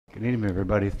Good evening,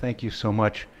 everybody. Thank you so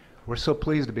much. We're so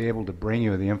pleased to be able to bring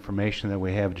you the information that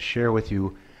we have to share with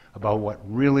you about what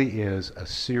really is a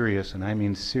serious, and I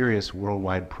mean serious,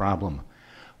 worldwide problem.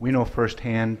 We know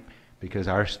firsthand, because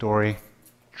our story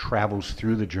travels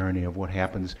through the journey of what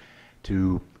happens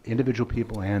to individual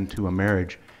people and to a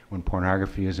marriage when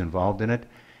pornography is involved in it.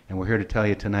 And we're here to tell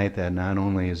you tonight that not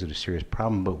only is it a serious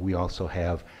problem, but we also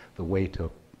have the way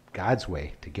to, God's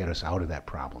way, to get us out of that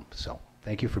problem. So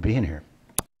thank you for being here.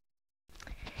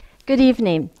 Good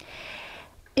evening.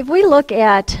 If we look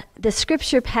at the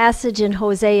scripture passage in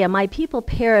Hosea, my people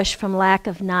perish from lack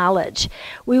of knowledge,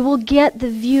 we will get the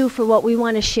view for what we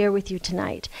want to share with you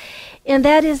tonight. And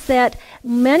that is that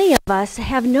many of us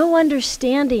have no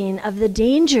understanding of the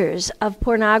dangers of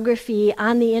pornography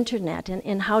on the internet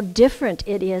and how different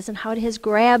it is and how it has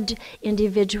grabbed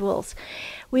individuals.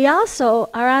 We also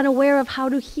are unaware of how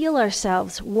to heal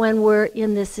ourselves when we're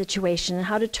in this situation and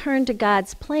how to turn to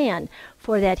God's plan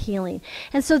for that healing.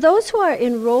 And so those who are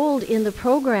enrolled in the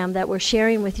program that we're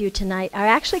sharing with you tonight are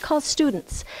actually called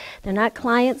students. They're not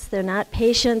clients, they're not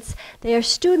patients, they are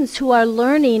students who are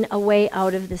learning a way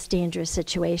out of this dangerous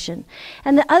situation.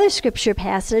 And the other scripture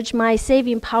passage, my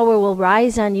saving power will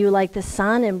rise on you like the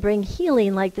sun and bring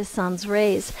healing like the sun's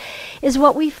rays, is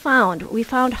what we found. We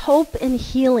found hope and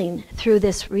healing through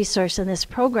this resource and this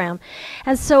program.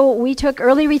 And so we took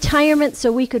early retirement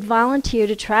so we could volunteer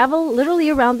to travel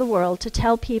literally around the world to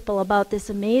tell people about this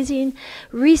amazing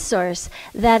resource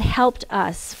that helped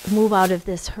us move out of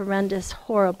this horrendous,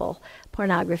 horrible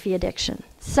pornography addiction.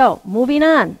 So, moving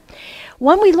on.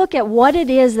 When we look at what it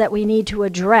is that we need to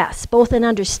address, both in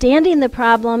understanding the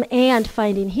problem and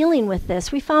finding healing with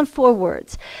this, we found 4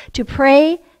 words: to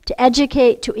pray, to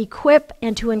educate, to equip,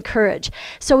 and to encourage.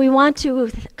 So we want to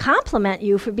compliment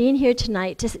you for being here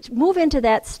tonight to move into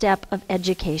that step of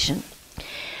education.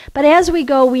 But as we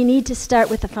go, we need to start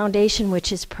with the foundation,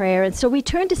 which is prayer. And so we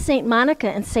turn to St. Monica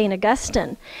and St.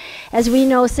 Augustine. As we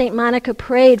know, St. Monica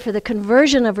prayed for the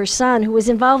conversion of her son, who was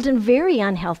involved in very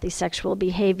unhealthy sexual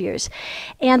behaviors.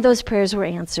 And those prayers were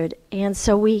answered. And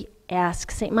so we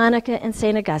ask St. Monica and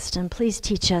St. Augustine, please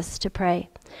teach us to pray.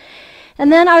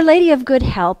 And then Our Lady of Good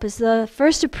Help is the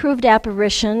first approved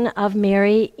apparition of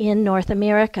Mary in North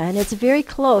America, and it's very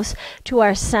close to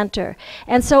our center.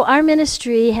 And so our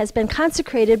ministry has been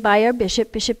consecrated by our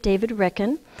bishop, Bishop David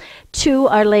Ricken, to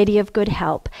Our Lady of Good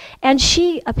Help. And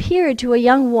she appeared to a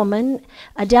young woman,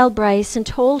 Adele Bryce, and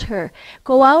told her,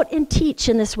 go out and teach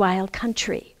in this wild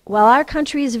country. Well, our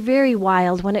country is very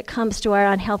wild when it comes to our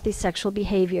unhealthy sexual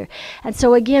behavior. And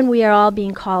so again, we are all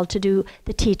being called to do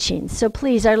the teaching. So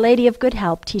please, Our Lady of Good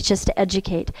Help, teach us to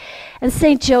educate. And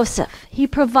St. Joseph, he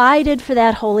provided for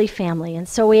that holy family. And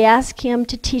so we ask him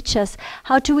to teach us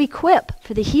how to equip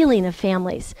for the healing of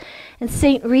families. And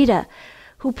St. Rita,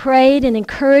 who prayed and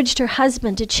encouraged her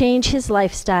husband to change his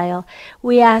lifestyle,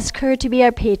 we ask her to be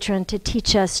our patron to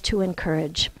teach us to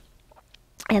encourage.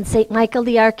 And St. Michael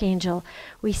the Archangel,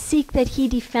 we seek that he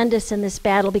defend us in this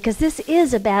battle, because this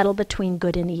is a battle between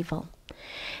good and evil.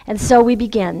 And so we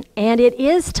begin, and it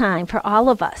is time for all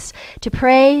of us to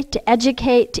pray, to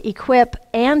educate, to equip,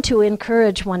 and to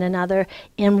encourage one another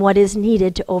in what is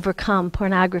needed to overcome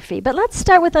pornography. But let's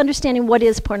start with understanding what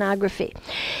is pornography.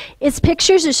 It's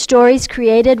pictures or stories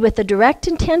created with the direct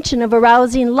intention of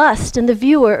arousing lust in the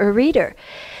viewer or reader.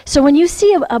 So when you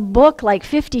see a book like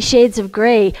 50 Shades of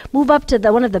Grey move up to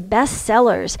one of the best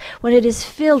sellers, when it is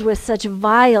filled with such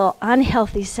vile,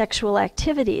 unhealthy sexual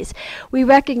activities, we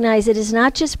recognize it is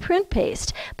not just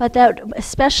print-based, but that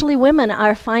especially women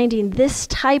are finding this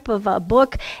type of a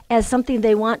book as something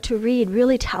they want to read.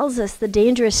 Really tells us the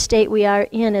dangerous state we are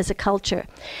in as a culture.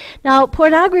 Now,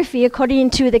 pornography,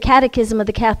 according to the Catechism of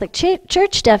the Catholic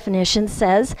Church definition,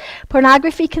 says,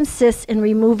 pornography consists in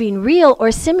removing real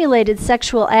or simulated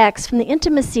sexual acts from the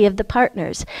intimacy of the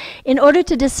partners in order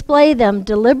to display them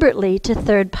deliberately to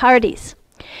third parties.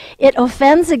 It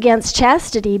offends against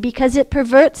chastity because it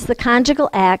perverts the conjugal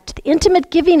act, the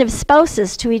intimate giving of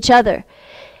spouses to each other.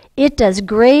 It does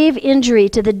grave injury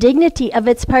to the dignity of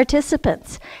its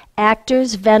participants,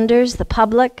 actors, vendors, the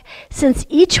public, since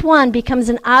each one becomes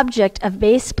an object of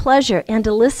base pleasure and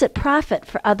illicit profit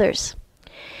for others.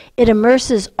 It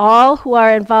immerses all who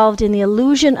are involved in the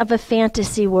illusion of a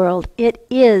fantasy world. It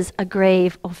is a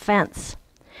grave offense.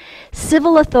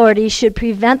 Civil authorities should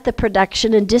prevent the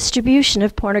production and distribution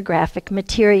of pornographic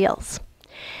materials.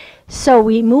 So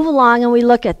we move along and we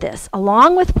look at this.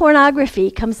 Along with pornography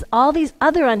comes all these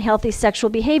other unhealthy sexual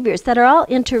behaviors that are all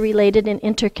interrelated and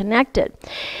interconnected.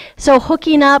 So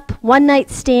hooking up,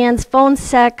 one-night stands, phone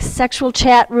sex, sexual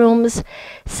chat rooms,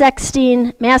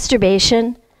 sexting,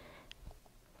 masturbation.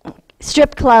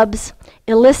 strip clubs,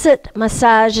 illicit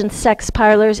massage and sex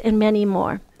parlors, and many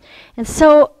more. And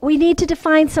so we need to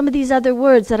define some of these other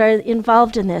words that are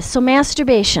involved in this. So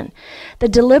masturbation, the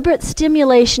deliberate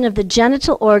stimulation of the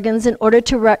genital organs in order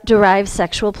to derive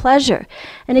sexual pleasure.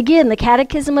 And again, the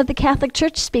Catechism of the Catholic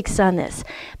Church speaks on this.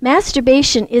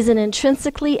 Masturbation is an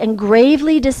intrinsically and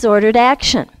gravely disordered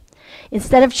action.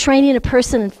 Instead of training a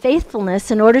person in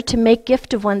faithfulness in order to make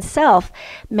gift of oneself,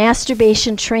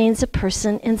 masturbation trains a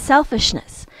person in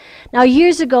selfishness. Now,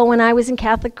 years ago when I was in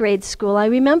Catholic grade school, I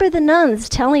remember the nuns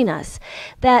telling us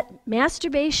that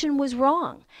masturbation was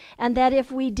wrong, and that if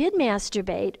we did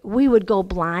masturbate, we would go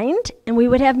blind and we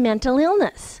would have mental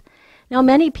illness. Now,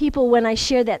 many people, when I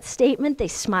share that statement, they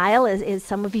smile, as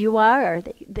some of you are, or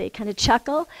they kind of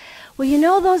chuckle. Well, you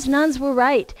know, those nuns were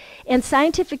right, and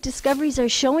scientific discoveries are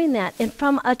showing that. And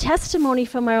from a testimony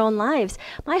from our own lives,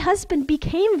 my husband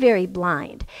became very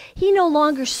blind. He no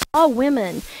longer saw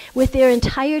women with their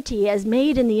entirety as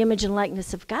made in the image and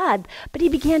likeness of God, but he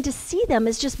began to see them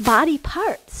as just body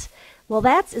parts. Well,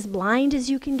 that's as blind as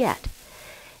you can get.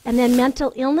 And then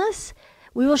mental illness.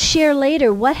 We will share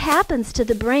later what happens to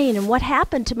the brain and what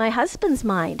happened to my husband's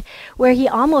mind, where he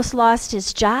almost lost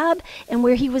his job and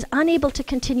where he was unable to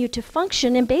continue to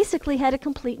function and basically had a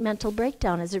complete mental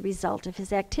breakdown as a result of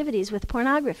his activities with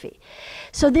pornography.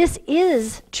 So this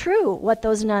is true, what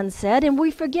those nuns said, and we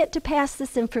forget to pass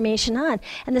this information on.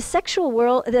 And the sexual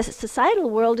world, the societal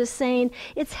world is saying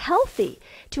it's healthy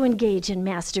to engage in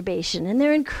masturbation, and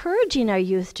they're encouraging our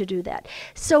youth to do that.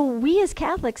 So we as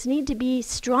Catholics need to be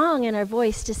strong in our voice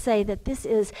to say that this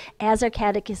is, as our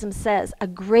catechism says, a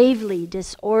gravely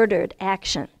disordered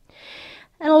action.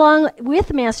 And along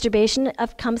with masturbation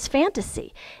comes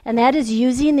fantasy, and that is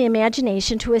using the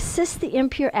imagination to assist the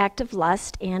impure act of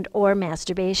lust and or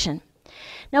masturbation.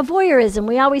 Now, voyeurism,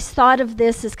 we always thought of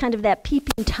this as kind of that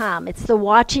peeping Tom. It's the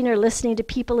watching or listening to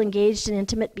people engaged in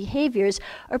intimate behaviors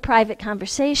or private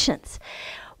conversations.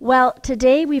 Well,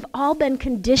 today we've all been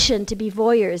conditioned to be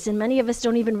voyeurs, and many of us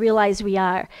don't even realize we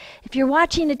are. If you're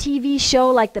watching a TV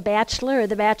show like The Bachelor or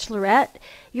The Bachelorette,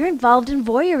 you're involved in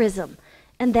voyeurism,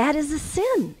 and that is a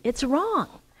sin. It's wrong.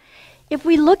 If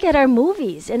we look at our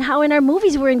movies and how in our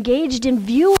movies we're engaged in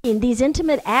viewing these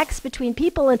intimate acts between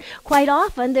people, and quite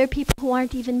often they're people who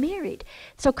aren't even married.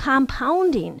 So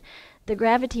compounding the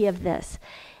gravity of this.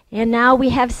 And now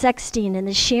we have sexting and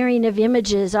the sharing of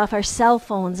images off our cell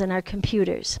phones and our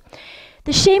computers.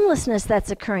 The shamelessness that's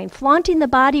occurring, flaunting the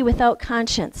body without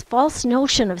conscience, false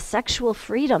notion of sexual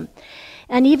freedom,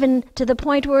 and even to the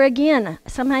point where, again,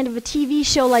 some kind of a TV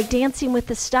show like Dancing with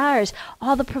the Stars,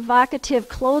 all the provocative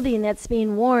clothing that's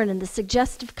being worn and the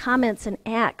suggestive comments and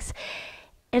acts.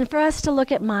 And for us to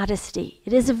look at modesty.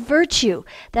 It is a virtue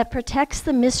that protects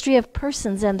the mystery of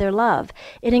persons and their love.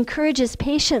 It encourages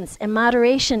patience and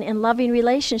moderation in loving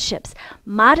relationships.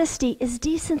 Modesty is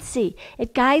decency.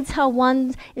 It guides how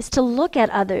one is to look at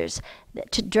others,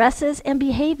 to dresses and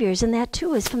behaviors, and that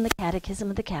too is from the Catechism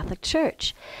of the Catholic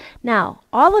Church. Now,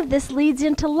 all of this leads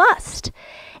into lust.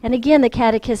 And again, the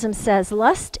Catechism says,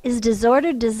 lust is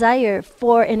disordered desire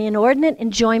for an inordinate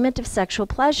enjoyment of sexual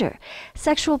pleasure.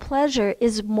 Sexual pleasure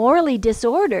is morally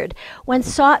disordered when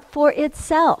sought for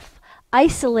itself,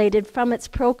 isolated from its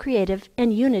procreative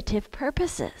and unitive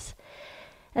purposes.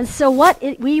 And so what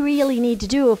we really need to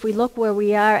do, if we look where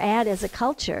we are at as a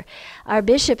culture, our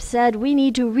bishop said we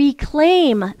need to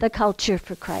reclaim the culture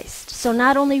for Christ. So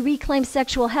not only reclaim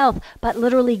sexual health, but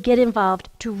literally get involved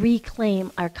to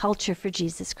reclaim our culture for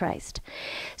Jesus Christ.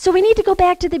 So we need to go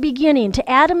back to the beginning, to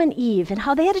Adam and Eve, and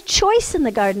how they had a choice in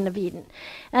the Garden of Eden.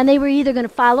 And they were either going to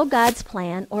follow God's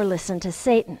plan or listen to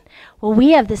Satan. Well,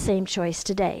 we have the same choice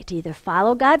today, to either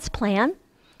follow God's plan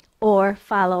or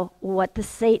follow what the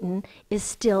Satan is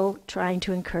still trying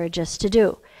to encourage us to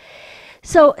do.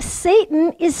 So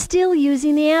Satan is still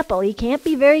using the apple. He can't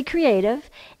be very creative.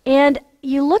 And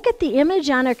you look at the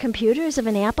image on our computers of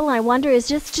an apple, and I wonder, is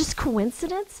this just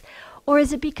coincidence? Or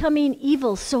is it becoming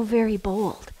evil so very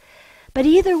bold? But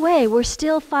either way, we're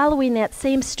still following that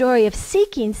same story of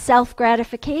seeking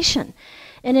self-gratification.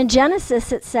 And in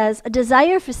Genesis it says, a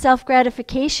desire for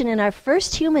self-gratification in our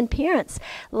first human parents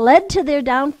led to their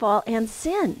downfall and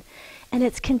sin. And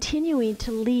it's continuing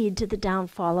to lead to the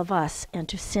downfall of us and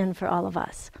to sin for all of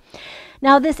us.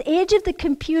 Now, this age of the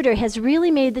computer has really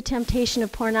made the temptation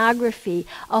of pornography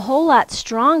a whole lot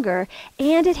stronger,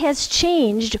 and it has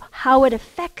changed how it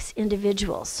affects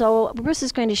individuals. So Bruce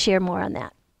is going to share more on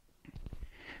that.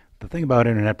 The thing about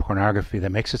internet pornography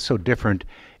that makes it so different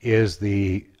is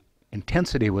the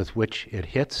intensity with which it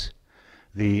hits,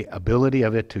 the ability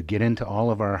of it to get into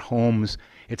all of our homes.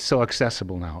 It's so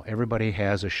accessible now. Everybody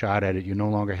has a shot at it. You no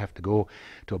longer have to go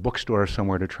to a bookstore or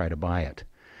somewhere to try to buy it.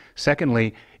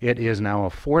 Secondly, it is now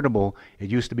affordable. It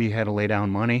used to be you had to lay down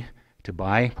money to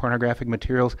buy pornographic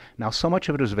materials. Now so much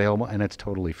of it is available, and it's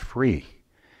totally free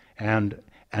and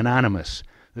anonymous.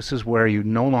 This is where you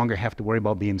no longer have to worry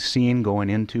about being seen going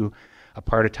into a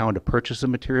part of town to purchase the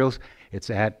materials. It's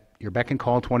at your beck and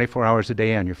call 24 hours a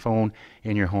day on your phone,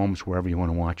 in your homes, wherever you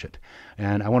want to watch it.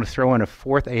 And I want to throw in a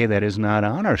fourth A that is not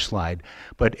on our slide,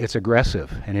 but it's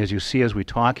aggressive. And as you see as we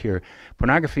talk here,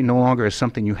 pornography no longer is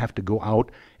something you have to go out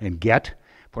and get.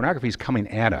 Pornography is coming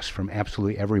at us from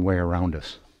absolutely everywhere around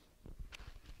us.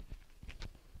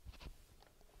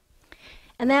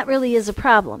 And that really is a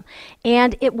problem.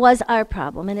 And it was our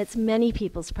problem, and it's many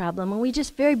people's problem. And we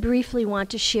just very briefly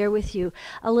want to share with you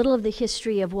a little of the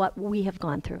history of what we have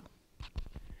gone through.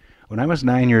 When I was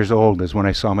 9 years old is when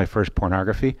I saw my first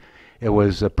pornography. It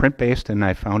was print-based, and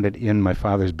I found it in my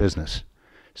father's business.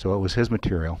 So it was his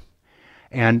material.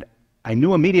 And I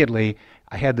knew immediately,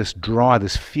 I had this draw,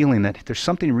 this feeling that there's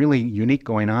something really unique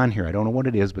going on here. I don't know what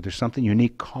it is, but there's something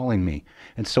unique calling me.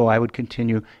 And so I would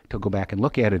continue to go back and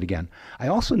look at it again. I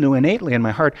also knew innately in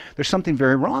my heart, there's something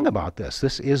very wrong about this.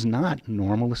 This is not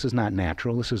normal. This is not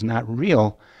natural. This is not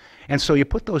real. And so you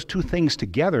put those two things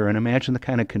together and imagine the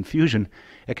kind of confusion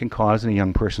it can cause in a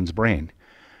young person's brain.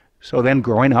 So then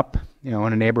growing up, in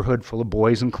a neighborhood full of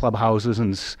boys in clubhouses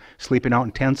and sleeping out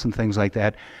in tents and things like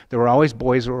that, there were always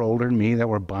boys who were older than me that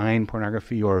were buying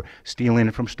pornography or stealing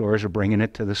it from stores or bringing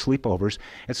it to the sleepovers.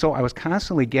 And so I was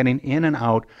constantly getting in and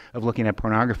out of looking at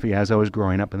pornography as I was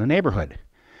growing up in the neighborhood.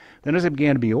 Then as I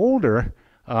began to be older,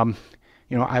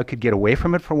 I could get away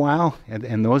from it for a while. And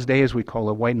in those days, we call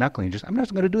it white knuckling. I'm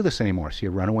not going to do this anymore. So you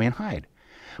run away and hide.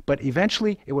 But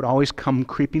eventually, it would always come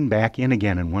creeping back in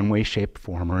again in one way, shape,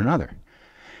 form, or another.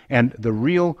 And the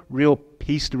real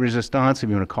piece de resistance, if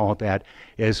you want to call it that,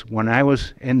 is when I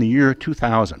was in the year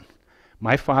 2000,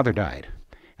 my father died.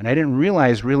 And I didn't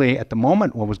realize really at the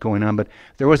moment what was going on, but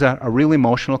there was a real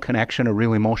emotional connection, a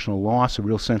real emotional loss, a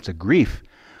real sense of grief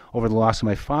over the loss of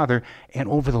my father and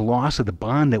over the loss of the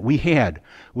bond that we had,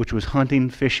 which was hunting,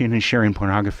 fishing, and sharing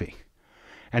pornography.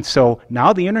 And so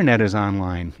now the internet is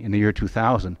online in the year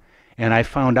 2000, and I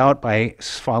found out by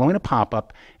following a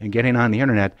pop-up and getting on the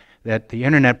internet that the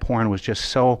internet porn was just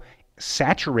so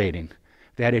saturating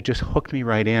that it just hooked me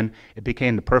right in. It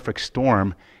became the perfect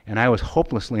storm, and I was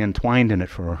hopelessly entwined in it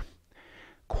for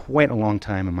quite a long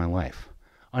time in my life.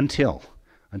 Until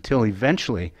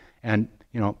eventually, and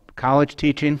college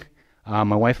teaching,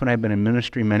 my wife and I have been in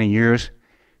ministry many years.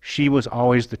 She was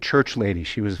always the church lady.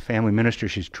 She was a family minister.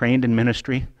 She's trained in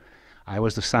ministry. I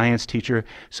was the science teacher.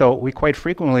 So we quite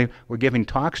frequently were giving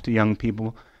talks to young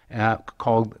people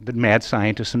called The Mad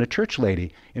Scientist and a Church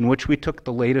Lady, in which we took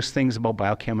the latest things about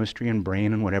biochemistry and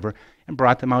brain and whatever and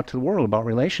brought them out to the world about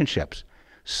relationships.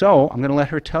 So I'm going to let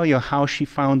her tell you how she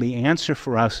found the answer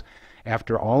for us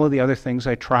after all of the other things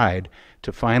I tried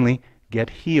to finally get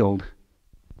healed.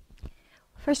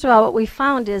 First of all, what we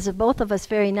found is that both of us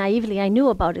very naively, I knew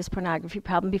about his pornography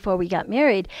problem before we got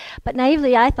married, but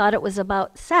naively I thought it was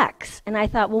about sex. And I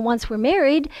thought, well, once we're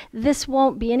married, this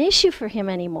won't be an issue for him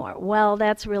anymore. Well,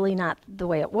 that's really not the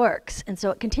way it works. And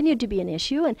so it continued to be an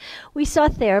issue, and we saw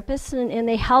therapists, and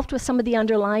they helped with some of the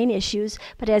underlying issues,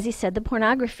 but as he said, the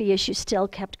pornography issue still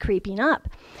kept creeping up.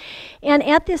 And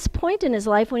at this point in his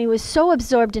life, when he was so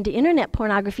absorbed into internet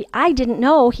pornography, I didn't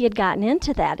know he had gotten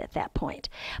into that at that point.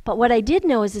 But what I did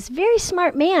know is this very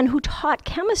smart man who taught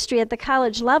chemistry at the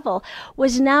college level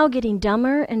was now getting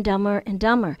dumber and dumber and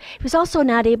dumber. He was also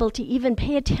not able to even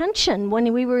pay attention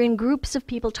when we were in groups of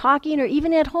people talking, or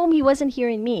even at home he wasn't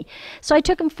hearing me. So I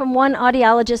took him from one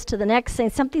audiologist to the next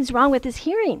saying something's wrong with his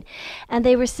hearing. And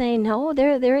they were saying, no,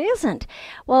 there isn't.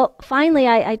 Well, finally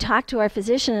I talked to our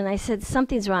physician and I said,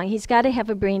 something's wrong. He's got to have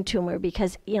a brain tumor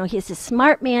because he's a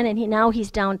smart man and now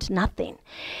he's down to nothing.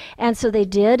 And so they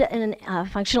did a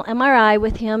functional MRI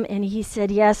with him, and he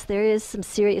said, yes, there is some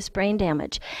serious brain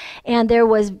damage. And there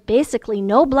was basically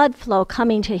no blood flow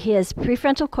coming to his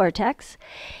prefrontal cortex.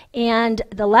 And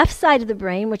the left side of the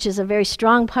brain, which is a very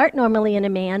strong part normally in a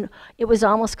man, it was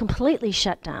almost completely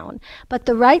shut down. But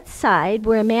the right side,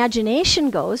 where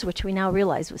imagination goes, which we now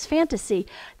realize was fantasy,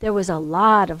 there was a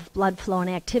lot of blood flow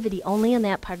and activity only in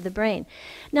that part of the brain.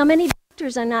 Now, many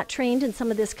doctors are not trained in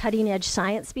some of this cutting-edge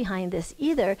science behind this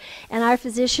either, and our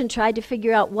physician tried to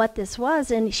figure out what this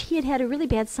was, and he had had a really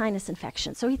bad sinus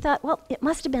infection. So he thought, well, it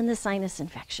must have been the sinus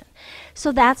infection.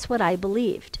 So that's what I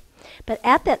believed. But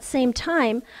at that same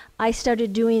time, I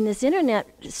started doing this internet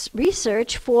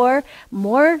research for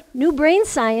more new brain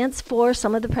science for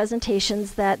some of the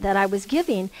presentations that I was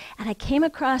giving. And I came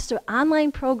across an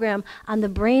online program on the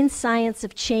brain science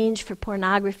of change for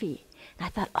pornography. And I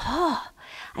thought, oh,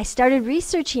 I started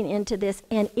researching into this,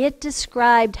 and it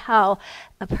described how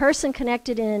a person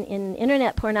connected in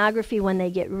internet pornography, when they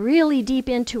get really deep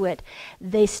into it,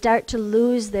 they start to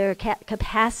lose their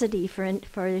capacity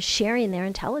for sharing their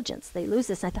intelligence. They lose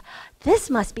this. And I thought, this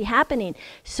must be happening.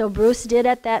 So Bruce did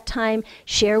at that time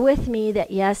share with me that,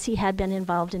 yes, he had been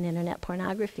involved in internet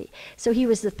pornography. So he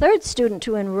was the third student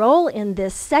to enroll in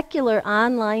this secular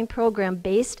online program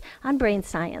based on brain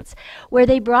science, where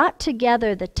they brought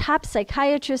together the top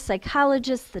psychiatrists,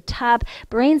 psychologists, the top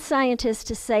brain scientists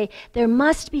to say, there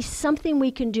must be something we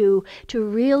can do to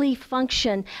really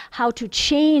function, how to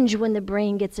change when the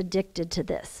brain gets addicted to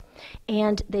this.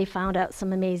 And they found out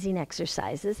some amazing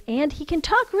exercises, and he can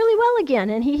talk really well again,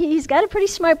 and he's got a pretty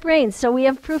smart brain, so we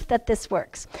have proof that this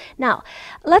works. Now,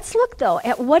 let's look, though,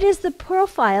 at what is the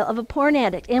profile of a porn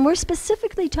addict, and we're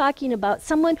specifically talking about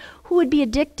someone who would be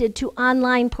addicted to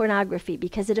online pornography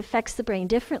because it affects the brain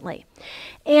differently.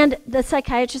 And the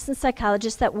psychiatrists and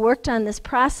psychologists that worked on this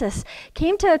process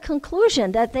came to a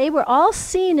conclusion that they were all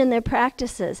seeing in their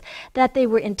practices that they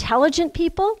were intelligent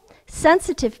people,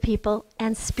 sensitive people,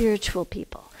 and spiritual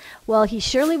people. Well, he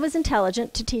surely was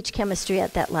intelligent to teach chemistry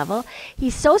at that level.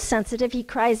 He's so sensitive, he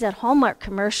cries at Hallmark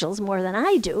commercials more than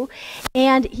I do.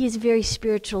 And he's very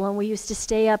spiritual, and we used to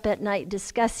stay up at night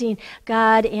discussing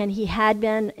God, and he had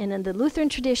been in the Lutheran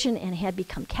tradition and had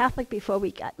become Catholic before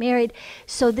we got married.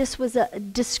 So this was a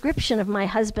description of my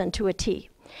husband to a T.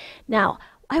 Now,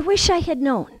 I wish I had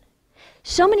known.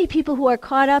 So many people who are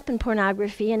caught up in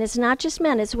pornography, and it's not just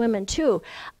men, it's women too,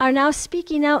 are now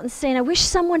speaking out and saying, I wish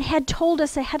someone had told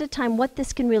us ahead of time what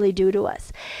this can really do to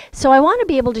us. So I want to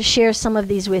be able to share some of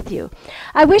these with you.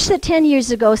 I wish that 10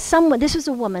 years ago, this was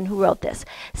a woman who wrote this,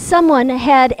 someone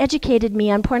had educated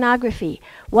me on pornography,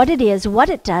 what it is, what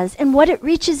it does, and what it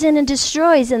reaches in and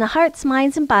destroys in the hearts,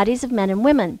 minds, and bodies of men and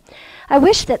women. I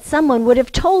wish that someone would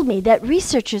have told me that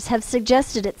researchers have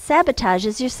suggested it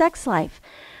sabotages your sex life.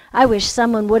 I wish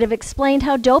someone would have explained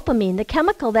how dopamine, the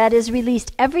chemical that is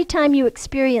released every time you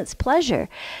experience pleasure,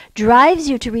 drives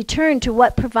you to return to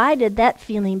what provided that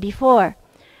feeling before.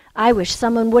 I wish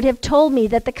someone would have told me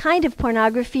that the kind of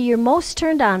pornography you're most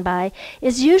turned on by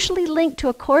is usually linked to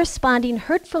a corresponding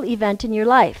hurtful event in your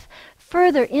life,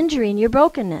 further injuring your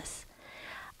brokenness.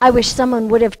 I wish someone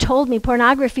would have told me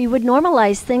pornography would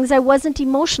normalize things I wasn't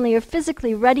emotionally or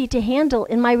physically ready to handle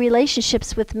in my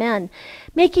relationships with men,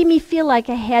 making me feel like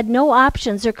I had no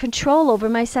options or control over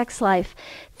my sex life,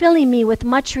 filling me with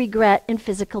much regret and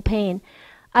physical pain.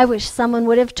 I wish someone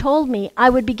would have told me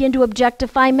I would begin to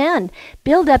objectify men,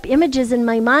 build up images in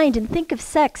my mind, and think of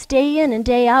sex day in and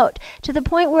day out, to the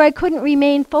point where I couldn't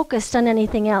remain focused on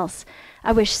anything else.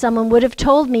 I wish someone would have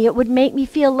told me it would make me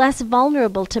feel less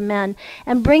vulnerable to men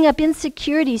and bring up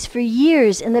insecurities for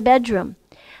years in the bedroom.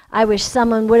 I wish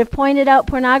someone would have pointed out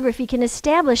pornography can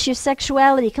establish your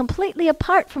sexuality completely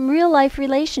apart from real-life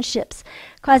relationships,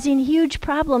 causing huge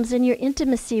problems in your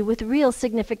intimacy with real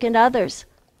significant others.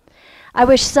 I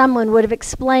wish someone would have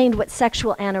explained what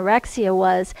sexual anorexia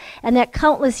was, and that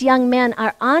countless young men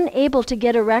are unable to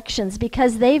get erections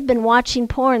because they've been watching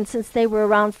porn since they were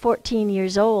around 14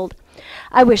 years old.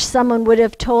 I wish someone would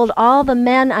have told all the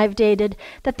men I've dated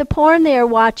that the porn they are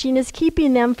watching is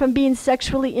keeping them from being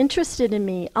sexually interested in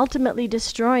me, ultimately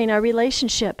destroying our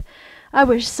relationship. I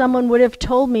wish someone would have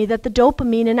told me that the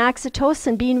dopamine and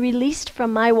oxytocin being released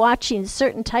from my watching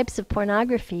certain types of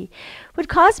pornography would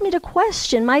cause me to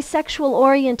question my sexual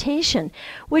orientation,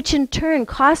 which in turn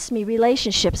costs me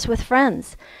relationships with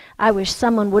friends. I wish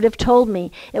someone would have told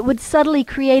me it would subtly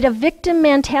create a victim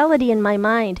mentality in my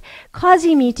mind,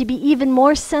 causing me to be even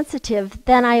more sensitive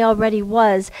than I already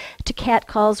was to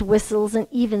catcalls, whistles, and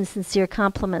even sincere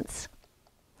compliments.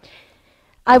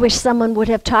 I wish someone would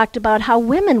have talked about how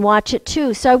women watch it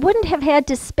too, so I wouldn't have had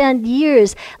to spend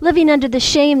years living under the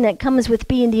shame that comes with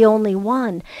being the only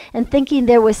one and thinking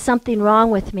there was something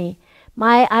wrong with me.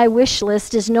 My I wish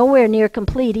list is nowhere near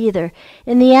complete either.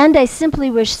 In the end, I simply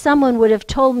wish someone would have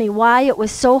told me why it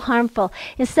was so harmful,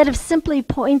 instead of simply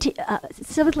putting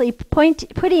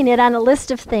it on a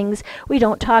list of things we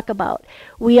don't talk about.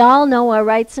 We all know our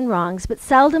rights and wrongs, but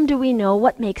seldom do we know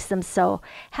what makes them so.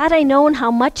 Had I known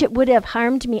how much it would have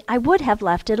harmed me, I would have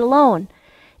left it alone.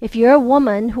 If you're a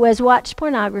woman who has watched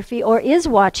pornography or is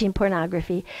watching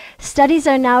pornography, studies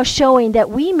are now showing that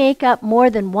we make up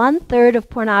more than 1/3 of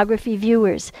pornography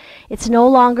viewers. It's no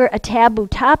longer a taboo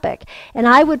topic, and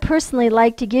I would personally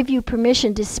like to give you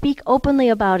permission to speak openly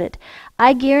about it.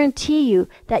 I guarantee you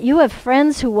that you have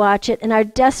friends who watch it and are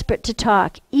desperate to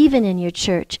talk, even in your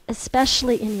church,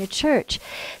 especially in your church.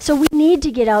 So we need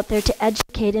to get out there to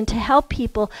educate and to help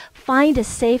people find a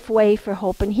safe way for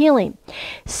hope and healing.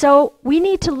 So we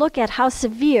need to look at how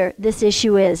severe this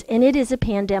issue is, and it is a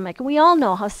pandemic. We all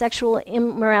know how sexual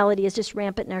immorality is just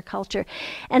rampant in our culture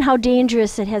and how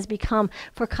dangerous it has become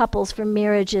for couples, for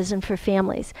marriages, and for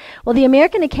families. Well, the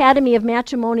American Academy of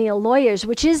Matrimonial Lawyers,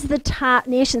 which is the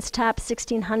nation's top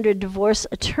 1,600 divorce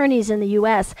attorneys in the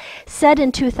U.S., said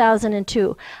in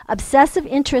 2002, obsessive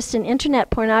interest in internet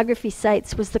pornography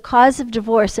sites was the cause of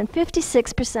divorce in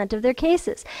 56% of their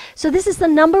cases. So this is the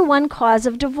 #1 cause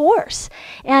of divorce.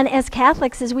 And as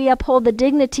Catholics, as we uphold the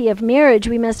dignity of marriage,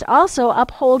 we must also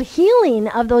uphold healing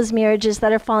of those marriages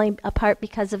that are falling apart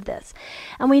because of this.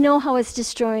 And we know how it's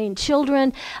destroying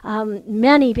children.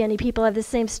 Many people have the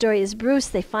same story as Bruce.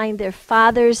 They find their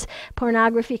father's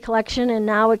pornography collection, and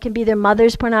now it can be their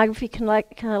mother's pornography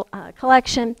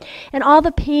collection, and all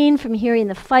the pain from hearing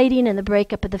the fighting and the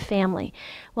breakup of the family.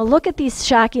 Well, look at these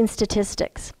shocking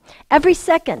statistics. Every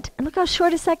second, and look how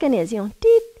short a second is,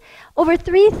 deep, over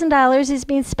 $3,000 is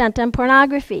being spent on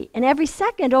pornography, and every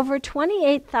second, over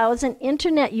 28,000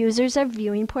 internet users are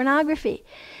viewing pornography.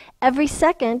 Every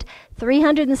second,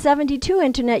 372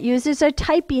 internet users are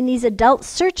typing these adult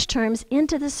search terms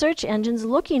into the search engines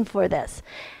looking for this.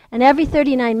 And every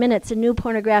 39 minutes, a new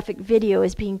pornographic video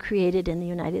is being created in the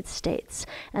United States.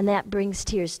 And that brings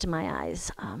tears to my eyes.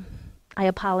 I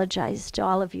apologize to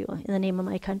all of you in the name of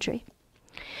my country.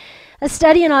 A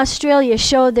study in Australia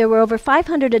showed there were over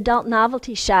 500 adult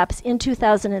novelty shops in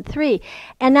 2003,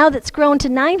 and now that's grown to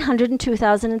 900 in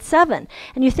 2007.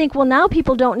 And you think, well, now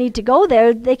people don't need to go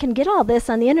there. They can get all this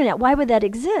on the internet. Why would that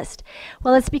exist?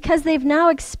 Well, it's because they've now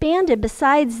expanded,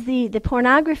 besides the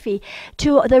pornography,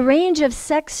 to the range of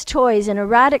sex toys and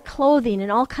erotic clothing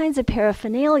and all kinds of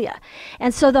paraphernalia.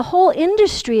 And so the whole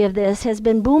industry of this has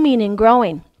been booming and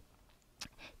growing.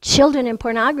 Children in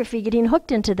pornography getting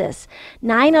hooked into this.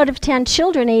 9 out of 10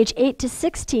 children aged 8 to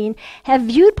 16 have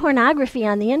viewed pornography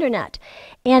on the internet.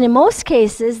 And in most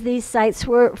cases, these sites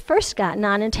were first gotten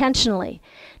on intentionally.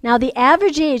 Now, the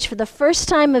average age for the first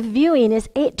time of viewing is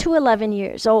 8 to 11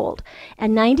 years old.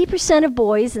 And 90% of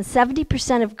boys and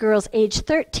 70% of girls aged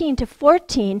 13 to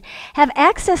 14 have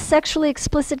accessed sexually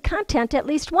explicit content at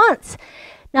least once.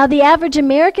 Now, the average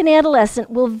American adolescent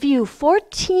will view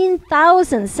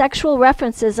 14,000 sexual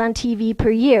references on TV per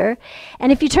year.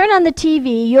 And if you turn on the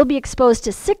TV, you'll be exposed to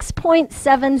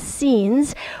 6.7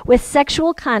 scenes with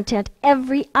sexual content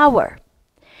every hour.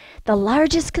 The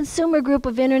largest consumer group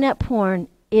of internet porn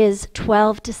is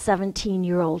 12 to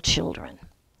 17-year-old children.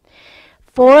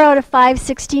 4 out of 5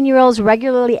 16-year-olds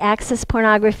regularly access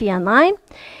pornography online.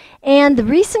 And the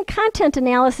recent content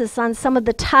analysis on some of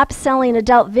the top-selling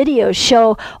adult videos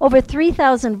show over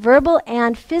 3,000 verbal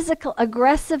and physical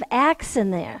aggressive acts in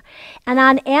there. And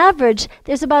on average,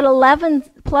 there's about 11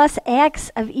 plus acts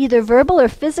of either verbal or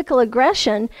physical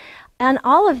aggression on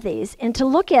all of these. And to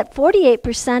look at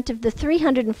 48% of the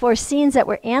 304 scenes that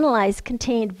were analyzed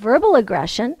contained verbal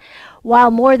aggression, while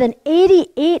more than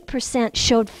 88%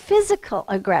 showed physical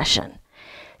aggression.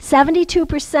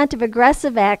 72% of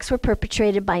aggressive acts were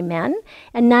perpetrated by men,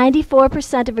 and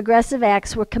 94% of aggressive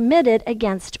acts were committed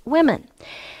against women.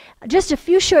 Just a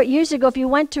few short years ago, if you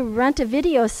went to rent a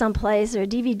video someplace or a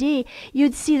DVD,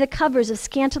 you'd see the covers of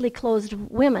scantily clothed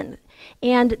women.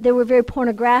 And they were very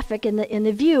pornographic in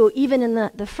the view, even in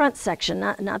the front section,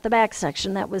 not the back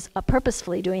section. That was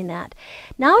purposefully doing that.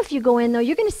 Now if you go in, though,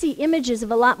 you're going to see images of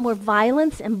a lot more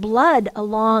violence and blood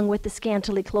along with the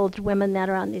scantily clothed women that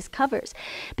are on these covers.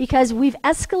 Because we've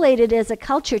escalated as a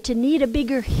culture to need a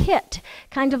bigger hit,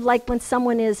 kind of like when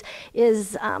someone is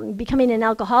becoming an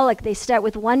alcoholic. They start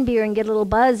with one beer and get a little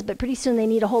buzz, but pretty soon they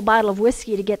need a whole bottle of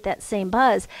whiskey to get that same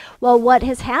buzz. Well, what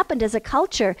has happened as a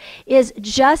culture is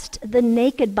just the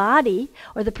naked body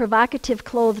or the provocative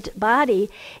clothed body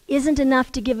isn't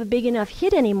enough to give a big enough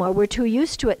hit anymore. We're too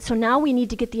used to it. So now we need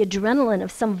to get the adrenaline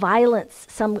of some violence,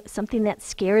 something that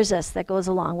scares us that goes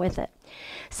along with it.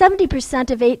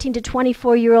 70% of 18 to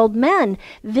 24-year-old men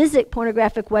visit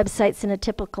pornographic websites in a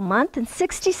typical month, and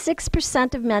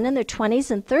 66% of men in their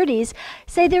 20s and 30s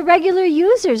say they're regular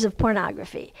users of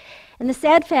pornography. And the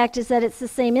sad fact is that it's the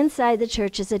same inside the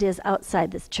church as it is outside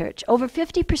the church. Over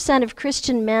 50% of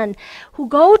Christian men who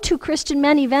go to Christian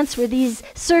men events where these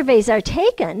surveys are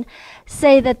taken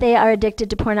say that they are addicted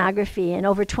to pornography, and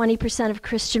over 20% of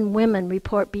Christian women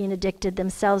report being addicted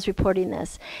themselves, reporting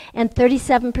this. And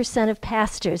 37% of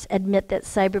pastors admit that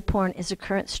cyber porn is a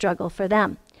current struggle for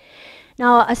them.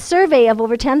 Now, a survey of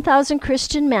over 10,000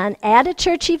 Christian men at a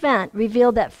church event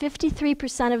revealed that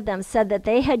 53% of them said that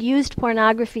they had used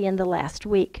pornography in the last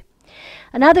week.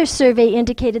 Another survey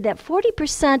indicated that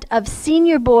 40% of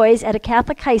senior boys at a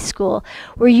Catholic high school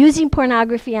were using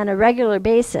pornography on a regular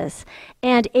basis,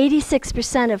 and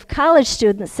 86% of college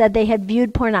students said they had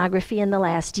viewed pornography in the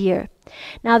last year.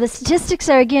 Now, the statistics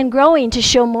are again growing to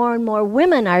show more and more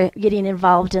women are getting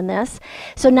involved in this.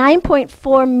 So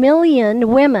 9.4 million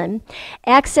women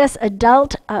access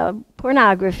adult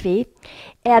pornography,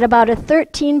 and about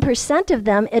 13% of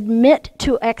them admit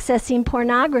to accessing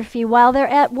pornography while they're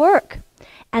at work.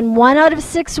 And 1 out of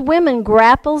 6 women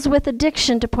grapples with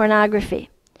addiction to pornography.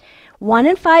 1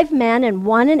 in 5 men and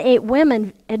 1 in 8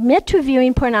 women admit to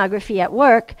viewing pornography at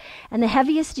work, and the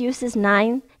heaviest use is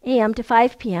 9 a.m. to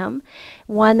 5 p.m.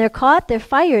 When they're caught, they're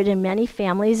fired, and many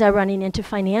families are running into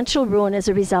financial ruin as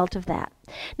a result of that.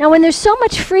 Now, when there's so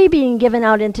much free being given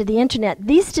out into the internet,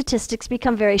 these statistics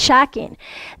become very shocking,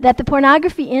 that the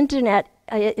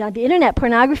internet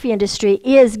pornography industry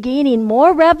is gaining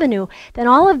more revenue than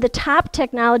all of the top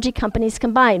technology companies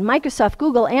combined. Microsoft,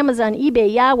 Google, Amazon,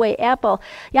 eBay, Apple,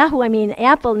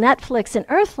 Netflix, and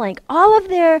Earthlink. All of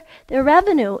their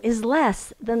revenue is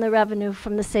less than the revenue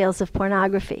from the sales of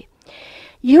pornography.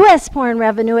 U.S. porn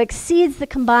revenue exceeds the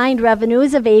combined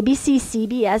revenues of ABC,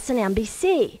 CBS, and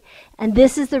NBC. And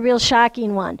this is the real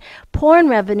shocking one. Porn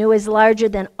revenue is larger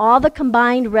than all the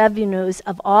combined revenues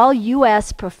of all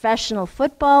U.S. professional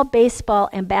football, baseball,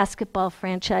 and basketball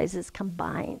franchises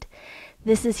combined.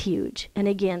 This is huge. And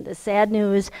again, the sad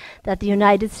news that the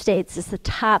United States is the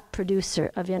top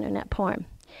producer of internet porn.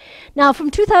 Now,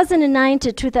 from 2009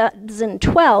 to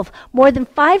 2012, more than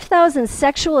 5,000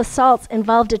 sexual assaults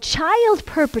involved a child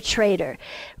perpetrator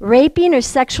raping or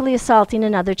sexually assaulting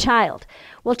another child.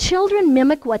 Well, children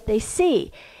mimic what they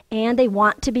see, and they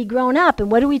want to be grown up.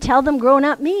 And what do we tell them grown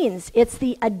up means? It's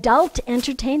the adult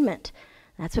entertainment.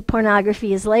 That's what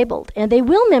pornography is labeled. And they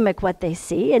will mimic what they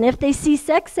see. And if they see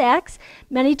sex acts,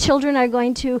 many children are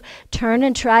going to turn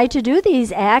and try to do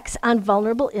these acts on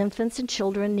vulnerable infants and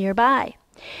children nearby.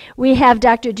 We have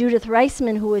Dr. Judith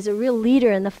Reisman, who is a real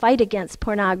leader in the fight against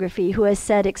pornography, who has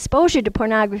said exposure to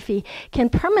pornography can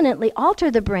permanently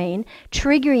alter the brain,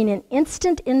 triggering an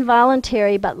instant,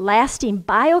 involuntary, but lasting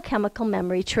biochemical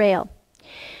memory trail.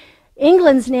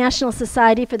 England's National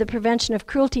Society for the Prevention of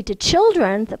Cruelty to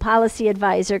Children, the policy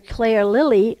advisor Claire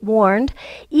Lilly, warned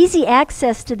easy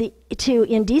access to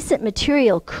indecent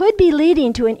material could be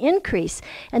leading to an increase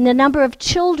in the number of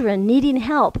children needing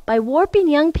help by warping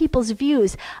young people's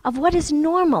views of what is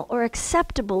normal or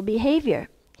acceptable behavior.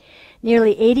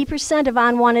 Nearly 80% of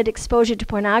unwanted exposure to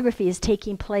pornography is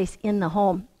taking place in the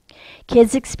home.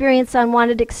 Kids experience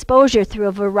unwanted exposure through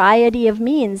a variety of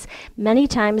means, many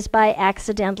times by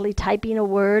accidentally typing a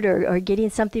word or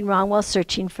getting something wrong while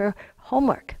searching for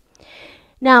homework.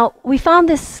 Now, we found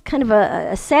this kind of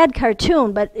a sad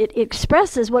cartoon, but it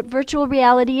expresses what virtual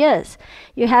reality is.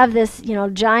 You have this,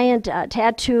 giant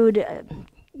tattooed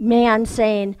man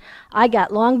saying, "I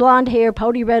got long blonde hair,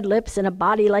 pouty red lips, and a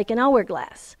body like an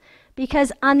hourglass."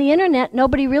 Because on the internet,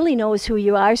 nobody really knows who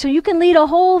you are, so you can lead a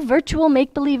whole virtual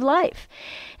make-believe life.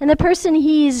 And the person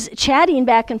he's chatting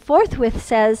back and forth with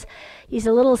says, he's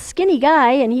a little skinny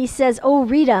guy, and he says, "Oh,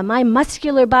 Rita, my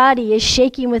muscular body is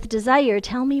shaking with desire.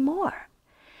 Tell me more."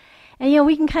 And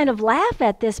we can kind of laugh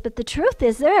at this, but the truth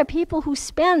is there are people who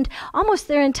spend almost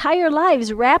their entire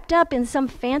lives wrapped up in some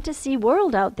fantasy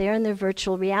world out there in their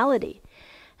virtual reality.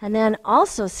 And then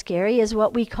also scary is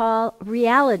what we call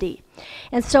reality.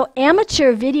 And so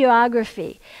amateur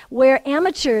videography, where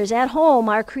amateurs at home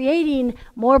are creating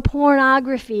more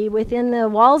pornography within the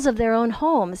walls of their own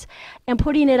homes and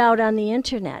putting it out on the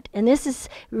internet. And this has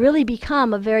really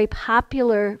become a very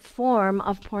popular form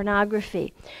of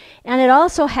pornography. And it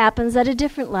also happens at a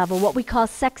different level, what we call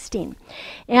sexting.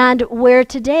 And where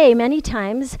today, many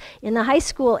times in the high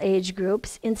school age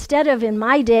groups, instead of in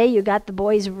my day, you got the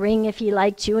boy's ring if he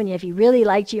liked you, and if he really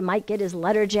liked you, you might get his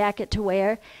leather jacket to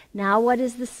wear. Now what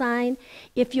is the sign?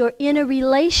 If you're in a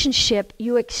relationship,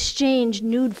 you exchange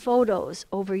nude photos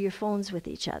over your phones with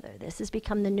each other. This has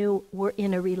become the new "we're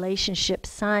in a relationship"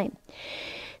 sign.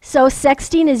 So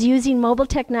sexting is using mobile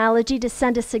technology to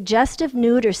send a suggestive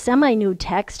nude or semi-nude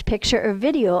text, picture, or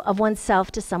video of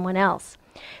oneself to someone else.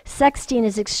 Sexting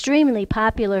is extremely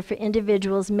popular for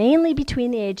individuals mainly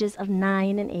between the ages of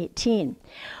 9 and 18.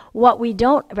 What we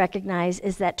don't recognize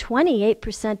is that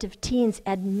 28% of teens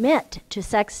admit to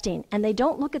sexting, and they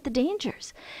don't look at the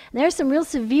dangers. And there are some real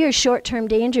severe short-term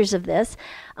dangers of this.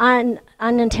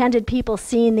 Unintended people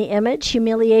seeing the image,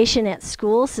 humiliation at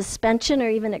school, suspension or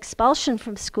even expulsion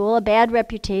from school, a bad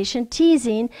reputation,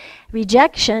 teasing,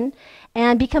 rejection,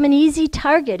 and become an easy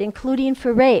target, including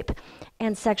for rape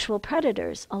and sexual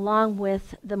predators, along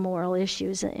with the moral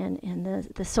issues and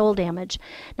the soul damage.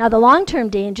 Now, the long-term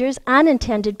dangers,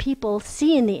 unintended people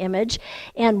seeing the image,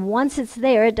 and once it's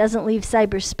there, it doesn't leave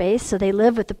cyberspace, so they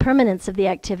live with the permanence of the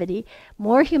activity.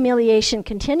 More humiliation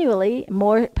continually,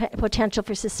 more potential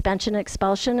for suspension and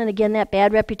expulsion, and again, that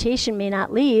bad reputation may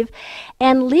not leave.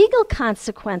 And legal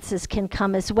consequences can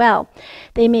come as well.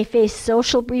 They may face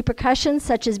social repercussions,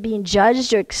 such as being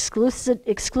judged or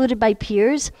excluded by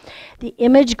peers. The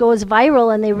image goes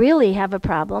viral and they really have a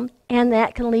problem, and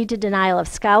that can lead to denial of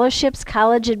scholarships,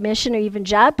 college admission, or even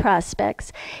job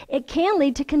prospects. It can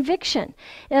lead to conviction.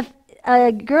 If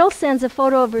a girl sends a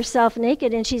photo of herself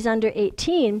naked and she's under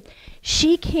 18,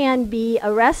 she can be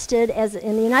arrested as,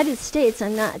 in the United States,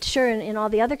 I'm not sure in all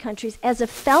the other countries, as a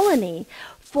felony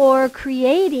for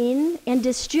creating and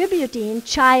distributing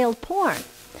child porn.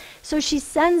 So she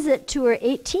sends it to her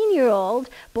 18-year-old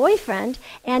boyfriend,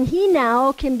 and he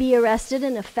now can be arrested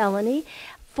in a felony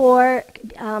for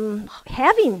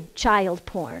having child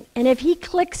porn. And if he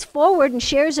clicks forward and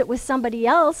shares it with somebody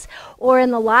else, or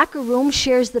in the locker room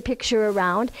shares the picture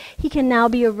around, he can now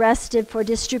be arrested for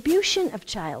distribution of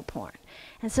child porn.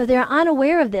 And so they're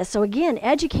unaware of this. So again,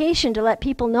 education to let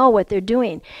people know what they're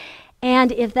doing.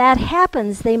 And if that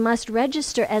happens, they must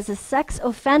register as a sex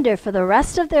offender for the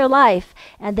rest of their life,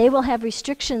 and they will have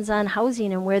restrictions on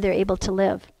housing and where they're able to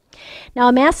live. Now,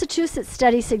 a Massachusetts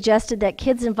study suggested that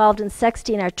kids involved in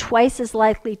sexting are twice as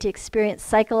likely to experience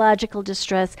psychological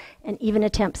distress and even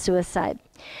attempt suicide.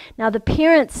 Now, the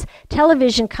Parents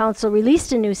Television Council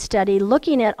released a new study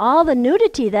looking at all the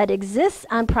nudity that exists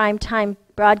on primetime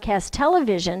broadcast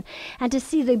television, and to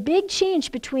see the big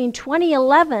change between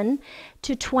 2011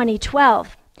 to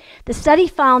 2012. The study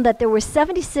found that there were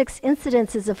 76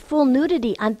 incidences of full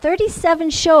nudity on 37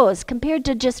 shows compared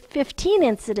to just 15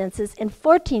 incidences in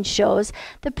 14 shows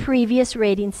the previous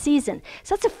rating season.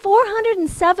 So that's a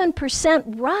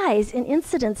 407% rise in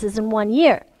incidences in 1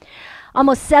 year.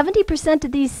 Almost 70%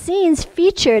 of these scenes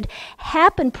featured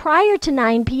happened prior to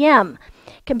 9 p.m.,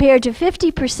 compared to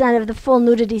 50% of the full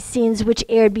nudity scenes which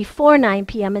aired before 9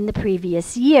 p.m. in the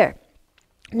previous year.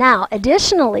 Now,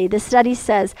 additionally, the study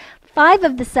says 5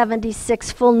 of the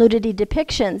 76 full nudity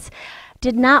depictions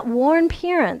did not warn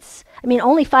parents.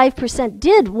 Only 5%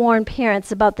 did warn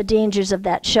parents about the dangers of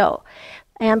that show.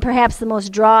 And perhaps the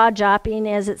most jaw-dropping,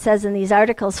 as it says in these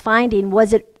articles, finding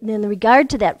was it in regard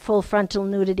to that full frontal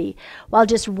nudity. While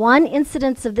just 1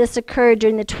 incidence of this occurred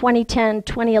during the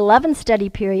 2010-2011 study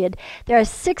period, there are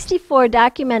 64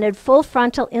 documented full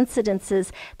frontal incidences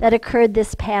that occurred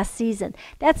this past season.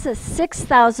 That's a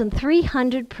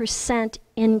 6,300%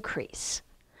 increase.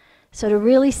 So to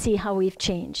really see how we've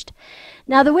changed.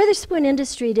 Now, the Witherspoon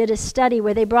Industry did a study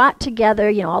where they brought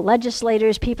together, all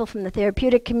legislators, people from the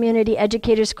therapeutic community,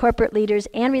 educators, corporate leaders,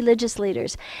 and religious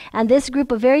leaders. And this group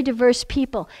of very diverse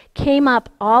people came up,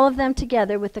 all of them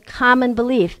together, with a common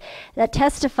belief that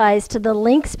testifies to the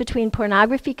links between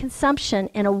pornography consumption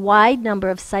and a wide number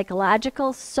of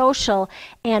psychological, social,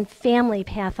 and family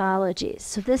pathologies.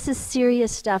 So this is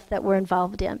serious stuff that we're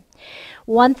involved in.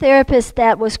 One therapist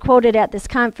that was quoted at this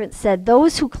conference said,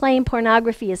 "Those who claim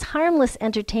pornography is harmless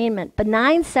entertainment,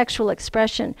 benign sexual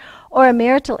expression, or a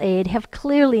marital aid have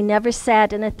clearly never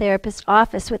sat in a therapist's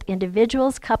office with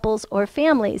individuals, couples, or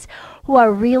families who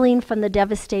are reeling from the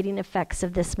devastating effects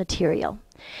of this material."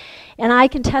 And I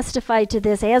can testify to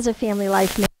this as a family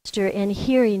life minister in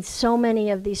hearing so many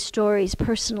of these stories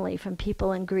personally from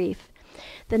people in grief.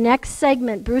 The next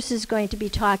segment, Bruce is going to be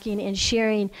talking and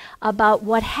sharing about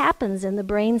what happens in the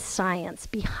brain science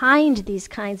behind these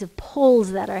kinds of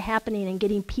pulls that are happening and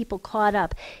getting people caught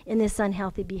up in this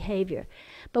unhealthy behavior.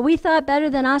 But we thought better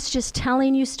than us just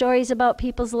telling you stories about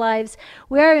people's lives.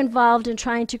 We're involved in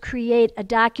trying to create a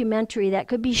documentary that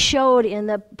could be showed in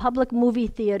the public movie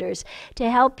theaters to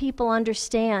help people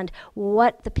understand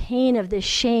what the pain of this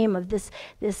shame, of this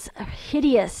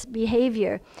hideous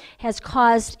behavior has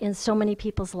caused in so many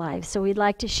people's lives. So we'd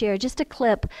like to share just a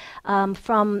clip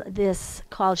from this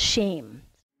called Shame.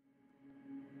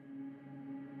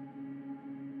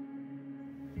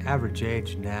 Average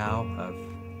age now of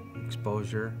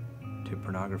exposure to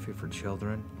pornography for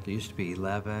children, it used to be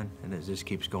 11, and it just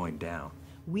keeps going down.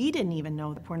 We didn't even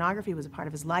know that pornography was a part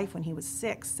of his life when he was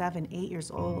 6, 7, 8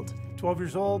 years old. 12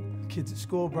 years old, kids at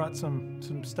school brought some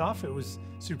stuff. It was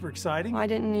super exciting. I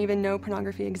didn't even know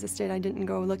pornography existed. I didn't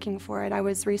go looking for it. I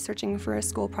was researching for a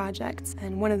school project,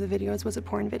 and one of the videos was a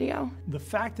porn video. The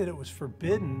fact that it was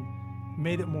forbidden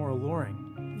made it more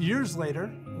alluring. Years later,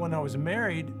 when I was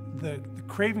married, the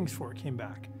cravings for it came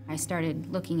back. I started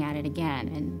looking at it again,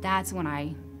 and that's when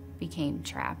I became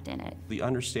trapped in it. The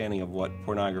understanding of what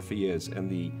pornography is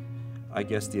and the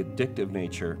addictive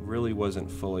nature really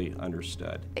wasn't fully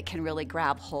understood. It can really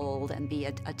grab hold and be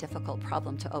a difficult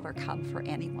problem to overcome for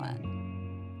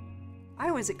anyone.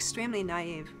 I was extremely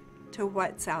naive to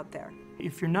what's out there.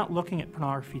 If you're not looking at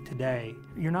pornography today,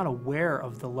 you're not aware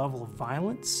of the level of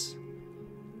violence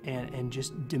and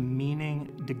just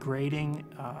demeaning, degrading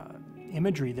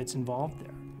imagery that's involved there.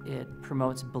 It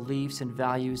promotes beliefs and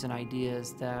values and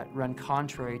ideas that run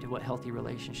contrary to what healthy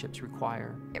relationships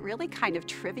require. It really kind of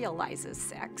trivializes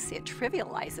sex. It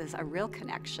trivializes a real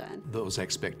connection. Those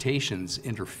expectations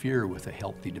interfere with a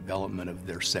healthy development of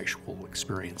their sexual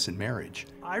experience in marriage.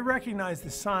 I recognize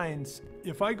the signs.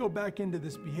 If I go back into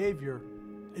this behavior,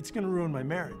 it's going to ruin my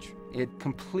marriage. It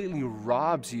completely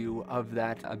robs you of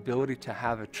that ability to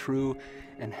have a true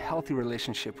and healthy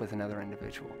relationship with another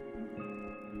individual.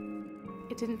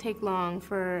 It didn't take long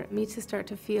for me to start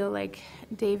to feel like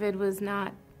David was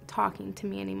not talking to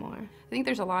me anymore. I think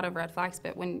there's a lot of red flags,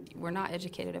 but when we're not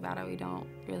educated about it, we don't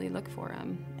really look for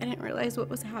them. I didn't realize what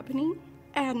was happening.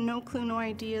 I had no clue, no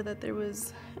idea that there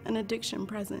was an addiction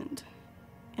present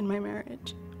in my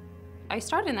marriage. I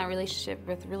started in that relationship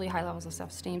with really high levels of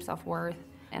self-esteem, self-worth,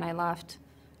 and I left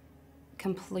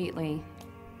completely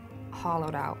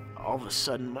hollowed out. All of a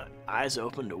sudden, my eyes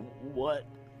opened to what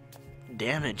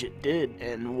damage it did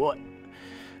and what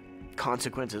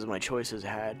consequences my choices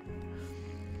had.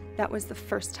 That was the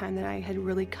first time that I had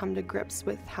really come to grips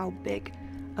with how big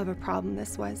of a problem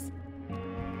this was.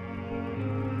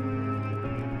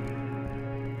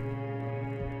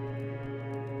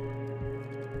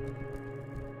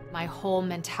 My whole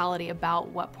mentality about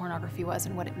what pornography was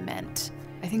and what it meant,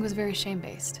 I think, was very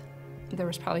shame-based. There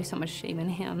was probably so much shame in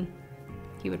him,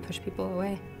 he would push people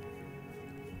away.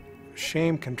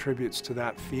 Shame contributes to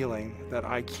that feeling that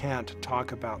I can't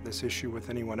talk about this issue with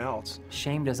anyone else.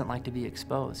 Shame doesn't like to be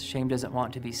exposed. Shame doesn't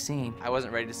want to be seen. I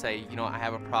wasn't ready to say, I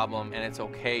have a problem, and it's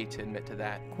okay to admit to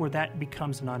that. Where that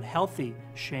becomes an unhealthy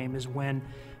shame is when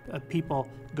people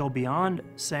go beyond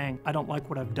saying, I don't like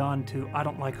what I've done, to I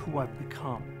don't like who I've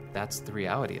become. That's the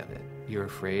reality of it. You're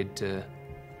afraid to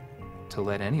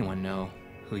let anyone know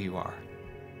who you are.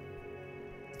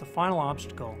 The final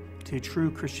obstacle to true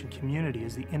Christian community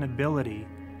is the inability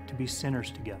to be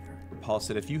sinners together. Paul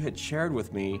said, if you had shared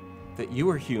with me that you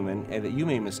were human and that you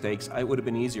made mistakes, it would have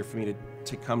been easier for me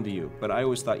to come to you. But I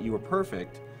always thought you were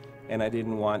perfect, and I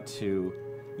didn't want to,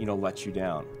 let you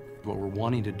down. What we're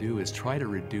wanting to do is try to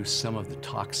reduce some of the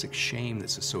toxic shame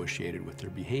that's associated with their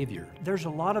behavior. There's a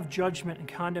lot of judgment and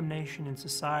condemnation in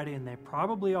society, and there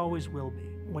probably always will be.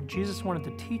 What Jesus wanted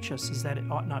to teach us is that it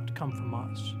ought not to come from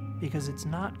us, because it's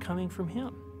not coming from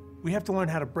Him. We have to learn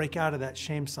how to break out of that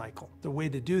shame cycle. The way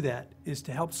to do that is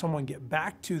to help someone get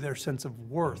back to their sense of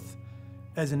worth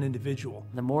as an individual.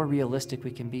 The more realistic we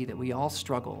can be that we all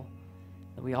struggle,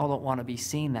 that we all don't want to be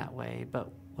seen that way,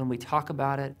 but when we talk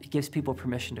about it, it gives people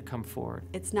permission to come forward.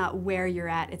 It's not where you're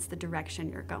at, it's the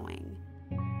direction you're going.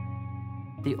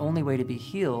 The only way to be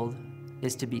healed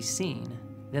is to be seen.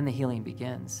 Then the healing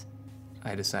begins.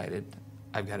 I decided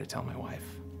I've got to tell my wife.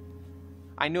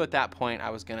 I knew at that point I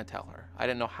was going to tell her. I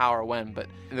didn't know how or when, but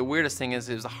the weirdest thing is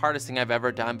it was the hardest thing I've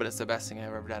ever done, but it's the best thing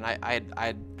I've ever done. I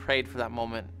had prayed for that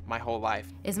moment my whole life.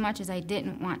 As much as I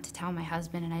didn't want to tell my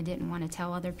husband and I didn't want to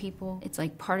tell other people, it's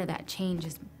like part of that chain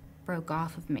just broke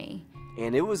off of me.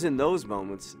 And it was in those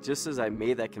moments, just as I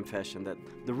made that confession, that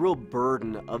the real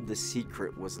burden of the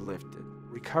secret was lifted.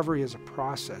 Recovery is a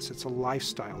process. It's a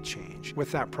lifestyle change.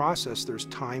 With that process, there's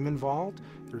time involved,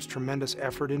 there's tremendous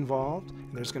effort involved,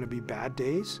 and there's going to be bad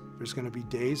days. There's going to be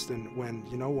days when,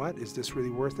 you know what, is this really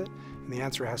worth it? And the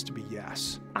answer has to be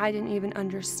yes. I didn't even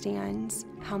understand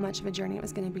how much of a journey it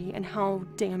was going to be and how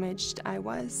damaged I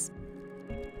was.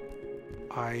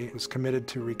 I was committed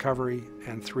to recovery,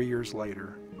 and 3 years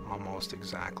later, almost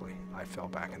exactly, I fell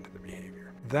back into the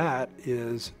behavior. That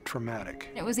is traumatic.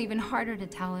 It was even harder to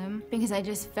tell him because I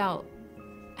just felt,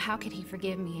 how could he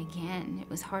forgive me again? It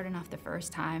was hard enough the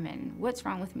first time, and what's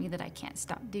wrong with me that I can't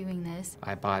stop doing this?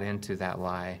 I bought into that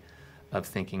lie of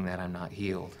thinking that I'm not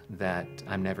healed, that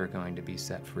I'm never going to be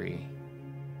set free.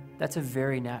 That's a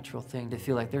very natural thing to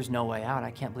feel like there's no way out.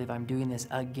 I can't believe I'm doing this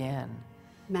again.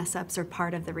 Mess-ups are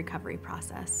part of the recovery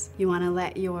process. You want to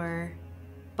let your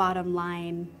bottom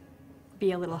line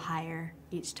be a little higher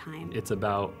each time. It's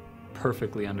about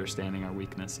perfectly understanding our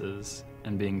weaknesses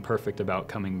and being perfect about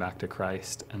coming back to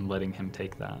Christ and letting Him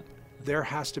take that. There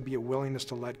has to be a willingness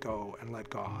to let go and let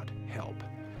God help.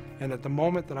 And at the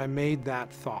moment that I made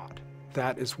that thought,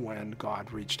 that is when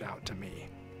God reached out to me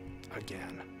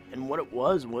again. And what it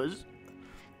was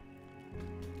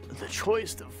the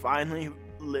choice to finally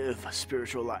live a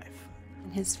spiritual life.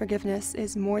 His forgiveness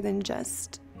is more than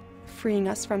just freeing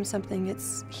us from something,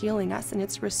 it's healing us and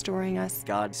it's restoring us.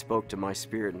 God spoke to my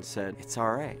spirit and said, "It's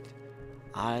all right.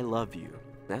 I love you."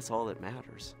 That's all that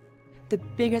matters. The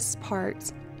biggest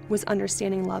part was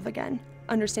understanding love again,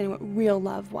 understanding what real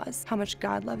love was, how much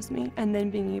God loves me, and then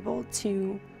being able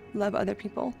to love other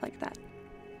people like that.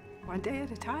 One day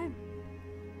at a time.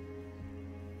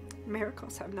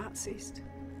 Miracles have not ceased.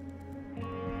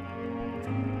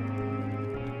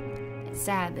 It's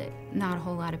sad that not a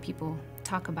whole lot of people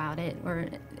talk about it, or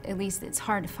at least it's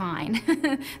hard to find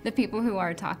the people who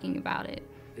are talking about it.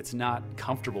 It's not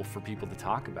comfortable for people to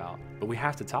talk about, but we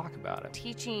have to talk about it.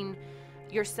 Teaching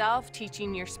yourself,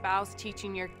 teaching your spouse,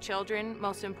 teaching your children,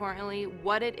 most importantly,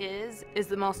 what it is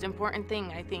the most important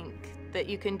thing, I think, that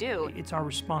you can do. It's our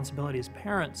responsibility as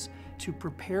parents to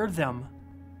prepare them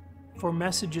for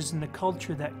messages in the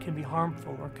culture that can be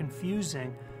harmful or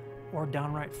confusing or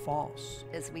downright false.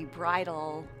 As we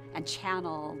bridle and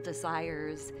channel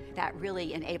desires, that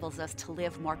really enables us to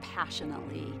live more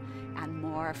passionately and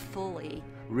more fully.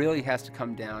 Really has to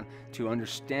come down to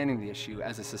understanding the issue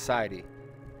as a society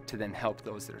to then help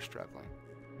those that are struggling.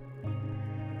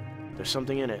 There's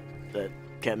something in it that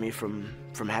kept me from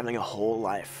having a whole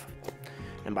life.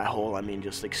 And by whole, I mean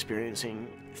just experiencing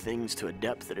things to a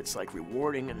depth that it's like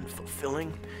rewarding and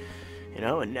fulfilling, you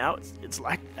know, and now it's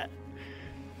like that.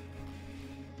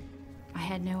 I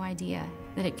had no idea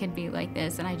that it could be like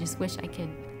this, and I just wish I could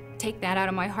take that out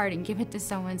of my heart and give it to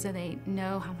someone so they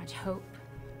know how much hope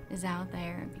is out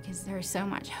there, because there's so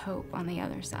much hope on the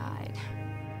other side.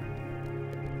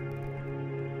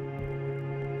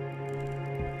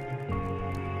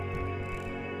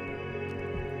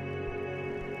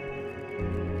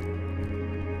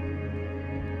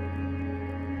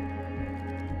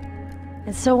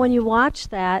 And so when you watch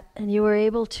that and you were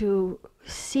able to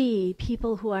see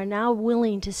people who are now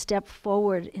willing to step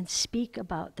forward and speak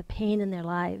about the pain in their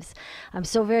lives, I'm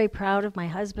so very proud of my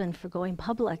husband for going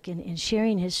public and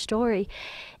sharing his story.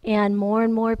 And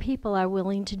more people are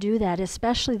willing to do that,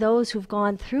 especially those who've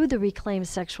gone through the RECLAIM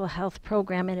Sexual Health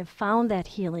Program and have found that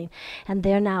healing. And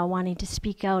they're now wanting to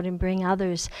speak out and bring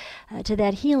others to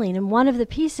that healing. And one of the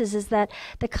pieces is that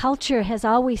the culture has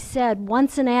always said,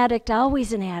 once an addict,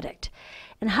 always an addict.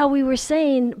 And how we were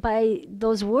saying by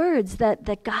those words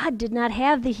that God did not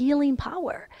have the healing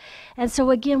power. And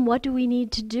so again, what do we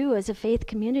need to do as a faith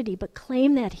community but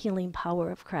claim that healing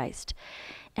power of Christ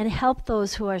and help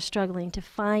those who are struggling to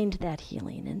find that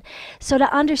healing? And so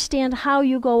to understand how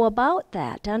you go about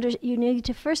that, you need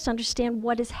to first understand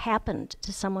what has happened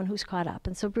to someone who's caught up.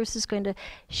 And so Bruce is going to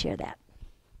share that.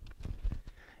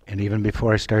 And even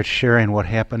before I start sharing what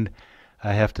happened,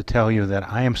 I have to tell you that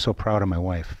I am so proud of my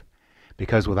wife.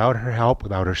 Because without her help,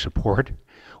 without her support,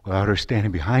 without her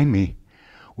standing behind me,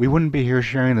 we wouldn't be here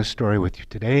sharing this story with you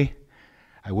today.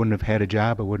 I wouldn't have had a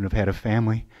job, I wouldn't have had a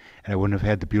family, and I wouldn't have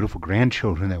had the beautiful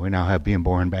grandchildren that we now have being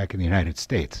born back in the United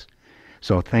States.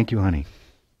 So thank you, honey.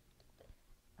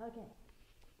 Okay.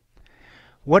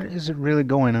 What is it really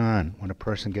going on when a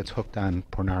person gets hooked on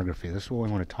pornography? This is what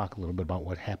we want to talk a little bit about,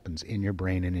 what happens in your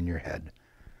brain and in your head.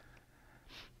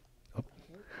 Oh.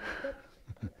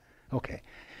 Okay.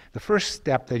 The first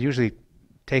step that usually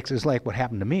takes is like what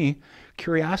happened to me,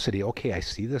 curiosity. Okay, I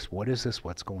see this. What is this?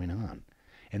 What's going on?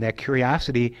 And that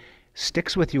curiosity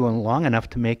sticks with you long enough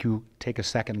to make you take a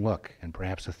second look and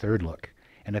perhaps a third look.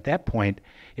 And at that point,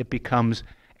 it becomes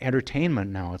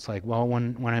entertainment now. It's like, well,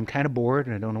 when I'm kind of bored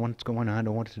and I don't know what's going on, I don't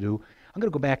know what to do, I'm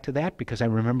going to go back to that because I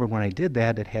remember when I did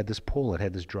that, it had this pull, it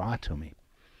had this draw to me.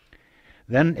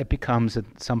 Then it becomes at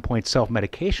some point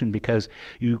self-medication because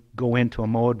you go into a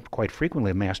mode quite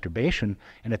frequently of masturbation,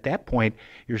 and at that point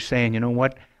you're saying, you know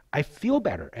what, I feel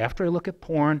better. After I look at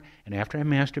porn and after I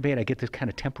masturbate, I get this kind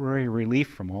of temporary relief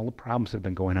from all the problems that have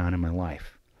been going on in my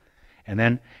life. And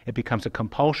then it becomes a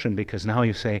compulsion because now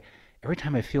you say, every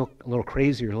time I feel a little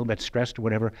crazy or a little bit stressed or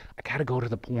whatever, I got to go to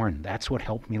the porn. That's what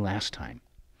helped me last time.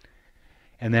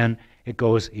 And then it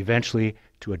goes eventually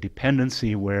to a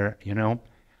dependency where, you know,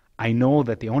 I know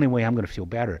that the only way I'm going to feel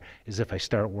better is if I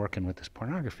start working with this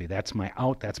pornography. That's my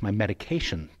that's my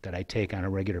medication that I take on a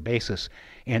regular basis.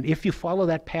 And if you follow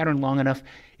that pattern long enough,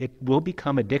 it will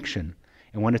become addiction.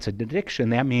 And when it's an addiction,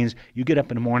 that means you get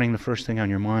up in the morning, the first thing on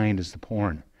your mind is the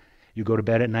porn. You go to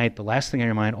bed at night, the last thing on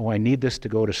your mind, oh, I need this to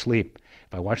go to sleep.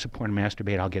 If I watch the porn and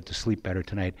masturbate, I'll get to sleep better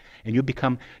tonight. And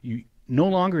you no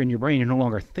longer in your brain, you're no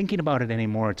longer thinking about it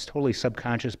anymore. It's totally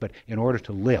subconscious, but in order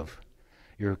to live,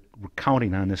 you're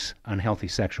counting on this unhealthy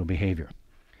sexual behavior.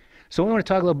 So we want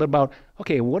to talk a little bit about,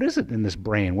 okay, what is it in this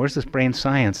brain? Where's this brain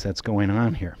science that's going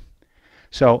on here?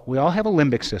 So we all have a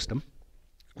limbic system.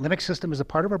 Limbic system is a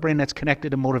part of our brain that's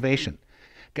connected to motivation.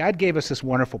 God gave us this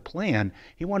wonderful plan.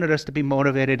 He wanted us to be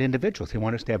motivated individuals. He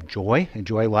wanted us to have joy,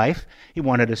 enjoy life. He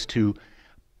wanted us to,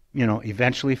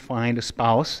 eventually find a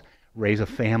spouse, raise a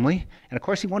family. And of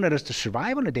course, he wanted us to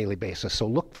survive on a daily basis. So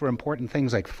look for important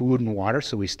things like food and water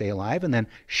so we stay alive, and then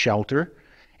shelter,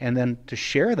 and then to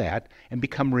share that and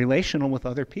become relational with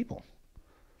other people.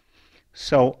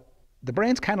 So the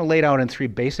brain's kind of laid out in three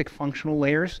basic functional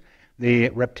layers. The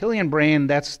reptilian brain,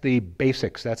 that's the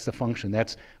basics, that's the function.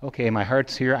 That's, okay, my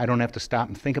heart's here, I don't have to stop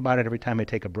and think about it every time I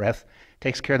take a breath.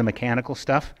 Takes care of the mechanical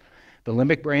stuff. The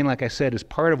limbic brain, like I said, is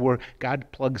part of where God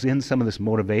plugs in some of this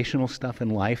motivational stuff in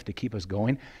life to keep us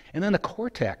going. And then the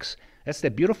cortex, that's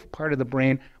that beautiful part of the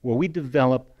brain where we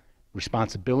develop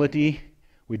responsibility,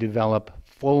 we develop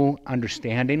full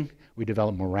understanding, we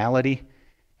develop morality,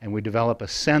 and we develop a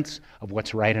sense of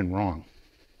what's right and wrong.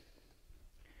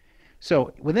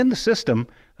 So within the system,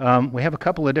 we have a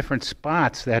couple of different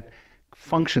spots that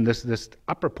function, this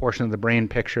upper portion of the brain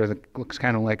picture that looks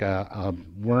kind of like a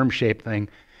worm-shaped thing.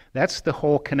 That's the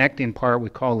whole connecting part we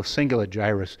call the cingulate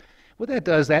gyrus. What that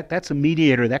does, that's a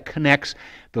mediator that connects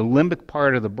the limbic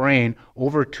part of the brain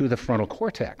over to the frontal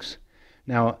cortex.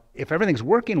 Now, if everything's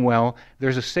working well,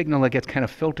 there's a signal that gets kind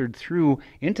of filtered through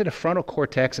into the frontal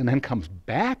cortex and then comes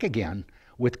back again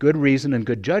with good reason and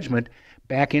good judgment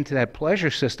back into that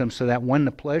pleasure system, so that when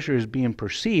the pleasure is being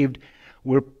perceived,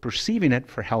 we're perceiving it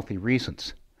for healthy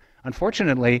reasons.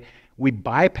 Unfortunately, we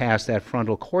bypass that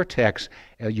frontal cortex,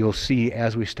 you'll see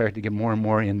as we start to get more and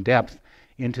more in depth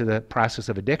into the process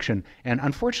of addiction. And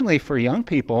unfortunately for young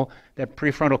people, that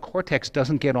prefrontal cortex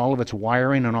doesn't get all of its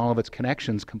wiring and all of its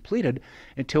connections completed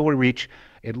until we reach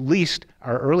at least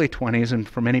our early 20s, and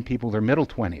for many people their middle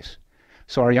 20s.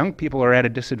 So our young people are at a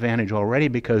disadvantage already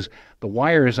because the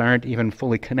wires aren't even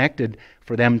fully connected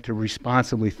for them to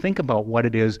responsibly think about what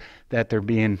it is that they're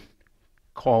being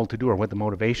called to do, or what the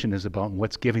motivation is about, and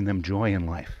what's giving them joy in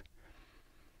life.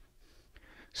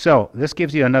 So this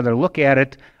gives you another look at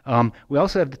it. We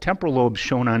also have the temporal lobes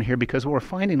shown on here, because what we're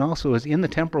finding also is in the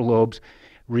temporal lobes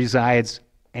resides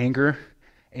anger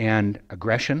and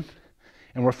aggression.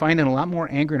 And we're finding a lot more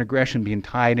anger and aggression being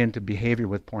tied into behavior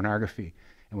with pornography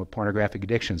and with pornographic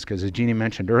addictions, because as Jeanne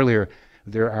mentioned earlier,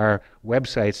 there are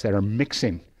websites that are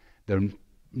mixing the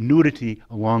nudity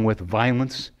along with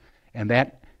violence, and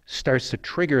that starts to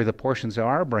trigger the portions of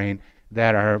our brain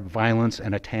that are violence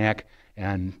and attack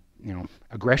and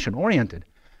aggression oriented.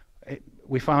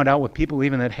 We found out with people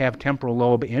even that have temporal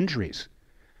lobe injuries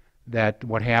that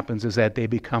what happens is that they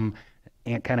become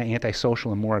kind of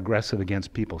antisocial and more aggressive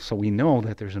against people. So we know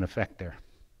that there's an effect there.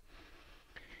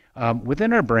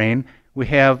 Within our brain, we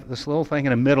have this little thing in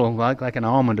the middle, like an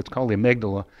almond. It's called the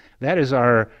amygdala. That is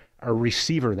our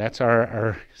receiver. That's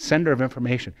our sender of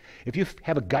information. If you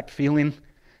have a gut feeling,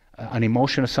 an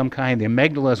emotion of some kind, the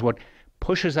amygdala is what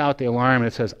pushes out the alarm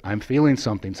that says, I'm feeling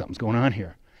something, something's going on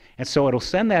here. And so it'll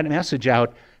send that message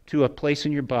out to a place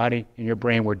in your body, in your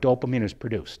brain, where dopamine is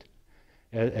produced.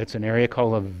 It's an area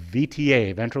called a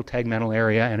VTA, ventral tegmental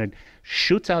area, and it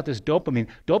shoots out this dopamine.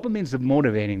 Dopamine's the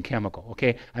motivating chemical.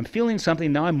 Okay, I'm feeling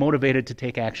something, now I'm motivated to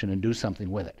take action and do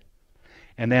something with it.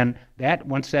 And then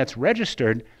once that's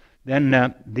registered,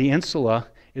 then the insula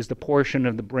is the portion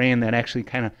of the brain that actually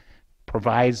kind of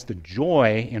provides the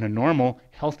joy in a normal,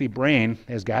 healthy brain,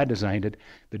 as God designed it.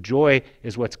 The joy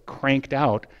is what's cranked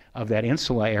out of that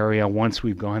insula area once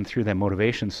we've gone through that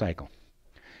motivation cycle.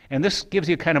 And this gives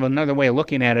you kind of another way of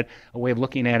looking at it, a way of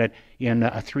looking at it in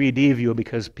a 3D view,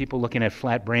 because people looking at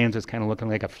flat brains is kind of looking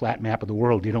like a flat map of the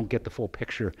world. You don't get the full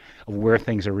picture of where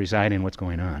things are residing, what's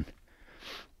going on.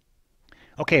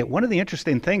 Okay, one of the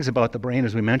interesting things about the brain,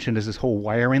 as we mentioned, is this whole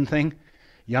wiring thing.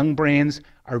 Young brains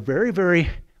are very, very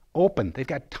open. They've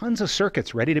got tons of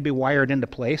circuits ready to be wired into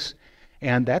place,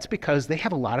 and that's because they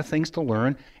have a lot of things to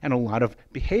learn and a lot of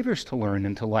behaviors to learn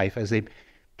into life as they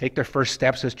take their first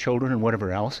steps as children and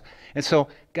whatever else. And so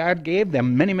God gave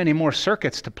them many, many more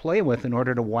circuits to play with in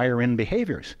order to wire in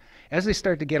behaviors. As they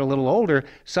start to get a little older,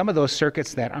 some of those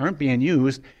circuits that aren't being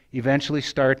used eventually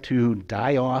start to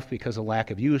die off because of lack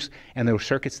of use, and those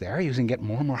circuits they are using get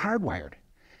more and more hardwired.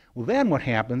 Well, then what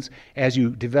happens as you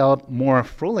develop more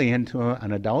fully into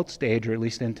an adult stage, or at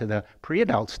least into the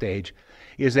pre-adult stage,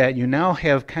 is that you now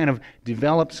have kind of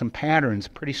developed some patterns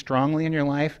pretty strongly in your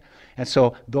life. And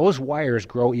so those wires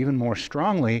grow even more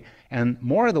strongly, and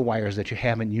more of the wires that you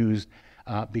haven't used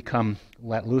become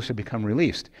let loose or become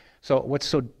released. So what's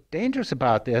so dangerous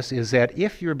about this is that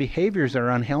if your behaviors are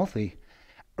unhealthy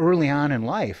early on in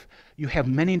life, you have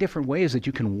many different ways that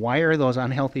you can wire those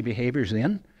unhealthy behaviors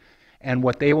in. And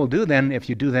what they will do then, if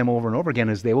you do them over and over again,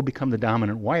 is they will become the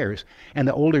dominant wires. And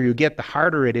the older you get, the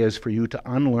harder it is for you to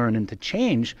unlearn and to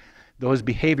change those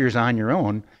behaviors on your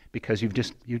own, because you've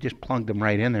just plugged them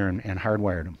right in there and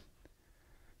hardwired them.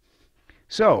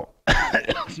 So,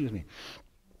 excuse me.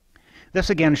 This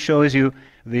again shows you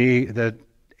the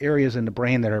areas in the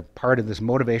brain that are part of this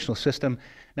motivational system.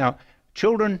 Now,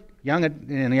 children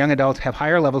and young adults have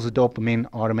higher levels of dopamine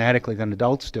automatically than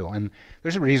adults do. And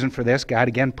there's a reason for this. God,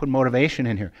 again, put motivation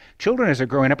in here. Children, as they're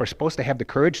growing up, are supposed to have the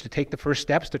courage to take the first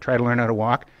steps to try to learn how to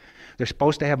walk. They're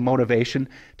supposed to have motivation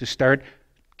to start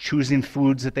choosing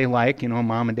foods that they like. You know,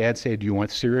 mom and dad say, do you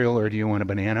want cereal or do you want a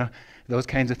banana? Those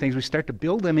kinds of things. We start to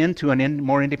build them into a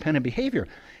more independent behavior.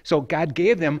 So God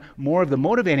gave them more of the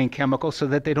motivating chemicals so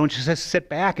that they don't just sit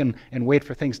back and wait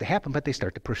for things to happen, but they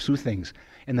start to pursue things.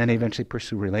 And then they eventually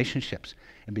pursue relationships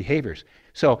and behaviors.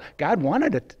 So God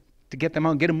wanted to get them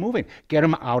out, get them moving, get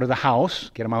them out of the house,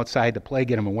 get them outside to play,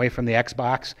 get them away from the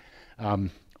Xbox.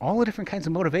 All the different kinds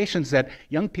of motivations that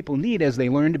young people need as they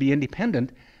learn to be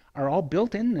independent are all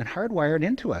built in and hardwired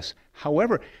into us.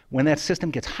 However, when that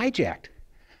system gets hijacked,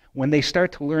 when they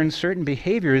start to learn certain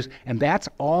behaviors, and that's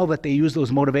all that they use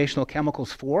those motivational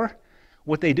chemicals for,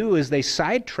 what they do is they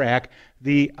sidetrack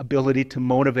the ability to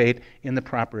motivate in the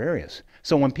proper areas.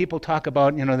 So when people talk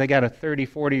about, you know, they got a 30,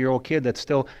 40-year-old kid that's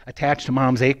still attached to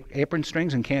mom's apron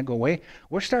strings and can't go away,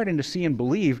 we're starting to see and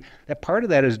believe that part of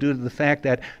that is due to the fact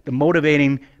that the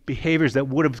motivating behaviors that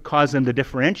would have caused them to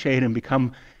differentiate and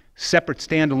become separate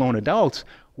standalone adults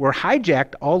were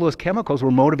hijacked. All those chemicals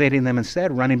were motivating them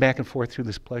instead, running back and forth through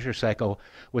this pleasure cycle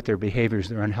with their behaviors,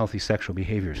 their unhealthy sexual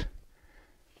behaviors.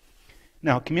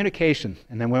 Now, communication,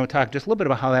 and then we'll talk just a little bit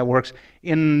about how that works.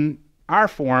 In our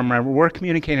form, we're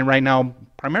communicating right now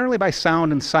primarily by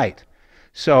sound and sight.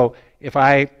 So if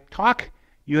I talk,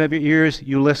 you have your ears,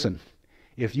 you listen.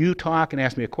 If you talk and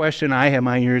ask me a question, I have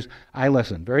my ears, I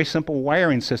listen. Very simple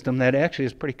wiring system that actually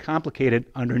is pretty complicated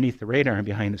underneath the radar and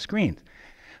behind the screen.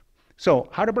 So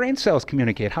how do brain cells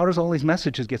communicate? How does all these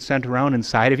messages get sent around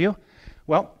inside of you?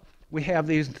 Well, we have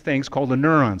these things called the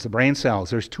neurons, the brain cells.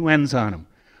 There's two ends on them.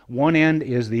 One end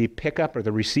is the pickup or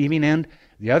the receiving end.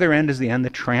 The other end is the end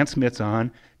that transmits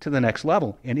on to the next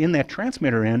level. And in that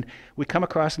transmitter end, we come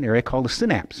across an area called a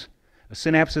synapse. A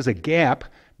synapse is a gap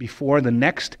before the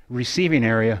next receiving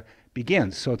area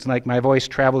begins. So it's like my voice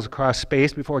travels across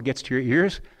space before it gets to your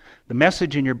ears. The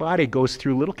message in your body goes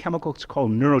through little chemicals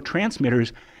called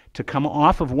neurotransmitters to come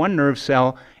off of one nerve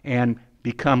cell and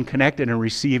become connected and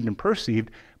received and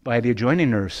perceived by the adjoining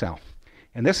nerve cell.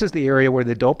 And this is the area where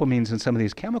the dopamines and some of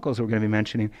these chemicals we're going to be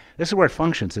mentioning, this is where it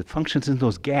functions. It functions in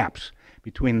those gaps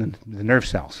between the nerve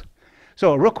cells.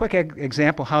 So a real quick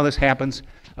example how this happens.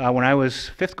 When I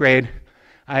was 5th grade,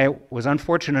 I was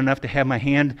unfortunate enough to have my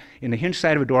hand in the hinge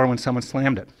side of a door when someone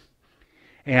slammed it.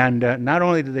 And not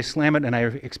only did they slam it and I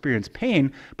experienced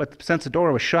pain, but since the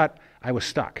door was shut, I was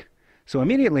stuck. So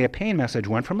immediately a pain message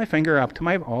went from my finger up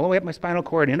to all the way up my spinal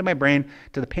cord, into my brain,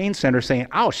 to the pain center saying,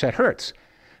 ouch, that hurts.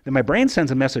 Then my brain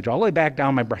sends a message all the way back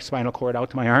down my spinal cord out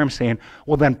to my arm saying,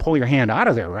 well, then pull your hand out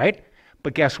of there, right?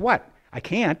 But guess what? I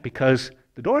can't because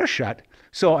the door is shut.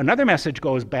 So another message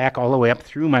goes back all the way up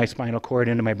through my spinal cord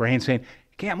into my brain saying,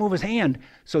 he can't move his hand.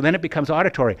 So then it becomes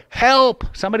auditory. Help!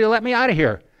 Somebody let me out of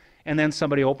here. And then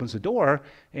somebody opens the door,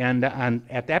 and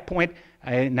at that point,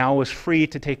 I now was free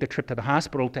to take the trip to the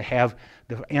hospital to have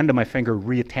the end of my finger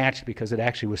reattached because it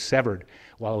actually was severed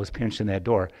while I was pinched in that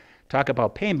door. Talk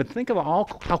about pain, but think of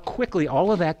how quickly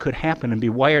all of that could happen and be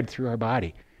wired through our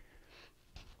body.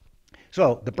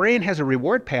 So the brain has a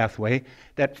reward pathway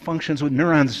that functions with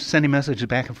neurons sending messages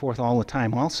back and forth all the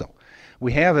time also.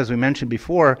 We have, as we mentioned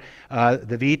before,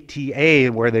 the VTA,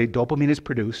 where the dopamine is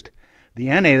produced. The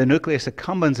NA, the nucleus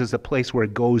accumbens, is the place where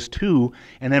it goes to,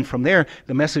 and then from there,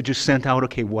 the message is sent out,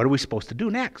 okay, what are we supposed to do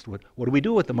next? What do we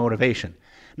do with the motivation?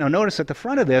 Now notice at the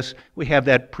front of this, we have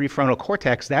that prefrontal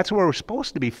cortex. That's where we're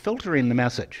supposed to be filtering the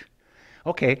message.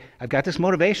 Okay, I've got this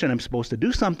motivation, I'm supposed to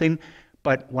do something,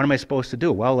 but what am I supposed to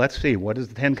do? Well, let's see, what does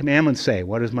the 10 Commandments say?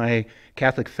 What does my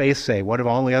Catholic faith say? What do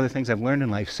all the other things I've learned in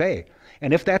life say?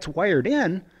 And if that's wired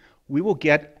in, we will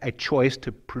get a choice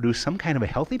to produce some kind of a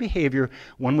healthy behavior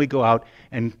when we go out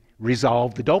and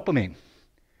resolve the dopamine.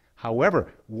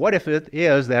 However, what if it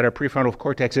is that our prefrontal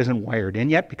cortex isn't wired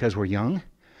in yet because we're young?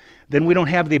 Then we don't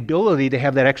have the ability to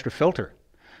have that extra filter.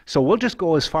 So we'll just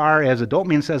go as far as the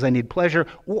dopamine says I need pleasure.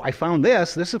 Oh, I found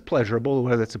this. This is pleasurable,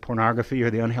 whether it's the pornography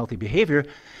or the unhealthy behavior.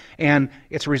 And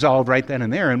it's resolved right then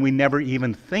and there. And we never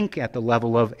even think at the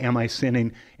level of, am I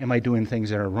sinning? Am I doing things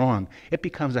that are wrong? It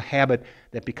becomes a habit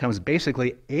that becomes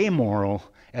basically amoral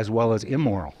as well as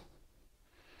immoral.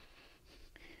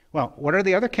 Well, what are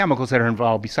the other chemicals that are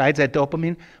involved? Besides that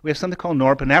dopamine, we have something called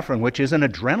norepinephrine, which is an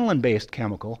adrenaline-based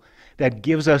chemical that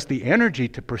gives us the energy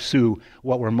to pursue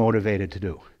what we're motivated to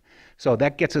do. So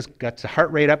that gets the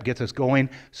heart rate up, gets us going,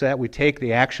 so that we take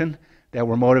the action that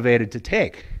we're motivated to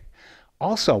take.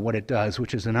 Also, what it does,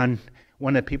 which is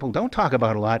one that people don't talk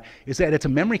about a lot, is that it's a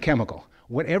memory chemical.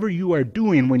 Whatever you are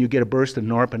doing when you get a burst of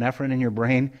norepinephrine in your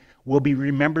brain will be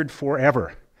remembered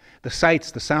forever. The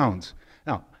sights, the sounds.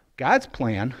 Now, God's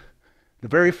plan, the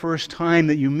very first time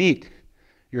that you meet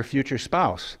your future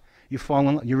spouse, you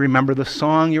remember the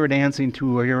song you were dancing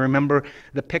to, or you remember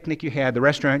the picnic you had, the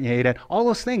restaurant you ate at. All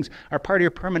those things are part of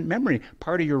your permanent memory,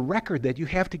 part of your record that you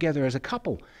have together as a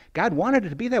couple. God wanted it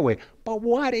to be that way. But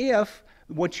what if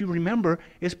what you remember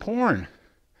is porn?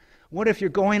 What if you're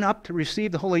going up to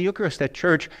receive the Holy Eucharist at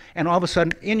church, and all of a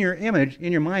sudden, in your image,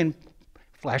 in your mind,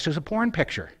 flashes a porn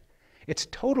picture? It's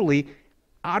totally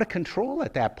out of control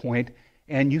at that point,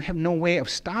 and you have no way of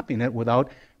stopping it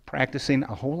without practicing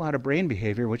a whole lot of brain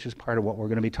behavior, which is part of what we're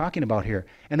going to be talking about here.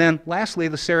 And then lastly,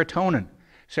 the serotonin.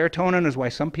 Serotonin is why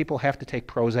some people have to take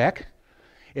Prozac.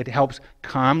 It helps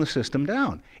calm the system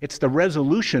down. It's the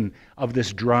resolution of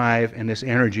this drive and this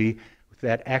energy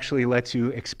that actually lets you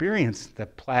experience the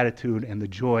platitude and the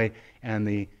joy and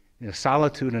the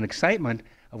solitude and excitement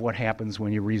of what happens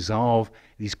when you resolve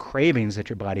these cravings that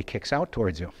your body kicks out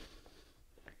towards you.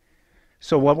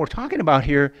 So what we're talking about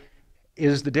here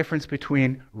is the difference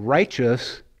between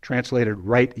righteous, translated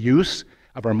right use,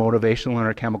 of our motivational and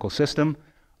our chemical system,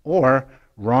 or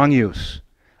wrong use,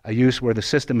 a use where the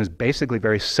system is basically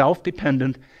very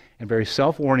self-dependent and very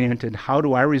self-oriented. How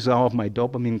do I resolve my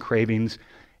dopamine cravings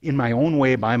in my own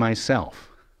way by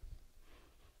myself?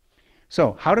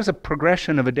 So how does a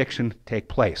progression of addiction take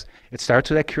place? It starts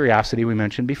with that curiosity we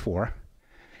mentioned before.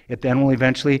 It then will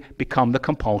eventually become the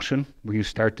compulsion, where you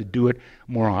start to do it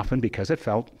more often because it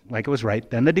felt like it was right.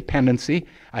 Then the dependency.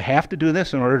 I have to do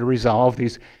this in order to resolve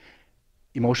these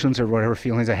emotions or whatever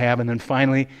feelings I have. And then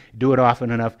finally, do it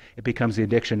often enough, it becomes the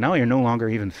addiction. Now you're no longer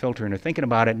even filtering or thinking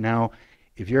about it. Now,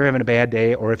 if you're having a bad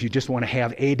day, or if you just want to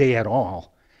have a day at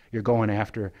all, you're going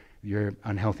after your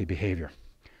unhealthy behavior.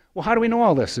 Well, how do we know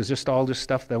all this? Is just all this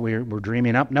stuff that we're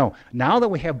dreaming up? No. Now that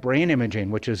we have brain imaging,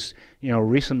 which is,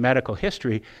 recent medical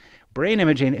history, brain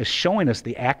imaging is showing us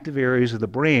the active areas of the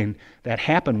brain that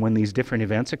happen when these different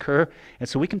events occur. And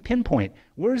so we can pinpoint,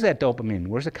 where's that dopamine?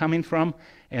 Where's it coming from?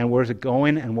 And where's it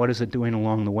going? And what is it doing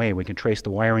along the way? We can trace the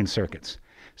wiring circuits.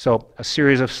 So a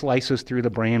series of slices through the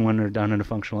brain when they're done in a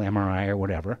functional MRI or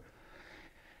whatever.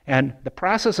 And the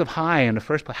process of high in the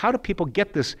first place, how do people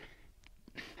get this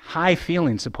high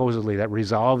feeling, supposedly, that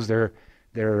resolves their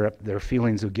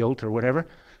feelings of guilt or whatever?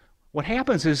 What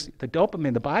happens is the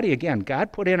dopamine, the body, again,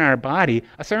 God put in our body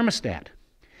a thermostat.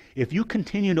 If you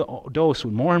continue to dose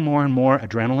with more and more and more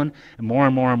adrenaline and more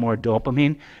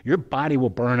dopamine, your body will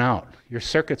burn out. Your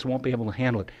circuits won't be able to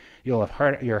handle it. Your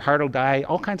heart will die.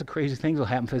 All kinds of crazy things will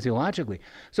happen physiologically.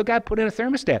 So God put in a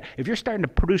thermostat. If you're starting to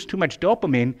produce too much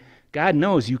dopamine, God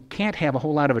knows you can't have a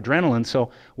whole lot of adrenaline.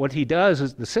 So what he does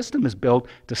is the system is built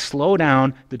to slow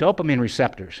down the dopamine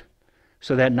receptors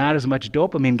so that not as much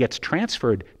dopamine gets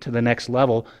transferred to the next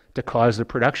level to cause the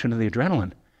production of the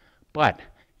adrenaline. But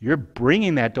you're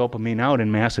bringing that dopamine out in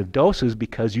massive doses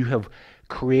because you have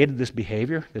created this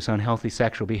behavior, this unhealthy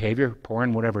sexual behavior,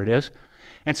 porn, whatever it is.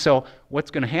 And so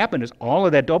what's going to happen is all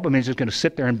of that dopamine is just going to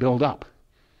sit there and build up.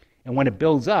 And when it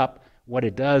builds up, what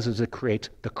it does is it creates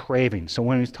the craving. So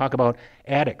when we talk about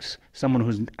addicts, someone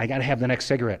who's, I got to have the next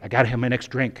cigarette, I got to have my next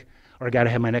drink, or I got to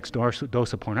have my next dose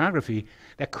of pornography,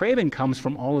 that craving comes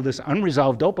from all of this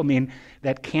unresolved dopamine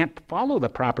that can't follow the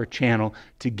proper channel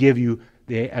to give you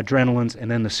the adrenalines and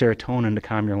then the serotonin to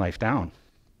calm your life down.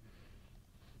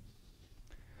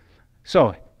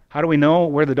 So how do we know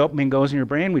where the dopamine goes in your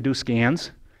brain? We do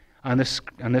scans. On this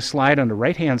slide, on the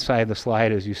right-hand side of the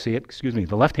slide as you see it,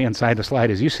 the left-hand side of the slide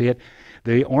as you see it,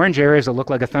 the orange areas that look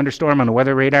like a thunderstorm on the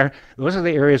weather radar, those are the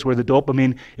areas where the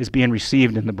dopamine is being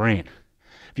received in the brain.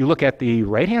 If you look at the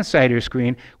right-hand side of your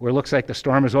screen, where it looks like the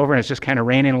storm is over and it's just kind of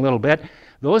raining a little bit,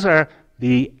 those are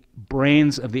the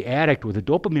brains of the addict where the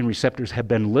dopamine receptors have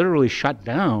been literally shut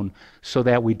down so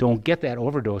that we don't get that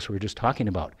overdose we were just talking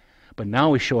about. But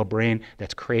now we show a brain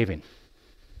that's craving.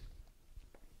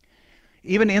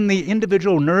 even in the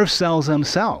individual nerve cells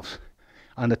themselves.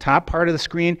 On the top part of the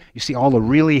screen, you see all the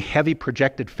really heavy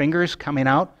projected fingers coming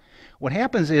out. What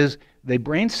happens is the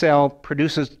brain cell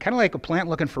produces, kind of like a plant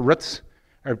looking for roots,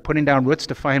 or putting down roots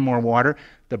to find more water.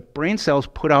 The brain cells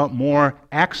put out more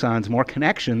axons, more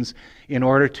connections, in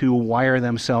order to wire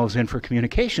themselves in for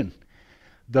communication.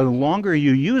 The longer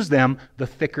you use them, the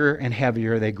thicker and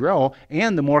heavier they grow,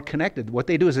 and the more connected. What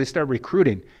they do is they start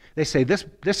recruiting. They say, this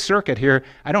circuit here,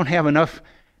 I don't have enough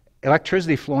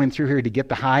electricity flowing through here to get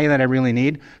the high that I really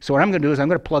need. So what I'm going to do is I'm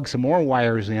going to plug some more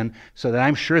wires in so that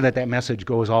I'm sure that that message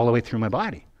goes all the way through my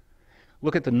body.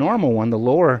 Look at the normal one, the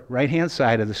lower right-hand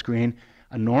side of the screen,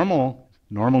 a normal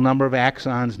number of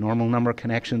axons, normal number of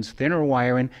connections, thinner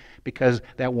wiring, because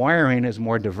that wiring is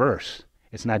more diverse.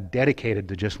 It's not dedicated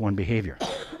to just one behavior.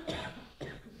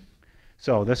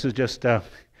 So this is just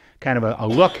kind of a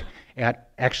look at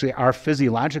actually our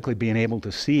physiologically being able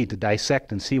to see, to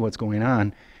dissect and see what's going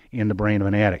on in the brain of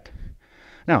an addict.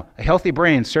 Now, a healthy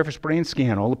brain, surface brain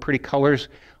scan, all the pretty colors.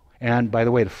 And by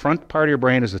the way, the front part of your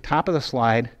brain is the top of the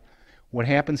slide. What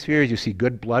happens here is you see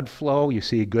good blood flow, you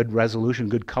see good resolution,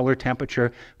 good color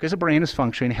temperature, because the brain is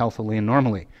functioning healthily and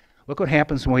normally. Look what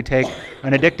happens when we take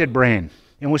an addicted brain.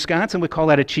 In Wisconsin, we call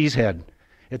that a cheesehead.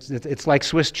 It's like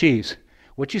Swiss cheese.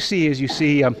 What you see is you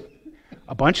see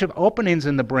a bunch of openings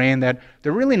in the brain that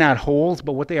they're really not holes,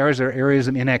 but what they are is they're areas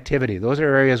of inactivity. Those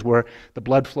are areas where the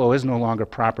blood flow is no longer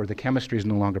proper, the chemistry is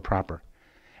no longer proper.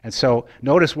 And so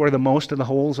notice where the most of the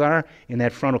holes are in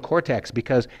that frontal cortex,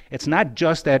 because it's not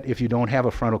just that if you don't have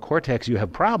a frontal cortex you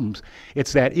have problems.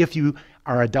 It's that if you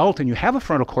are adult and you have a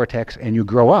frontal cortex and you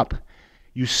grow up,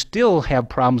 you still have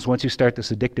problems once you start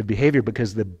this addictive behavior,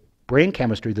 because the brain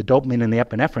chemistry, the dopamine and the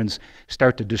epinephrines,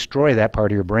 start to destroy that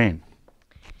part of your brain.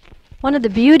 One of the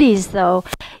beauties, though,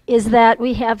 is that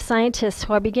we have scientists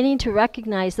who are beginning to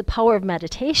recognize the power of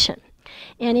meditation.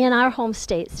 And in our home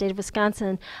state of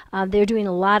Wisconsin, they're doing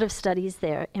a lot of studies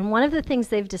there. And one of the things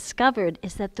they've discovered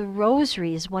is that the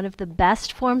rosary is one of the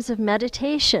best forms of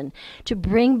meditation to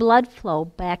bring blood flow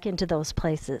back into those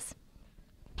places.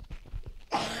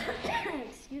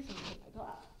 Excuse me.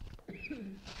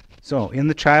 So in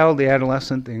the child, the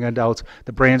adolescent, the adults,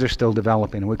 the brains are still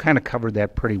developing. And we kind of covered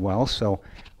that pretty well, so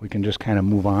we can just kind of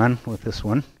move on with this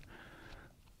one.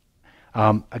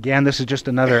 Again, this is just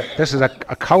this is a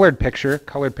colored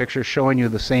picture showing you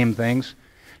the same things,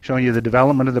 showing you the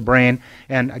development of the brain.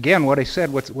 And again, what I said,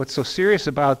 what's so serious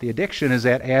about the addiction is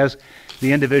that as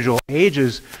the individual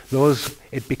ages,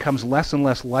 it becomes less and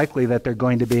less likely that they're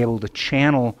going to be able to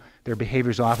channel their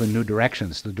behaviors off in new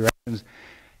directions. The directions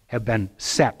have been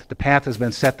set, the path has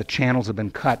been set, the channels have been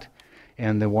cut,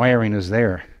 and the wiring is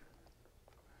there.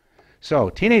 So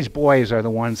teenage boys are the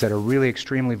ones that are really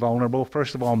extremely vulnerable.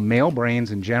 First of all, male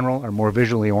brains in general are more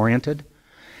visually oriented.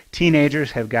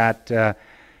 Teenagers have got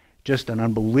just an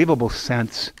unbelievable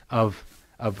sense of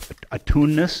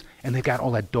attuneness, and they've got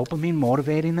all that dopamine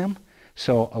motivating them,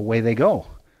 so away they go.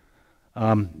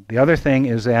 The other thing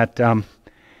is that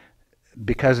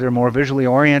because they're more visually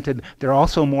oriented, they're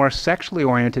also more sexually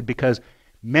oriented, because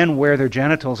men wear their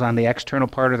genitals on the external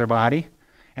part of their body,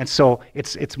 and so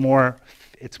it's more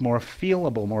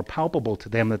feelable, more palpable to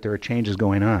them that there are changes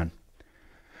going on.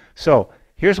 So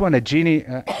here's one that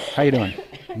Jeanne, how you doing?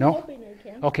 No?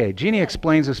 Okay, Jeanne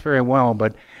explains this very well,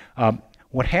 but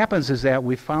what happens is that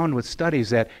we found with studies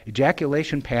that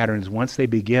ejaculation patterns, once they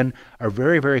begin, are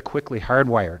very, very quickly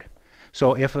hardwired.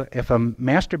 So if a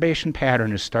masturbation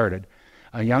pattern is started,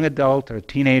 a young adult or a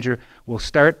teenager will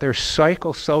start their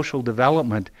psychosocial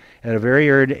development at a very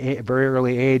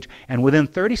early age, and within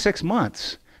 36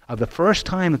 months of the first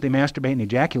time that they masturbate and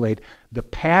ejaculate, the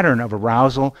pattern of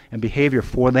arousal and behavior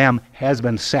for them has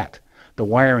been set. The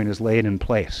wiring is laid in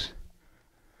place.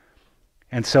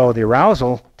 And so the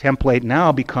arousal template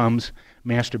now becomes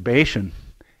masturbation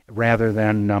rather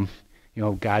than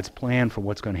God's plan for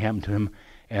what's going to happen to him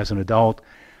as an adult.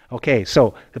 Okay,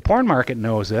 so the porn market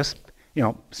knows this.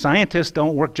 Scientists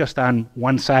don't work just on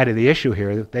one side of the issue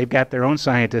here. They've got their own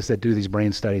scientists that do these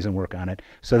brain studies and work on it.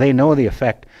 So they know the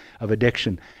effect of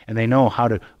addiction, and they know how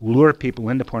to lure people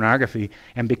into pornography.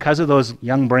 And because of those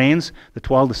young brains, the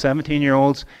 12 to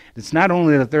 17-year-olds, it's not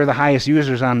only that they're the highest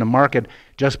users on the market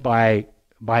just by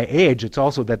age, it's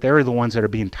also that they're the ones that are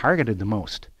being targeted the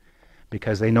most,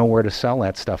 because they know where to sell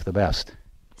that stuff the best.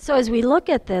 So as we look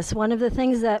at this, one of the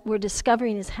things that we're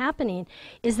discovering is happening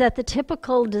is that the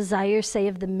typical desire, say,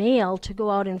 of the male to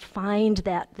go out and find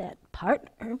that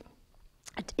partner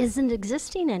it isn't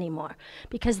existing anymore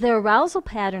because their arousal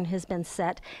pattern has been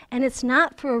set, and it's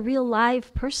not for a real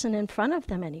live person in front of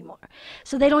them anymore.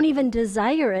 So they don't even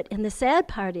desire it, and the sad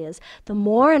part is the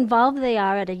more involved they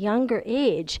are at a younger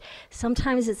age,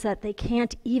 sometimes it's that they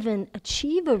can't even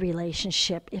achieve a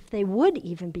relationship if they would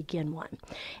even begin one.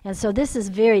 And so this is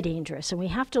very dangerous, and we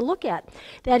have to look at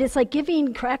that. It's like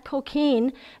giving crack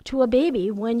cocaine to a baby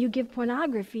when you give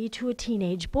pornography to a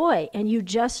teenage boy, and you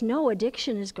just know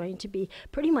addiction is going to be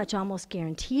pretty much almost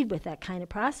guaranteed with that kind of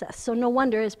process. So no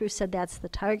wonder, as Bruce said, that's the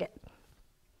target.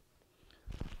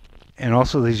 And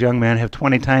also these young men have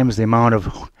 20 times the amount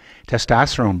of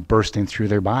testosterone bursting through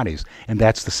their bodies, and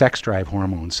that's the sex drive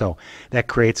hormone. So that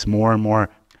creates more and more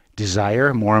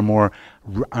desire, more and more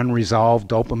unresolved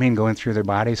dopamine going through their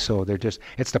bodies. So they're just,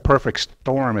 it's the perfect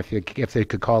storm, if they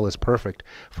could call this perfect,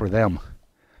 for them.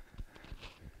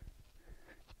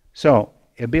 So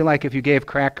it'd be like if you gave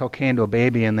crack cocaine to a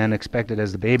baby and then expected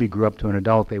as the baby grew up to an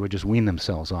adult, they would just wean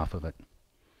themselves off of it.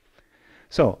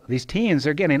 So these teens,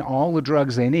 they're getting all the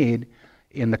drugs they need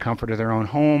in the comfort of their own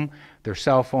home, their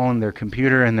cell phone, their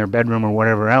computer, and their bedroom or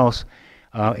whatever else.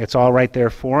 It's all right there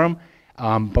for them.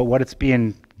 But what it's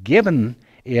being given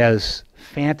is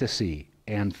fantasy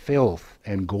and filth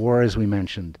and gore, as we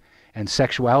mentioned, and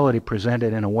sexuality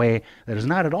presented in a way that is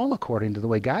not at all according to the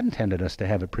way God intended us to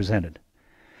have it presented.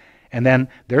 And then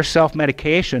their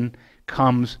self-medication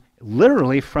comes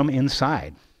literally from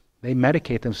inside. They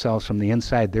medicate themselves from the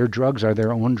inside. Their drugs are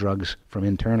their own drugs from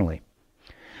internally.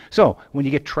 So when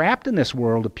you get trapped in this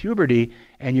world of puberty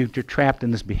and you're trapped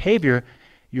in this behavior,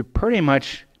 you're pretty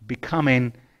much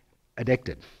becoming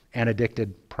addicted, and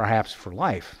addicted perhaps for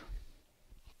life.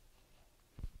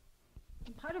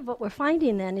 Part of what we're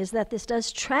finding then is that this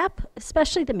does trap,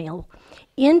 especially the male,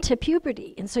 into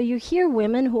puberty. And so you hear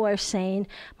women who are saying,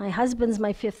 my husband's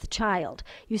my 5th child.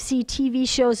 You see TV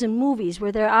shows and movies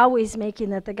where they're always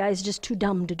making that the guy's just too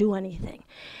dumb to do anything.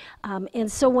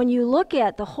 And so when you look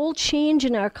at the whole change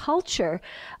in our culture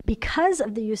because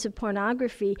of the use of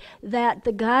pornography, that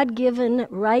the God-given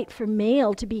right for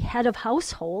male to be head of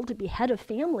household, to be head of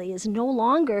family, is no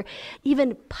longer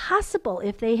even possible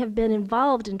if they have been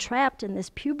involved and trapped in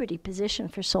this puberty position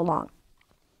for so long.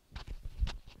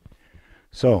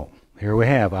 So here we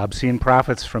have obscene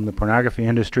profits from the pornography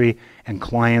industry and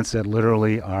clients that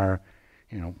literally are,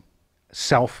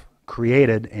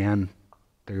 self-created, and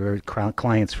they're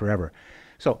clients forever.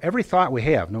 So every thought we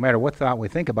have, no matter what thought we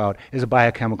think about, is a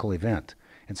biochemical event.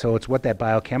 And so it's what that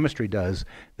biochemistry does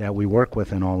that we work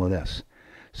with in all of this.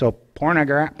 So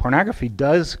pornography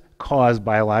does cause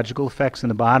biological effects in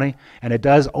the body, and it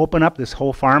does open up this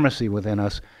whole pharmacy within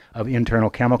us of internal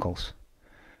chemicals.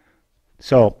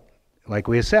 So, like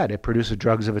we have said, it produces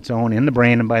drugs of its own in the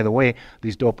brain. And by the way,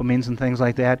 these dopamines and things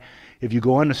like that, if you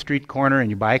go on the street corner and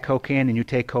you buy cocaine and you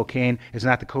take cocaine, it's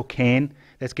not the cocaine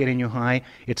that's getting you high.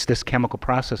 It's this chemical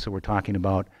process that we're talking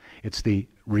about. It's the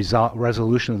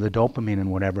resolution of the dopamine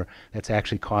and whatever that's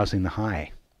actually causing the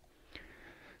high.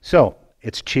 So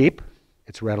it's cheap,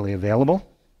 it's readily available,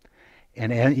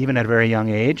 and even at a very young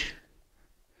age.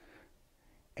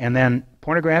 And then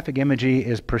pornographic imagery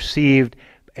is perceived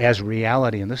as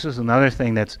reality. And this is another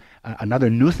thing that's another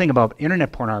new thing about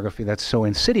internet pornography that's so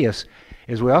insidious,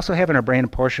 is we also have in our brain a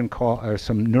portion called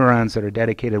some neurons that are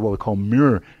dedicated to what we call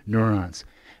mirror neurons.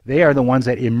 They are the ones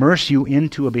that immerse you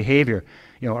into a behavior.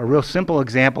 A real simple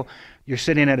example, you're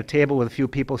sitting at a table with a few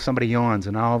people, somebody yawns,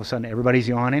 and all of a sudden everybody's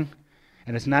yawning.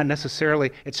 And it's not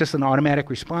necessarily, it's just an automatic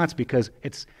response, because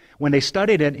it's, when they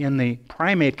studied it in the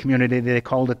primate community, they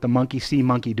called it the monkey see,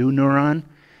 monkey do neuron,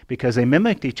 because they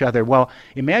mimicked each other. Well,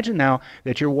 imagine now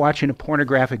that you're watching a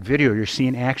pornographic video, you're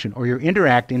seeing action, or you're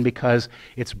interacting because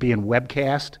it's being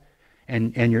webcast,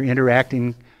 and you're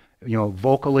interacting,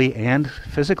 vocally and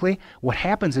physically. What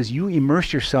happens is you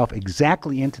immerse yourself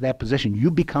exactly into that position.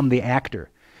 You become the actor.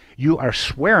 You are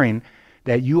swearing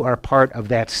that you are part of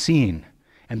that scene.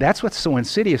 And that's what's so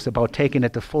insidious about taking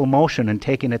it to full motion and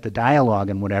taking it to dialogue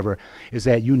and whatever, is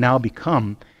that you now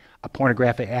become a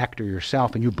pornographic actor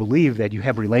yourself, and you believe that you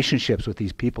have relationships with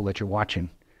these people that you're watching.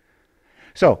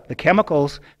 So the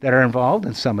chemicals that are involved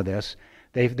in some of this,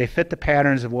 they fit the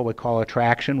patterns of what we call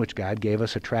attraction, which God gave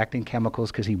us attracting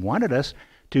chemicals because he wanted us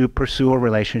to pursue a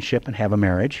relationship and have a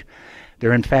marriage.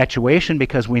 They're infatuation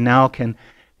because we now can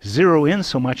zero in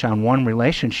so much on one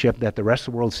relationship that the rest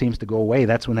of the world seems to go away.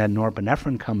 That's when that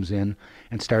norepinephrine comes in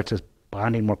and starts us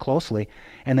bonding more closely.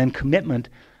 And then commitment,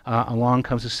 along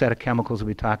comes a set of chemicals we'll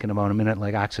be talking about in a minute,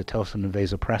 like oxytocin and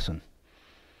vasopressin.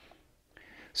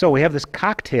 So we have this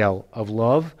cocktail of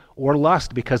love or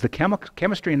lust because the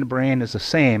chemistry in the brain is the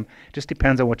same, just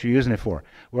depends on what you're using it for.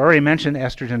 We already mentioned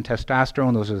estrogen,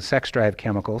 testosterone, those are the sex drive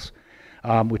chemicals.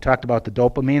 We talked about the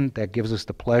dopamine, that gives us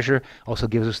the pleasure, also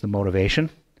gives us the motivation.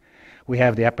 We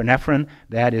have the epinephrine,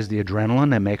 that is the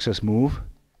adrenaline that makes us move.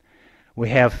 We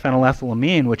have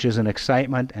phenylethylamine, which is an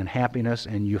excitement and happiness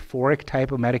and euphoric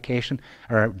type of medication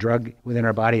or drug within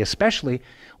our body, especially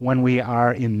when we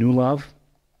are in new love.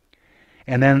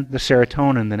 And then the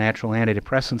serotonin, the natural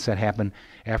antidepressants that happen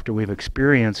after we've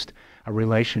experienced a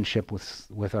relationship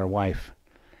with our wife.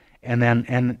 And then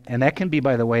and that can be,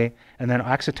 by the way, and then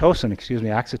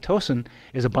oxytocin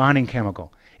is a bonding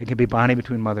chemical. It can be bonding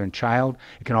between mother and child.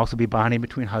 It can also be bonding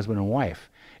between husband and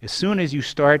wife. As soon as you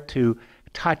start to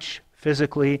touch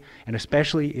physically, and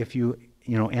especially if you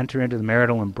enter into the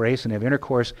marital embrace and have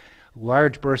intercourse,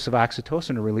 large bursts of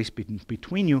oxytocin are released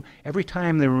between you. Every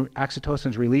time the oxytocin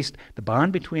is released, the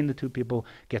bond between the two people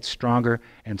gets stronger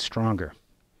and stronger.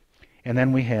 And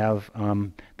then we have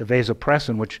the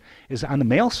vasopressin, which is on the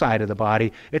male side of the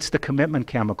body. It's the commitment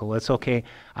chemical. It's okay,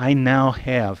 I now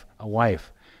have a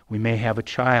wife. We may have a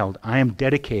child. I am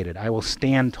dedicated. I will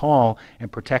stand tall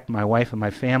and protect my wife and my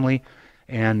family,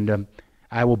 and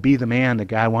I will be the man that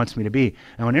God wants me to be.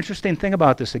 Now, an interesting thing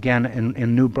about this, again,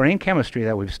 in new brain chemistry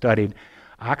that we've studied,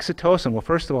 oxytocin, well,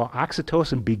 first of all,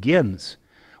 oxytocin begins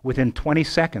within 20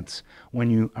 seconds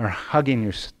when you are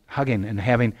hugging and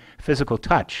having physical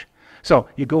touch. So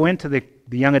you go into the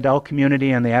young adult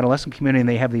community and the adolescent community, and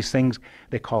they have these things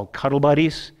they call cuddle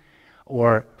buddies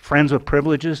or friends with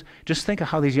privileges. Just think of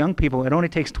how these young people, it only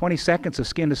takes 20 seconds of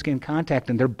skin-to-skin contact,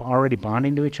 and they're already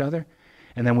bonding to each other.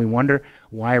 And then we wonder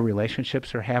why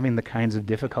relationships are having the kinds of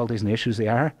difficulties and issues they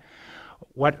are.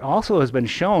 What also has been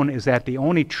shown is that the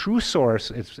only true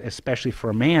source, especially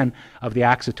for a man, of the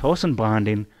oxytocin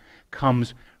bonding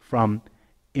comes from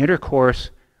intercourse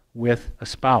with a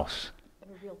spouse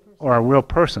or a real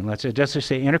person. Let's just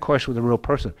say intercourse with a real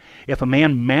person. If a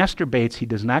man masturbates, he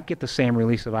does not get the same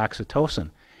release of oxytocin.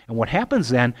 And what happens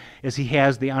then is he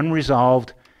has the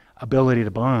unresolved ability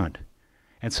to bond.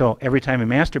 And so every time he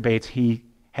masturbates, he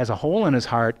has a hole in his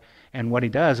heart, and what he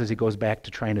does is he goes back to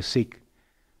trying to seek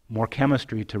more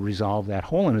chemistry to resolve that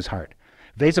hole in his heart.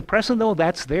 Vasopressin, though,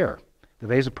 that's there. The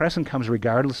vasopressin comes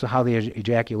regardless of how the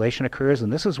ejaculation occurs,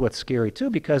 and this is what's scary, too,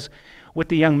 because with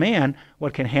the young man,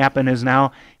 what can happen is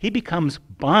now he becomes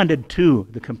bonded to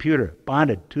the computer,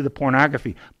 bonded to the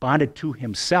pornography, bonded to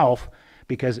himself,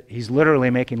 because he's literally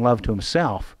making love to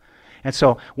himself. And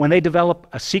so when they develop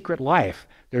a secret life,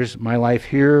 there's my life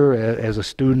here as a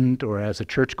student or as a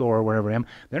churchgoer or wherever I am.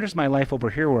 Then there's my life over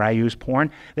here where I use porn.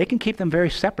 They can keep them very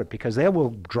separate because they'll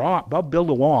build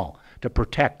a wall to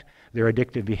protect their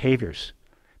addictive behaviors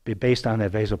based on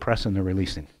that vasopressin they're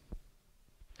releasing.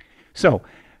 So,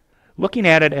 looking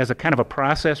at it as a kind of a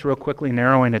process, real quickly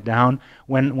narrowing it down,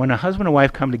 when a husband and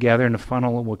wife come together in a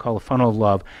funnel, we call a funnel of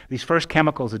love, these first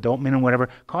chemicals, the dopamine and whatever,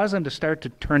 cause them to start to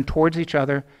turn towards each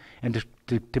other and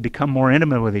to become more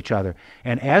intimate with each other.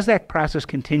 And as that process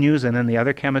continues and then the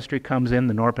other chemistry comes in,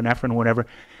 the norepinephrine, whatever,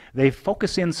 they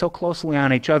focus in so closely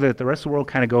on each other that the rest of the world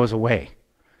kind of goes away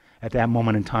at that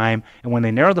moment in time. And when they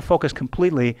narrow the focus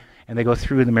completely and they go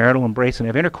through the marital embrace and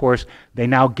have intercourse, they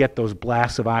now get those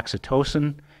blasts of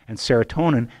oxytocin and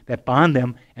serotonin that bond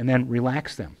them and then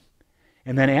relax them.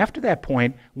 And then after that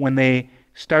point, when they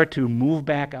start to move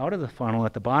back out of the funnel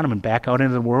at the bottom and back out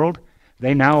into the world,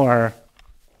 they now are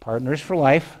partners for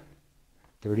life,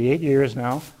 38 years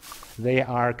now. They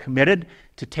are committed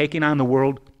to taking on the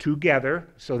world together,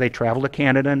 so they travel to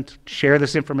Canada and share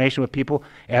this information with people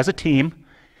as a team,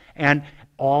 and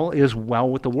all is well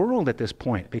with the world at this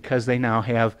point because they now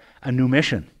have a new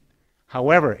mission.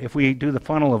 However, if we do the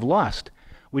funnel of lust,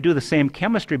 we do the same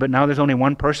chemistry, but now there's only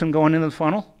one person going into the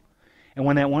funnel, and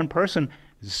when that one person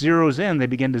zeroes in, they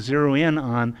begin to zero in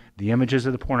on the images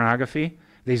of the pornography,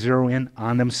 they zero in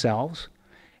on themselves.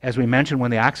 As we mentioned,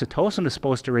 when the oxytocin is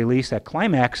supposed to release at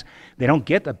climax, they don't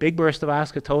get a big burst of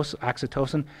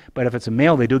oxytocin, but if it's a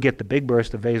male, they do get the big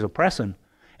burst of vasopressin.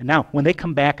 And now, when they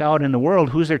come back out in the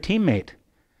world, who's their teammate?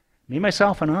 Me,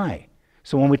 myself, and I.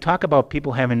 So when we talk about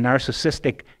people having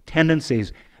narcissistic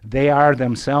tendencies, they are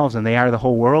themselves and they are the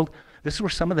whole world. This is where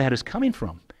some of that is coming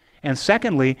from. And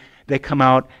secondly, they come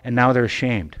out and now they're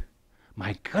ashamed.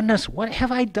 My goodness, what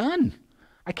have I done?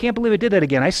 I can't believe I did that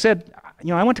again. I said,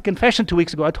 I went to confession 2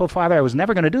 weeks ago. I told Father I was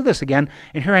never going to do this again,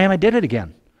 and here I am, I did it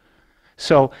again.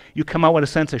 So you come out with a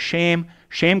sense of shame.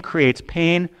 Shame creates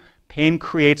pain. Pain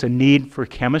creates a need for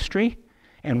chemistry.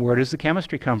 And where does the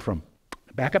chemistry come from?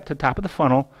 Back up to the top of the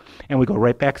funnel, and we go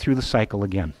right back through the cycle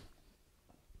again.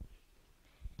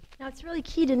 Now, it's really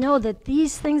key to know that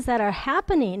these things that are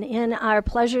happening in our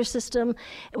pleasure system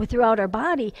throughout our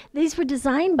body, these were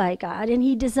designed by God, and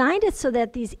He designed it so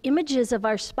that these images of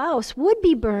our spouse would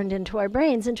be burned into our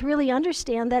brains, and to really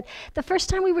understand that the first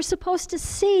time we were supposed to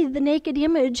see the naked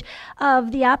image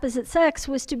of the opposite sex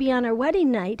was to be on our wedding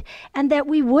night, and that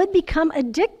we would become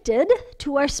addicted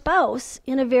to our spouse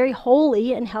in a very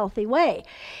holy and healthy way.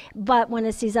 But when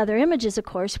it's these other images, of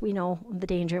course, we know the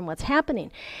danger and what's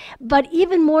happening. But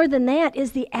even more than that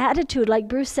is the attitude, like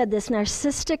Bruce said, this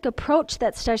narcissistic approach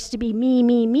that starts to be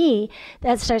me,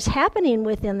 that starts happening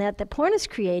within that porn is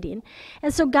creating.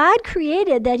 And so God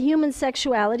created that human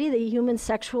sexuality, the human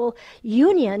sexual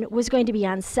union, was going to be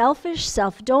unselfish,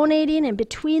 self-donating, and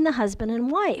between the husband and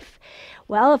wife.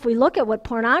 Well, if we look at what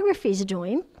pornography is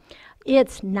doing,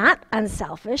 it's not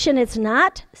unselfish, and it's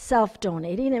not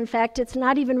self-donating. In fact, it's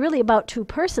not even really about two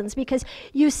persons, because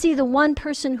you see the one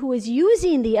person who is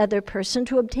using the other person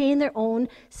to obtain their own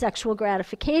sexual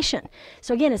gratification.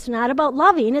 So again, it's not about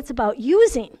loving, it's about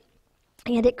using.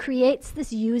 And it creates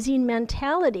this using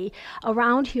mentality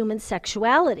around human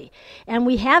sexuality. And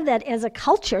we have that as a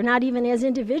culture, not even as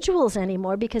individuals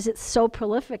anymore, because it's so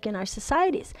prolific in our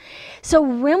societies. So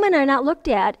women are not looked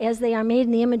at as they are made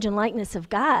in the image and likeness of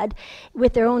God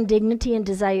with their own dignity and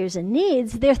desires and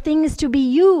needs. They're things to be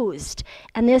used.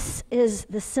 And this is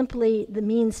simply the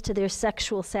means to their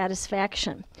sexual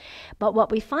satisfaction. But what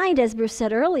we find, as Bruce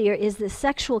said earlier, is the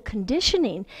sexual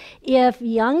conditioning. If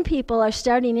young people are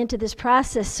starting into this process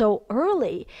so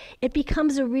early, it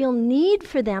becomes a real need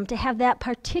for them to have that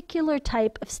particular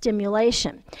type of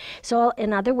stimulation. So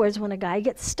in other words, when a guy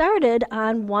gets started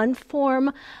on one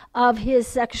form of his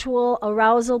sexual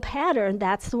arousal pattern,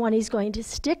 that's the one he's going to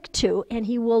stick to, and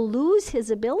he will lose his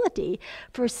ability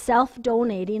for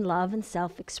self-donating love and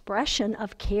self-expression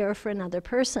of care for another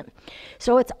person.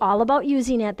 So it's all about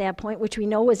using at that point, which we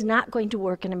know is not going to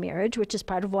work in a marriage, which is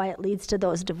part of why it leads to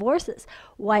those divorces.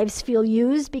 Wives feel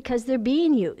used because they're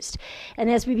being used. And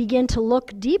as we begin to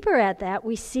look deeper at that,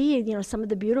 we see, some of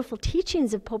the beautiful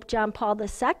teachings of Pope John Paul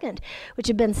II, which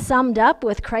have been summed up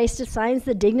with Christ assigns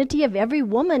the dignity of every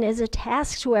woman as a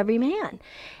task to every man.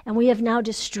 And we have now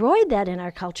destroyed that in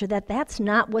our culture, that's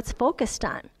not what's focused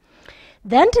on.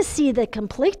 Then to see the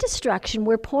complete destruction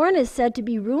where porn is said to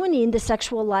be ruining the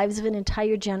sexual lives of an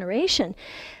entire generation,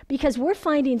 because we're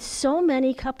finding so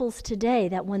many couples today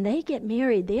that when they get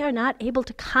married, they are not able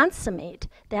to consummate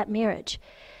that marriage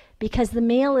because the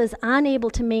male is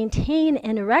unable to maintain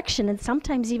an erection and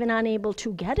sometimes even unable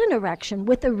to get an erection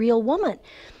with a real woman.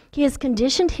 He has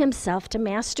conditioned himself to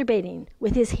masturbating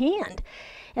with his hand.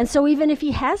 And so even if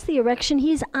he has the erection,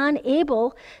 he's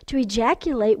unable to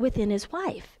ejaculate within his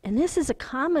wife. And this is a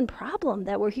common problem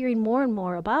that we're hearing more and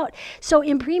more about. So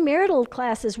in premarital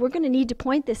classes, we're going to need to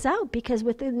point this out, because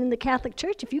within the Catholic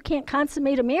Church, if you can't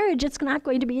consummate a marriage, it's not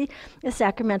going to be a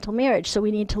sacramental marriage. So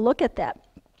we need to look at that.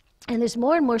 And there's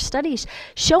more and more studies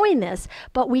showing this,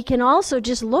 but we can also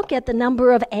just look at the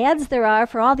number of ads there are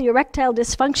for all the erectile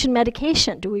dysfunction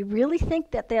medication. Do we really think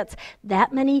that that's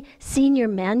that many senior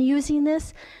men using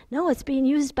this? No, it's being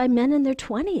used by men in their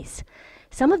 20s.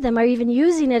 Some of them are even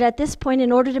using it at this point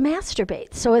in order to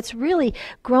masturbate. So it's really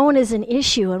grown as an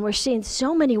issue, and we're seeing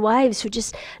so many wives who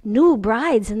just new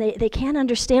brides, and they can't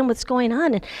understand what's going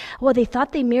on. And well, they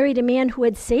thought they married a man who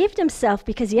had saved himself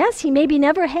because, yes, he maybe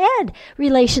never had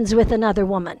relations with another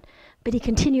woman, but he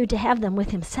continued to have them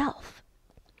with himself.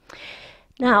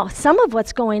 Now, some of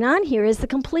what's going on here is the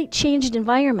complete changed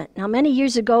environment. Now, many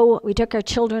years ago, we took our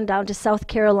children down to South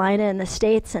Carolina in the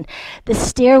States, and the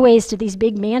stairways to these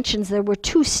big mansions, there were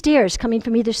 2 stairs coming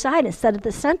from either side instead of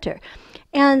the center.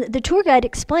 And the tour guide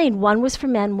explained one was for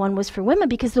men, one was for women,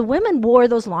 because the women wore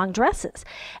those long dresses.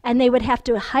 And they would have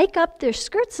to hike up their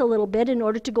skirts a little bit in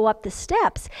order to go up the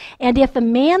steps. And if a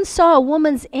man saw a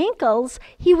woman's ankles,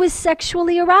 he was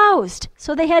sexually aroused.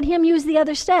 So they had him use the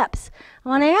other steps. I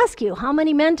want to ask you, how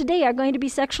many men today are going to be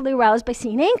sexually aroused by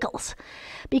seeing ankles?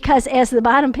 Because as the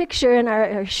bottom picture in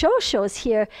our show shows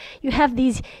here, you have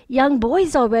these young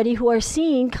boys already who are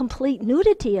seeing complete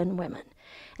nudity in women.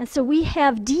 And so we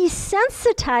have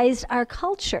desensitized our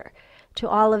culture to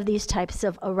all of these types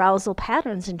of arousal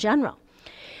patterns in general.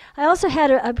 I also had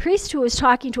a priest who was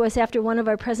talking to us after one of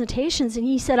our presentations, and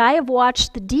he said, I have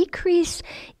watched the decrease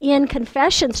in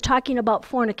confessions talking about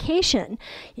fornication,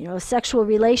 sexual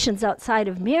relations outside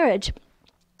of marriage.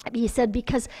 He said,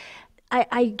 because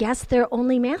I guess they're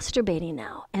only masturbating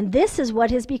now. And this is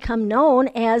what has become known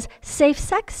as safe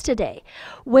sex today,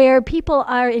 where people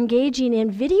are engaging in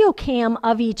video cam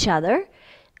of each other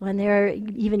when they're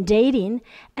even dating,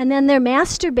 and then they're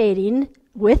masturbating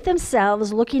with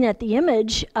themselves, looking at the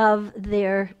image of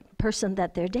their person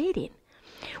that they're dating.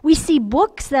 We see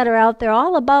books that are out there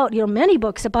all about, many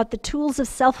books about the tools of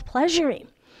self-pleasuring.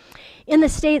 In the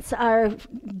States,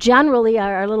 generally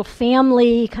our little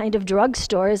family kind of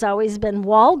drugstore has always been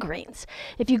Walgreens.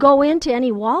 If you go into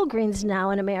any Walgreens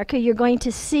now in America, you're going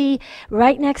to see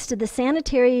right next to the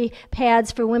sanitary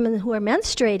pads for women who are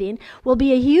menstruating will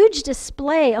be a huge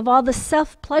display of all the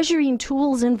self-pleasuring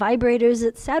tools and vibrators,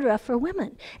 etc., for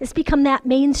women. It's become that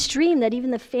mainstream that even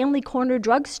the family corner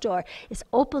drugstore is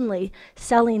openly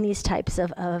selling these types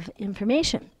of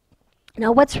information.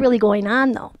 Now, what's really going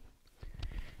on, though?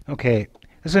 Okay,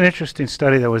 this is an interesting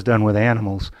study that was done with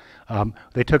animals.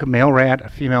 They took a male rat, a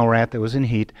female rat that was in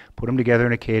heat, put them together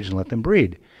in a cage and let them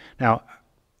breed. Now,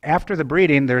 after the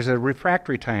breeding, there's a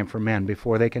refractory time for men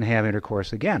before they can have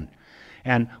intercourse again.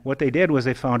 And what they did was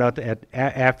they found out that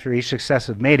after each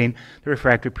successive mating, the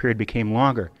refractory period became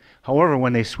longer. However,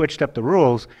 when they switched up the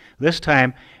rules, this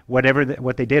time what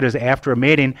they did is after a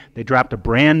mating, they dropped a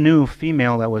brand new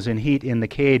female that was in heat in the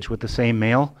cage with the same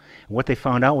male. And what they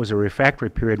found out was the refractory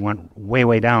period went way,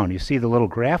 way down. You see the little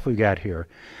graph we got here.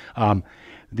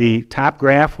 The top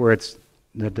graph where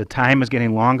the time is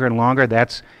getting longer and longer,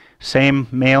 that's same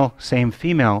male, same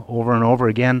female over and over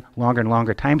again, longer and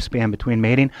longer time span between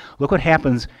mating. Look what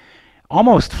happens,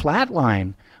 almost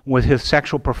flatline with his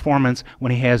sexual performance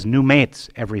when he has new mates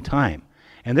every time.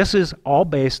 And this is all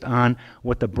based on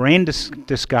what the brain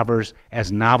discovers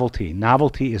as novelty.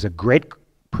 Novelty is a great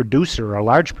producer, a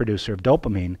large producer of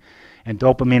dopamine, and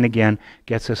dopamine again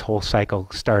gets this whole cycle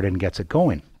started and gets it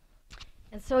going.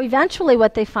 And so eventually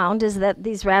what they found is that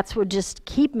these rats would just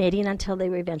keep mating until they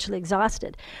were eventually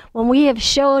exhausted. When we have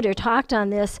showed or talked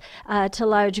on this to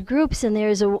large groups, and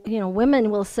there's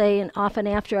women will say, and often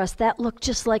after us, that looked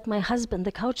just like my husband,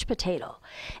 the couch potato.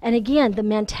 And again, the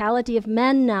mentality of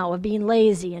men now of being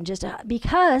lazy and just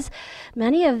because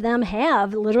many of them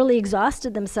have literally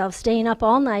exhausted themselves staying up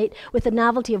all night with the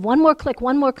novelty of one more click,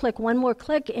 one more click, one more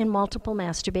click in multiple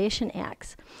masturbation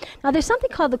acts. Now there's something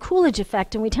called the Coolidge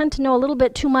effect, and we tend to know a little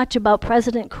bit too much about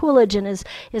President Coolidge and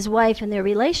his wife and their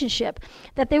relationship,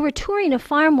 that they were touring a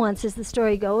farm once, as the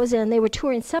story goes, and they were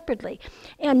touring separately.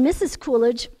 And Mrs.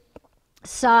 Coolidge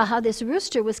saw how this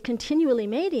rooster was continually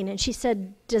mating, and she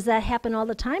said, does that happen all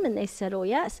the time? And they said, oh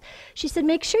yes. She said,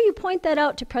 make sure you point that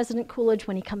out to President Coolidge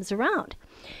when he comes around.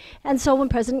 And so when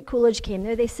President Coolidge came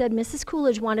there, they said, Mrs.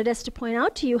 Coolidge wanted us to point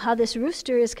out to you how this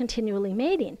rooster is continually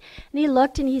mating. And he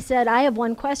looked and he said, I have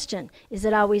one question. Is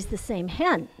it always the same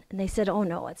hen? And they said, oh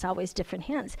no, it's always different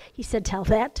hens. He said, tell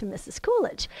that to Mrs.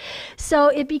 Coolidge. So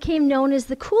it became known as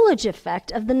the Coolidge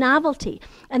effect of the novelty.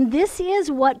 And this is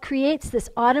what creates this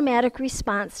automatic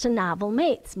response to novel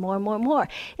mates, more and more and more.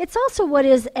 It's also what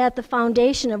is at the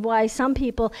foundation of why some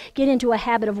people get into a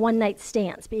habit of one-night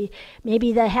stands,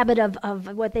 maybe the habit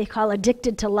of what they call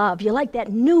addicted to love. You like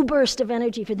that new burst of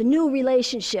energy for the new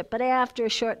relationship, but after a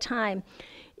short time,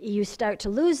 you start to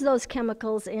lose those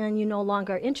chemicals and you're no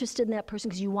longer interested in that person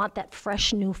because you want that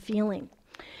fresh new feeling.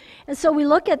 And so we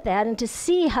look at that and to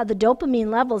see how the dopamine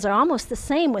levels are almost the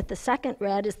same with the second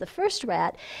rat as the first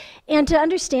rat, and to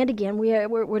understand again,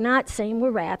 we're not saying we're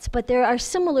rats, but there are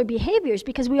similar behaviors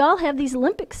because we all have these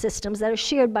limbic systems that are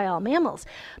shared by all mammals.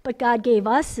 But God gave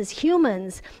us as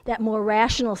humans that more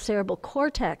rational cerebral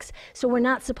cortex, so we're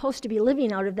not supposed to be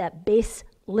living out of that base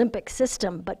limbic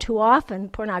system, but too often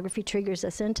pornography triggers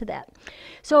us into that.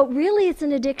 So really it's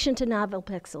an addiction to novel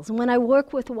pixels. And when I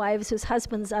work with wives whose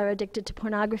husbands are addicted to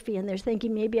pornography and they're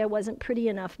thinking maybe I wasn't pretty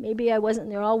enough, maybe I wasn't,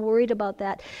 and they're all worried about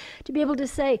that, to be able to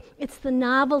say it's the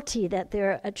novelty that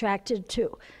they're attracted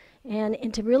to.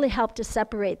 And to really help to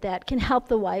separate that can help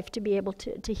the wife to be able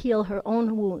to heal her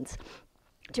own wounds,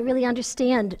 to really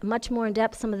understand much more in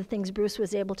depth some of the things Bruce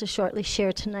was able to shortly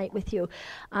share tonight with you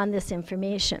on this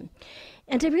information.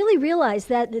 And to really realize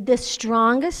that the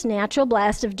strongest natural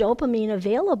blast of dopamine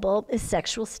available is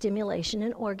sexual stimulation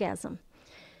and orgasm.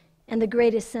 And the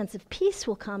greatest sense of peace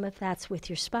will come if that's with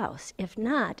your spouse. If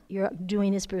not, you're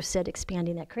doing, as Bruce said,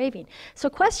 expanding that craving. So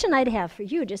a question I'd have for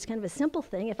you, just kind of a simple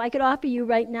thing, if I could offer you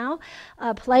right now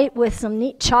a plate with some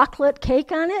neat chocolate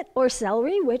cake on it or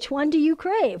celery, which one do you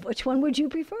crave? Which one would you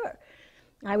prefer?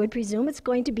 I would presume it's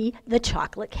going to be the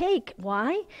chocolate cake.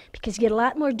 Why? Because you get a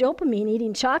lot more dopamine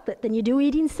eating chocolate than you do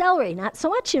eating celery. Not so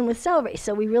much in with celery.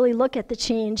 So we really look at the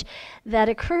change that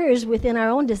occurs within our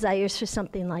own desires for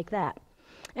something like that.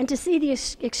 And to see the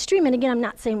extreme, and again, I'm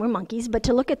not saying we're monkeys, but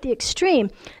to look at the extreme,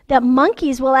 that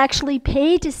monkeys will actually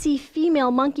pay to see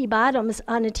female monkey bottoms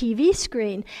on a TV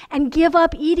screen and give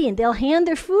up eating. They'll hand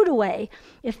their food away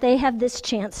if they have this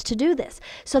chance to do this.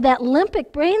 So that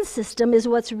limbic brain system is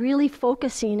what's really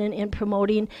focusing and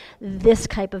promoting this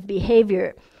type of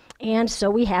behavior. And so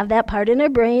we have that part in our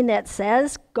brain that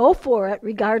says, go for it,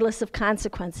 regardless of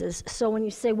consequences. So when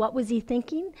you say, what was he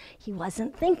thinking? He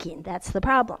wasn't thinking. That's the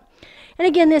problem. And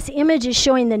again, this image is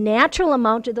showing the natural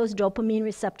amount of those dopamine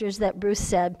receptors that Bruce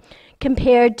said,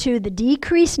 compared to the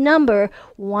decreased number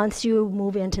once you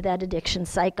move into that addiction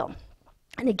cycle.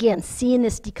 And again, seeing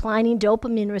this declining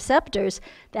dopamine receptors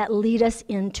that lead us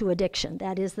into addiction.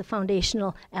 That is the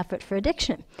foundational effort for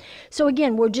addiction. So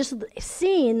again, we're just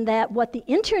seeing that what the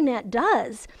internet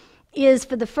does is,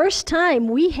 for the first time,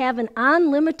 we have an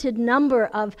unlimited number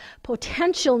of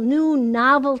potential new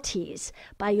novelties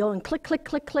by going click, click,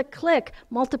 click, click, click,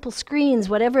 multiple screens,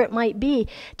 whatever it might be,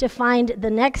 to find the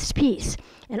next piece.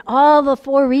 And all the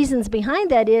 4 reasons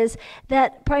behind that is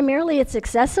that primarily it's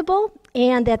accessible,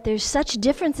 and that there's such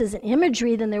differences in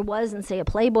imagery than there was in, say, a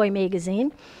Playboy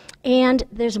magazine. And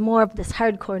there's more of this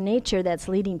hardcore nature that's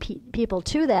leading people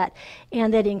to that,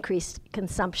 and that increased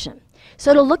consumption.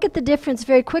 So to look at the difference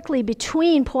very quickly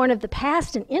between porn of the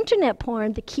past and internet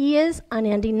porn, the key is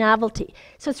unending novelty.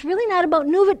 So it's really not about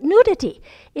nudity.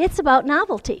 It's about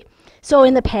novelty. So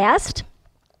in the past,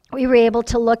 we were able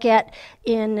to look at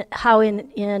how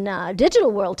in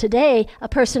digital world today, a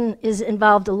person is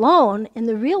involved alone. In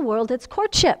the real world, it's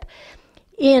courtship.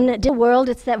 In digital world,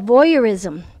 it's that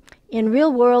voyeurism. In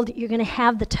real world, you're going to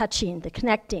have the touching, the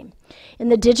connecting. In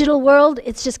the digital world,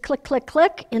 it's just click, click,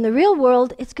 click. In the real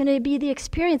world, it's going to be the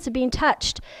experience of being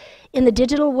touched. In the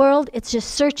digital world, it's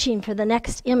just searching for the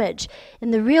next image.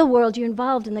 In the real world, you're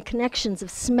involved in the connections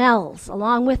of smells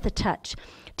along with the touch.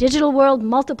 Digital world,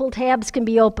 multiple tabs can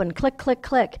be open. Click, click,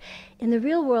 click. In the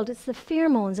real world, it's the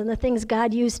pheromones and the things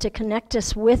God used to connect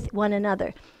us with one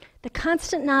another. The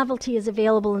constant novelty is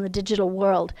available in the digital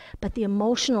world, but the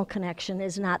emotional connection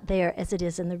is not there as it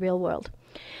is in the real world.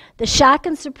 The shock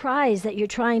and surprise that you're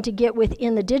trying to get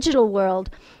within the digital world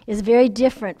is very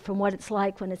different from what it's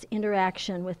like when it's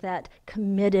interaction with that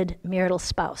committed marital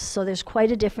spouse. So there's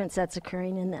quite a difference that's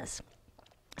occurring in this.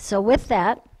 So with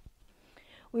that,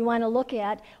 we want to look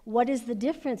at what is the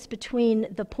difference between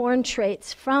the porn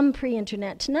traits from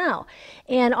pre-internet to now.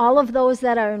 And all of those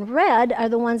that are in red are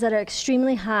the ones that are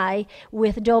extremely high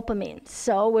with dopamine.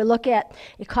 So we look at,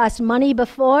 it cost money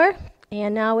before,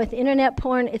 and now with internet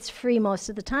porn, it's free most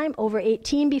of the time. Over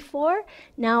 18 before,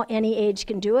 now any age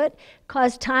can do it.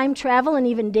 Caused time, travel, and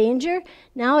even danger.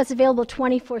 Now it's available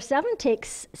 24/7,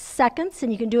 takes seconds,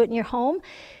 and you can do it in your home.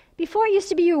 Before, it used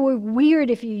to be you were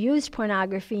weird if you used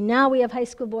pornography. Now we have high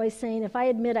school boys saying, if I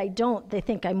admit I don't, they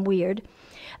think I'm weird.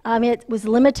 It was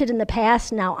limited in the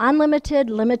past, now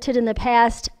unlimited, limited in the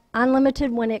past,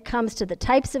 unlimited when it comes to the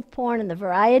types of porn and the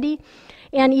variety,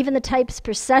 and even the types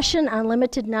per session,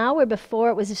 unlimited now, where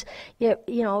before it was,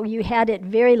 you had it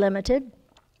very limited.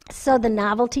 So the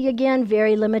novelty, again,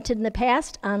 very limited in the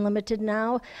past, unlimited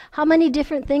now. How many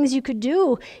different things you could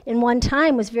do in one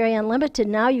time was very unlimited.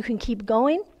 Now you can keep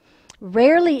going.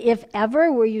 Rarely, if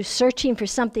ever, were you searching for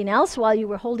something else while you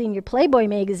were holding your Playboy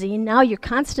magazine. Now you're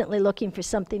constantly looking for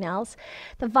something else.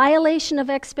 The violation of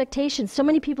expectations. So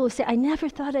many people who say, I never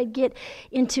thought I'd get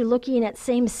into looking at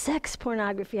same-sex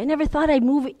pornography. I never thought I'd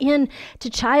move into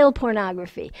child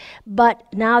pornography. But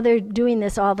now they're doing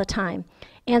this all the time.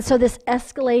 And so this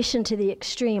escalation to the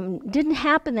extreme didn't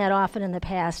happen that often in the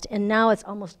past, and now it's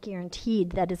almost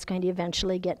guaranteed that it's going to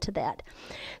eventually get to that.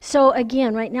 So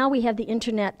again, right now we have the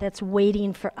internet that's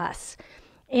waiting for us.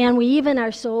 And we even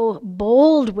are so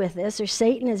bold with this, or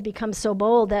Satan has become so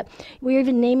bold, that we're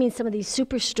even naming some of these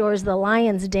superstores the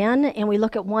lion's den, and we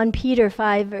look at 1 Peter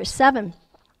 5, verse 7.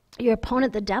 Your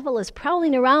opponent, the devil, is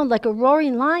prowling around like a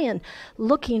roaring lion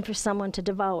looking for someone to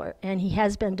devour, and he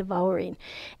has been devouring.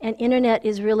 And internet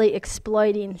is really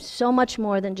exploiting so much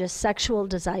more than just sexual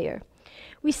desire.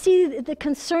 We see the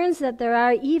concerns that there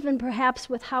are even perhaps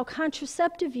with how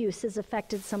contraceptive use has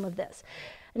affected some of this.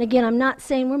 And again, I'm not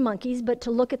saying we're monkeys, but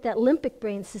to look at that limbic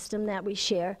brain system that we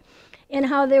share, and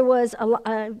how there was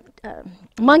a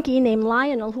monkey named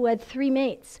Lionel who had 3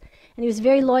 mates. And he was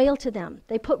very loyal to them.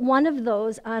 They put one of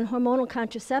those on hormonal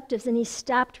contraceptives, and he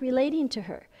stopped relating to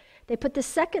her. They put the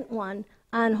second one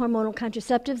on hormonal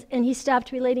contraceptives, and he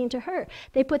stopped relating to her.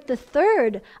 They put the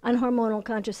third on hormonal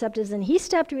contraceptives, and he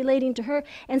stopped relating to her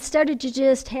and started to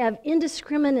just have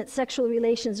indiscriminate sexual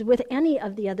relations with any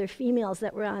of the other females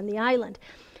that were on the island.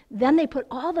 Then they put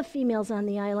all the females on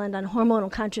the island on hormonal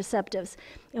contraceptives,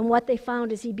 and what they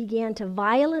found is he began to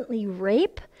violently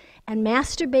rape and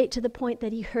masturbate to the point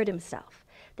that he hurt himself.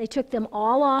 They took them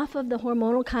all off of the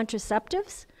hormonal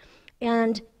contraceptives,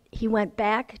 and he went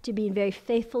back to being very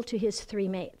faithful to his 3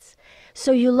 mates.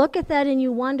 So you look at that and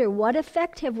you wonder, what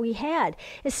effect have we had?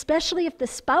 Especially if the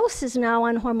spouse is now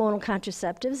on hormonal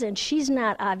contraceptives and she's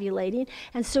not ovulating,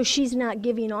 and so she's not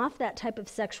giving off that type of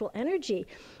sexual energy.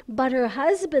 But her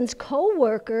husband's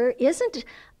co-worker isn't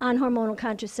on hormonal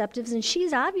contraceptives and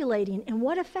she's ovulating. And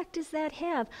what effect does that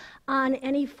have on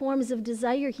any forms of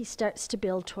desire he starts to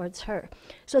build towards her?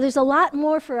 So there's a lot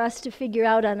more for us to figure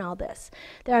out on all this.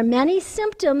 There are many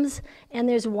symptoms and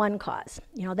there's one cause.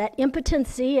 You know, that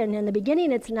impotency, and in the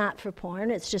beginning it's not for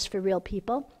porn, it's just for real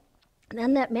people. And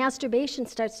then that masturbation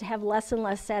starts to have less and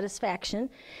less satisfaction.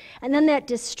 And then that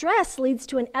distress leads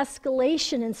to an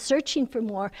escalation in searching for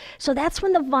more. So that's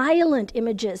when the violent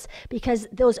images, because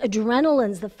those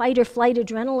adrenalines, the fight or flight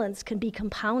adrenalines, can be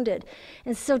compounded.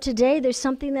 And so today there's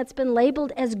something that's been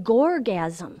labeled as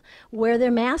goregasm, where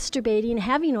they're masturbating,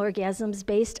 having orgasms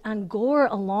based on gore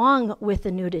along with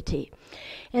the nudity.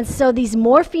 And so these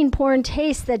morphine porn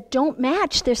tastes that don't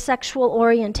match their sexual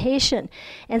orientation,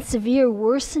 and severe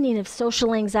worsening of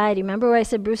social anxiety. Remember where I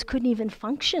said Bruce couldn't even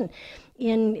function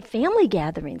in family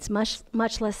gatherings,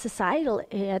 much less societal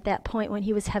at that point when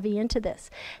he was heavy into this.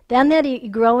 Then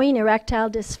that growing erectile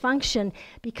dysfunction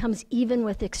becomes even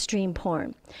with extreme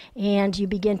porn, and you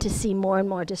begin to see more and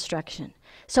more destruction.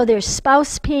 So there's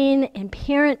spouse pain and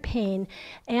parent pain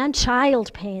and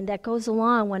child pain that goes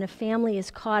along when a family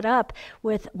is caught up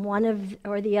with one of,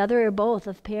 or the other or both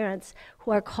of parents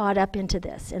who are caught up into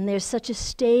this. And there's such a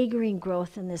staggering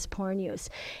growth in this porn use.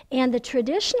 And the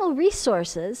traditional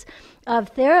resources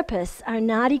of therapists are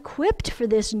not equipped for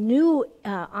this new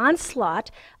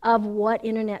onslaught of what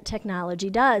internet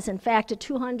technology does. In fact, a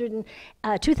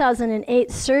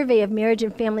 2008 survey of marriage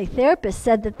and family therapists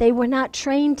said that they were not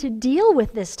trained to deal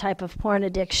with this type of porn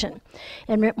addiction.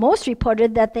 And most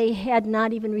reported that they had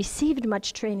not even received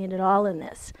much training at all in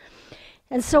this.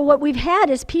 And so what we've had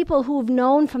is people who've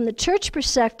known from the church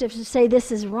perspective to say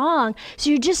this is wrong. So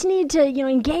you just need to,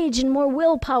 engage in more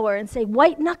willpower and say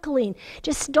white knuckling.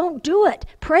 Just don't do it.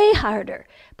 Pray harder.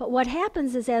 But what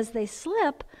happens is as they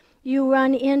slip, you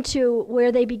run into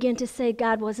where they begin to say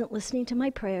God wasn't listening to my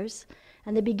prayers,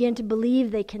 and they begin to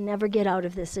believe they can never get out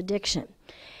of this addiction.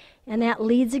 And that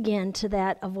leads again to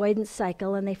that avoidance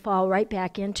cycle, and they fall right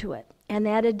back into it. And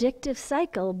that addictive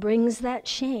cycle brings that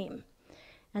shame.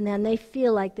 And then they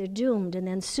feel like they're doomed, and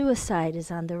then suicide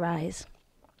is on the rise.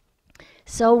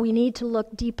 So we need to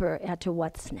look deeper at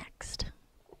what's next.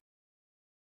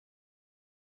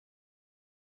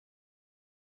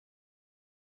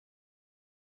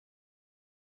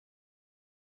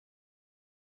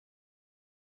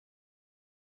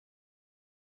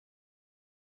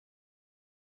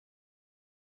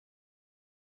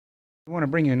 We want to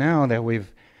bring you now that we've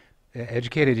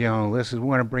educated you on this, we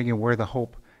want to bring you where the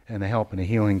hope and the help and the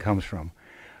healing comes from.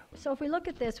 So if we look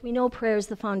at this, we know prayer is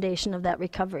the foundation of that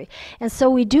recovery. And so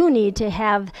we do need to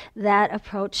have that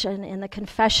approach in the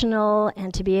confessional,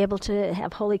 and to be able to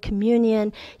have Holy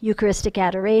Communion, Eucharistic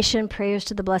adoration, prayers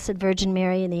to the Blessed Virgin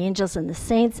Mary and the angels and the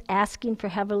saints, asking for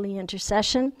heavenly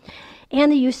intercession, and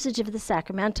the usage of the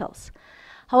sacramentals.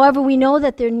 However, we know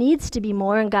that there needs to be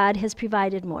more, and God has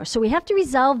provided more. So we have to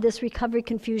resolve this recovery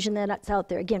confusion that's out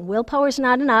there. Again, willpower is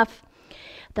not enough.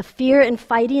 The fear and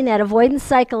fighting, that avoidance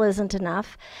cycle isn't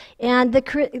enough. And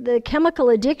the chemical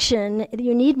addiction,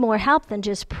 you need more help than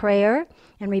just prayer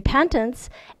and repentance.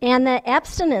 And the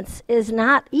abstinence is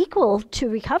not equal to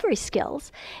recovery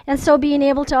skills. And so being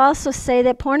able to also say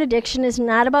that porn addiction is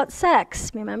not about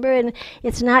sex, remember, and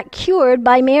it's not cured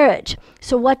by marriage.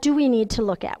 So what do we need to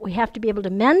look at? We have to be able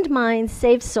to mend minds,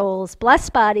 save souls,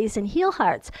 bless bodies, and heal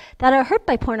hearts that are hurt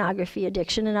by pornography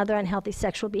addiction and other unhealthy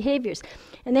sexual behaviors.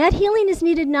 And that healing is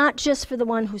needed not just for the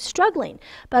one who's struggling,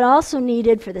 but also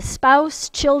needed for the spouse,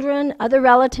 children, other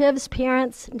relatives,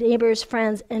 parents, neighbors,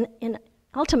 friends, and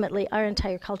ultimately our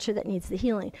entire culture that needs the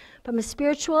healing, from a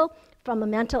spiritual, from a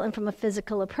mental, and from a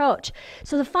physical approach.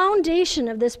 So the foundation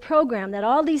of this program that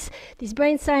all these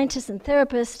brain scientists and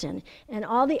therapists and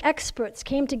all the experts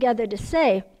came together to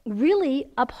say really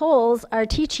upholds our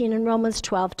teaching in Romans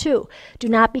 12:2. Do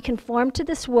not be conformed to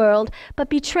this world, but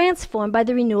be transformed by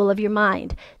the renewal of your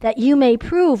mind, that you may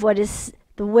prove what is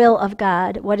the will of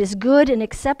God, what is good and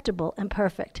acceptable and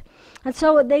perfect. And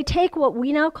so they take what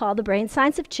we now call the brain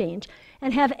science of change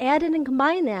and have added and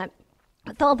combined that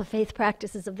with all the faith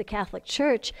practices of the Catholic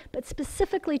Church, but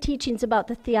specifically teachings about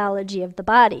the theology of the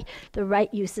body, the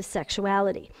right use of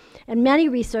sexuality. And many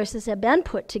resources have been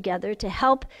put together to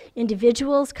help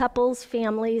individuals, couples,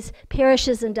 families,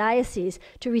 parishes, and dioceses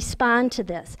to respond to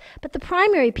this. But the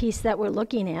primary piece that we're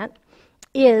looking at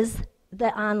is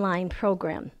the online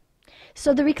program.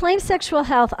 So the Reclaim Sexual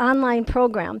Health online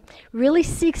program really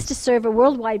seeks to serve a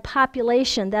worldwide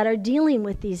population that are dealing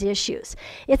with these issues.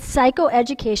 It's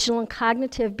psychoeducational and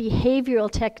cognitive behavioral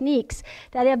techniques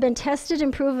that have been tested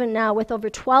and proven now with over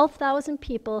 12,000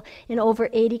 people in over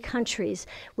 80 countries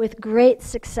with great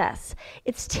success.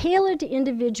 It's tailored to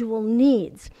individual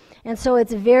needs. And so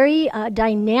it's a very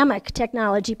dynamic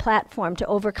technology platform to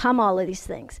overcome all of these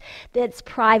things. It's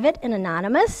private and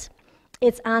anonymous.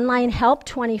 It's online help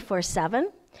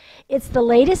 24/7. It's the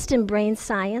latest in brain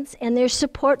science, and there's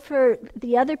support for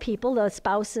the other people, the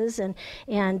spouses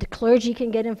and clergy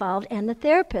can get involved, and the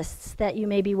therapists that you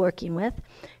may be working with.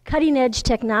 Cutting-edge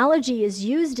technology is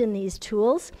used in these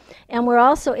tools, and we're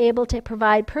also able to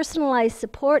provide personalized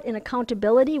support and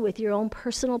accountability with your own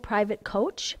personal private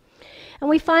coach. And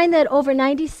we find that over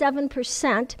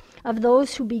 97% of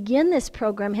those who begin this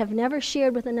program have never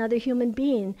shared with another human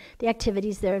being the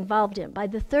activities they're involved in. By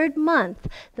the third month,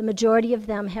 the majority of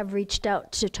them have reached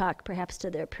out to talk perhaps to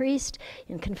their priest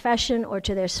in confession or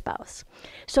to their spouse.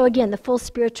 So again, the full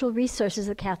spiritual resources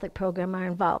of the Catholic program are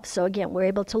involved. So again, we're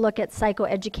able to look at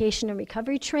psychoeducation and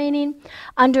recovery training,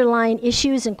 underlying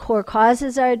issues and core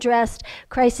causes are addressed,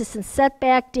 crisis and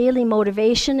setback, daily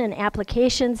motivation and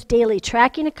applications, daily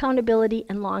tracking accountability,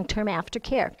 and long-term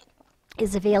aftercare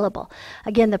is available.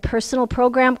 Again, the personal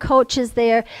program coach is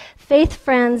there, faith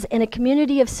friends, and a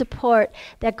community of support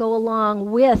that go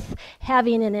along with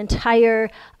having an entire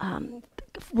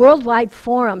worldwide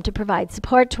forum to provide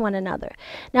support to one another.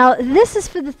 Now, this is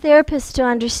for the therapists to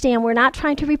understand. We're not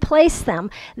trying to replace them.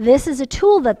 This is a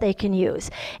tool that they can use.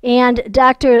 And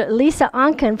Dr. Lisa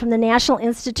Onken from the National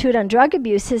Institute on Drug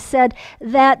Abuse has said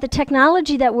that the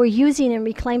technology that we're using in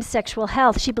Reclaim Sexual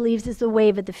Health, she believes, is the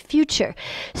wave of the future,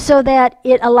 so that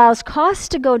it allows costs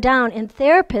to go down and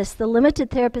therapists, the limited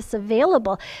therapists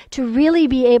available, to really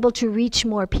be able to reach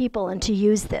more people and to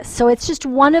use this. So it's just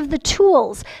one of the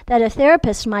tools that a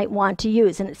therapist might want to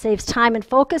use, and it saves time and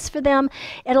focus for them.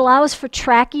 It allows for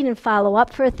tracking and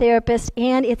follow-up for a therapist,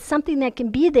 and it's something that can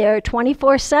be there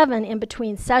 24/7 in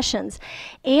between sessions,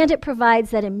 and it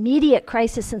provides that immediate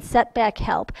crisis and setback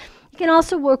help. It can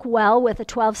also work well with a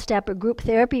 12-step or group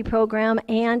therapy program,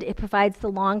 and it provides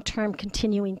the long-term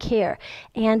continuing care,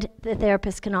 and the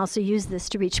therapist can also use this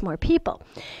to reach more people.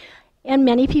 And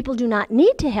many people do not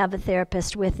need to have a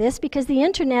therapist with this because the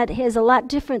internet is a lot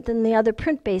different than the other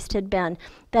print-based had been,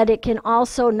 that it can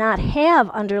also not have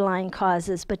underlying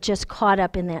causes but just caught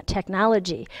up in that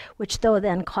technology, which though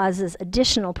then causes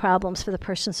additional problems for the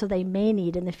person, so they may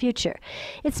need in the future.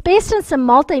 It's based on some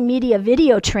multimedia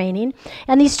video training,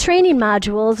 and these training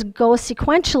modules go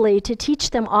sequentially to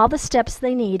teach them all the steps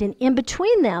they need, and in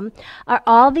between them are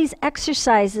all these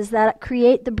exercises that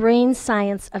create the brain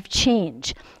science of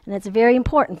change. And it's very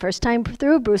important. First time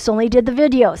through, Bruce only did the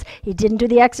videos. He didn't do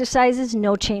the exercises,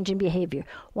 no change in behavior.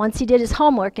 Once he did his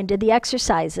homework and did the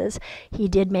exercises, he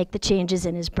did make the changes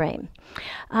in his brain.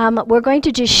 We're going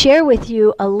to just share with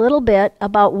you a little bit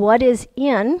about what is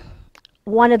in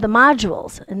one of the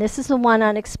modules. And this is the one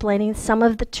on explaining some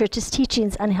of the Church's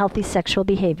teachings on healthy sexual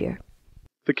behavior.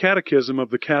 The Catechism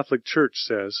of the Catholic Church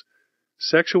says,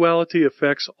 "Sexuality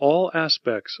affects all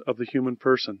aspects of the human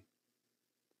person."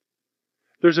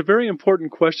 There's a very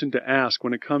important question to ask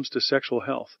when it comes to sexual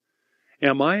health.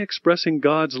 Am I expressing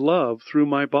God's love through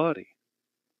my body?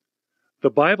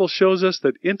 The Bible shows us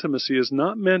that intimacy is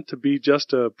not meant to be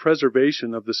just a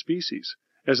preservation of the species,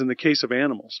 as in the case of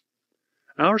animals.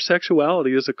 Our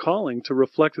sexuality is a calling to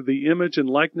reflect the image and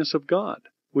likeness of God,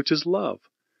 which is love.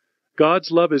 God's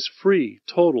love is free,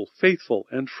 total, faithful,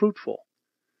 and fruitful.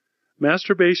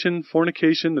 Masturbation,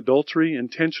 fornication, adultery,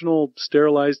 intentional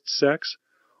sterilized sex,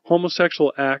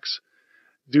 homosexual acts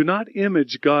do not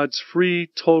image God's free,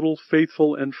 total,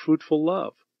 faithful, and fruitful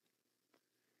love.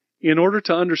 In order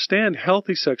to understand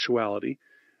healthy sexuality,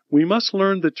 we must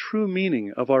learn the true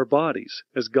meaning of our bodies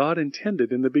as God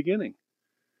intended in the beginning.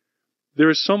 There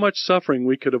is so much suffering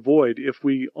we could avoid if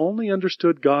we only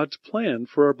understood God's plan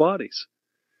for our bodies.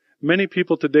 Many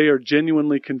people today are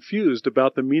genuinely confused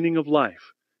about the meaning of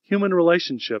life, human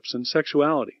relationships, and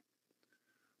sexuality.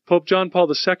 Pope John Paul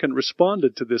II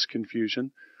responded to this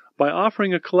confusion by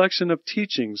offering a collection of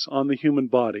teachings on the human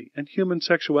body and human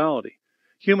sexuality,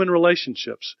 human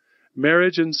relationships,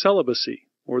 marriage and celibacy,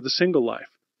 or the single life.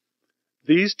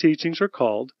 These teachings are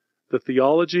called the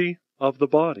Theology of the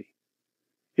Body.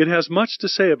 It has much to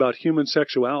say about human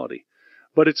sexuality,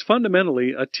 but it's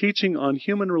fundamentally a teaching on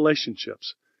human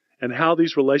relationships and how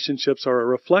these relationships are a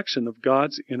reflection of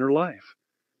God's inner life.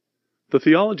 The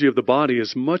Theology of the Body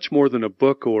is much more than a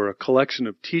book or a collection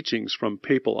of teachings from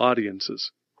papal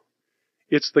audiences.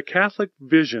 It's the Catholic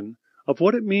vision of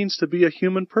what it means to be a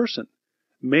human person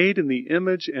made in the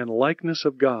image and likeness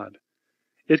of God.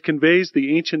 It conveys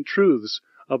the ancient truths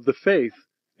of the faith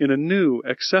in a new,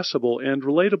 accessible, and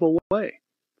relatable way,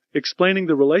 explaining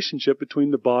the relationship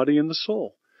between the body and the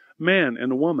soul, man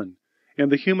and woman,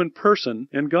 and the human person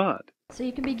and God. So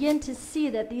you can begin to see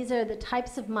that these are the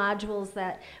types of modules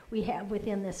that we have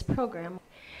within this program.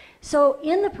 So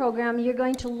in the program, you're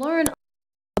going to learn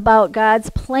about God's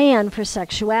plan for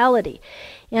sexuality.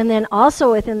 And then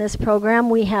also within this program,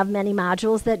 we have many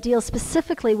modules that deal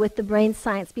specifically with the brain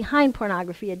science behind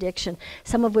pornography addiction,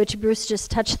 some of which Bruce just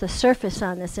touched the surface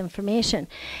on this information.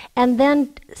 And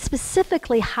then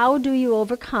specifically, how do you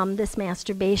overcome this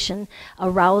masturbation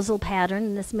arousal pattern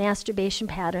and this masturbation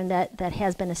pattern that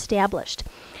has been established?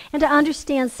 And to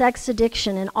understand sex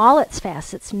addiction in all its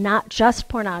facets, not just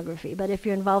pornography, but if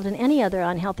you're involved in any other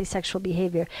unhealthy sexual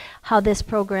behavior, how this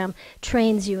program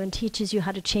trains you and teaches you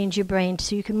how to change your brain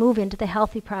so you can move into the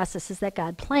healthy processes that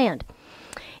God planned.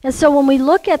 And so when we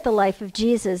look at the life of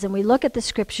Jesus and we look at the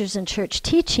scriptures and church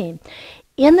teaching,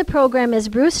 in the program as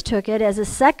Bruce took it as a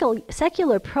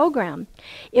secular program,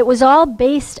 it was all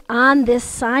based on this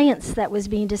science that was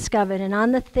being discovered and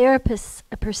on the therapist's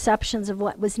perceptions of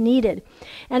what was needed.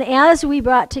 And as we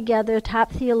brought together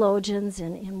top theologians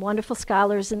and wonderful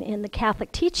scholars in the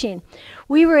Catholic teaching,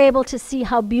 we were able to see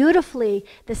how beautifully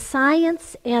the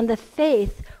science and the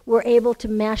faith were able to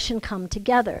mesh and come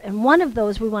together. And one of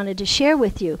those we wanted to share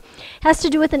with you has to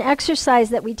do with an exercise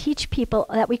that we teach people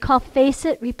that we call Face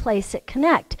It, Replace It,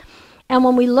 Connect. And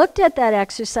when we looked at that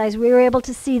exercise, we were able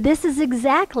to see this is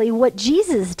exactly what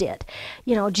Jesus did.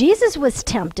 You know, Jesus was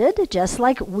tempted, just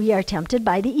like we are tempted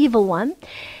by the evil one.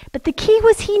 But the key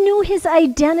was he knew his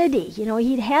identity. You know,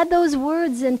 he'd had those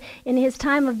words in his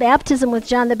time of baptism with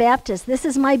John the Baptist. This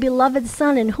is my beloved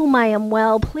Son in whom I am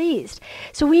well pleased.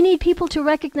 So we need people to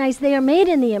recognize they are made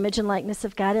in the image and likeness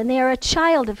of God, and they are a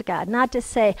child of God. Not to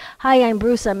say, hi, I'm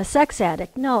Bruce, I'm a sex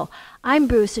addict. No, I'm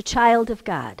Bruce, a child of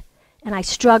God, and I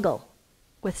struggle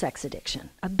with sex addiction,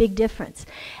 a big difference.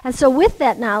 And so with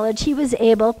that knowledge, he was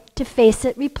able to face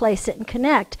it, replace it, and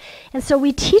connect. And so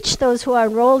we teach those who are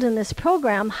enrolled in this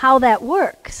program how that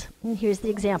works. And here's the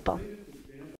example.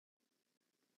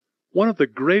 One of the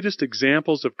greatest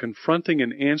examples of confronting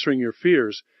and answering your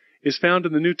fears is found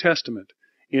in the New Testament,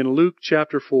 in Luke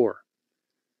chapter 4.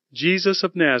 Jesus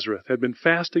of Nazareth had been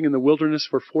fasting in the wilderness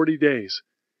for 40 days.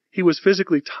 He was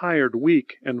physically tired,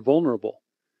 weak, and vulnerable.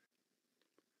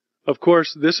 Of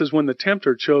course, this is when the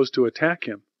tempter chose to attack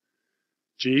him.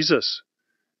 Jesus,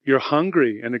 you're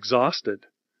hungry and exhausted.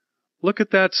 Look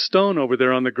at that stone over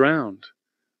there on the ground.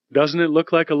 Doesn't it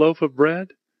look like a loaf of bread?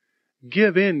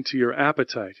 Give in to your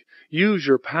appetite. Use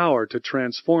your power to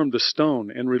transform the stone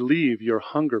and relieve your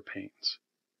hunger pains.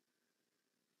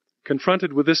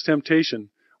 Confronted with this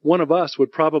temptation, one of us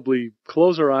would probably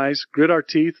close our eyes, grit our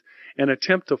teeth, and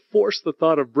attempt to force the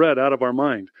thought of bread out of our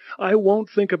mind. I won't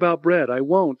think about bread. I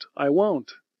won't.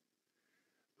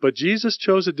 But Jesus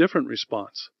chose a different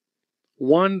response,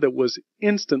 one that was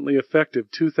instantly effective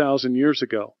 2,000 years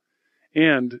ago,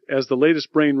 and, as the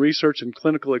latest brain research and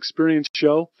clinical experience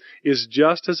show, is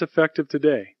just as effective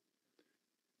today.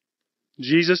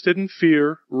 Jesus didn't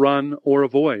fear, run, or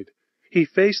avoid. He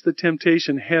faced the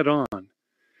temptation head on.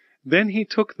 Then he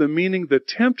took the meaning the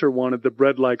tempter wanted the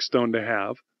bread-like stone to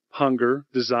have, hunger,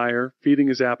 desire, feeding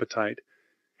his appetite,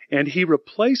 and he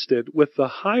replaced it with the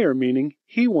higher meaning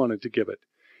he wanted to give it.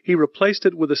 He replaced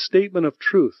it with a statement of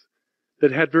truth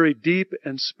that had very deep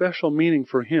and special meaning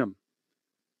for him.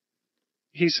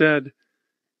 He said,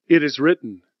 "It is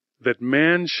written that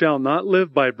man shall not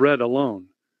live by bread alone,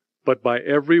 but by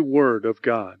every word of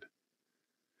God."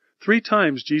 3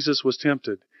 times Jesus was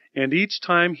tempted, and each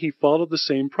time he followed the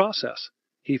same process.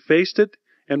 He faced it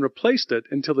and replaced it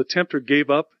until the tempter gave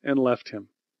up and left him.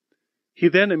 He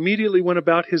then immediately went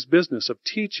about his business of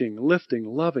teaching, lifting,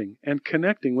 loving, and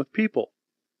connecting with people.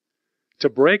 To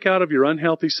break out of your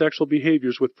unhealthy sexual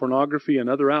behaviors with pornography and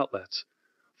other outlets,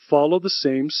 follow the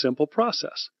same simple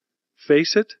process.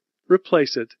 Face it,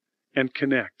 replace it, and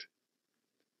connect.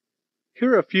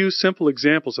 Here are a few simple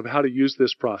examples of how to use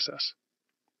this process.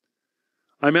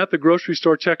 I'm at the grocery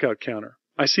store checkout counter.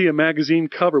 I see a magazine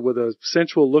cover with a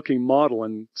sensual-looking model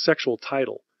and sexual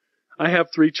title. I have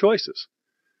 3 choices.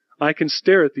 I can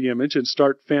stare at the image and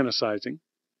start fantasizing.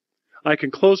 I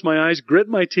can close my eyes, grit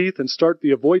my teeth, and start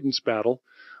the avoidance battle.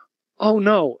 Oh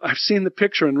no, I've seen the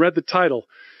picture and read the title.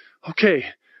 Okay,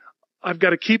 I've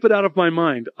got to keep it out of my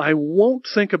mind. I won't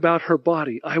think about her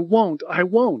body. I won't.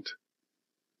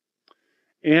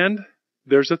 And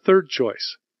there's a third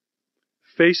choice.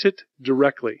 Face it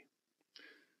directly.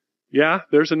 Yeah,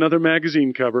 there's another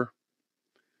magazine cover.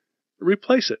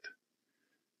 Replace it.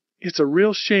 It's a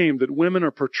real shame that women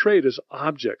are portrayed as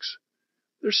objects.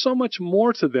 There's so much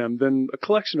more to them than a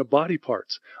collection of body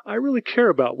parts. I really care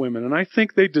about women, and I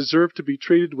think they deserve to be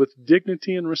treated with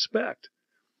dignity and respect.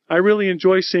 I really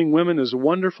enjoy seeing women as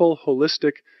wonderful,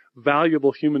 holistic,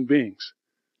 valuable human beings.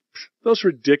 Those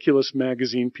ridiculous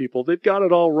magazine people, they've got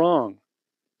it all wrong.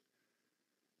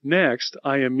 Next,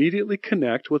 I immediately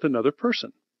connect with another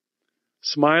person.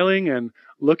 Smiling and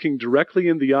looking directly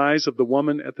in the eyes of the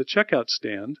woman at the checkout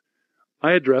stand,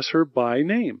 I address her by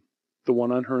name, the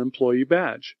one on her employee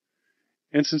badge,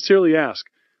 and sincerely ask,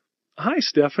 "Hi,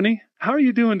 Stephanie, how are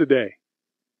you doing today?"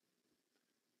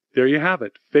 There you have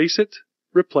it. Face it,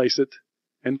 replace it,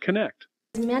 and connect.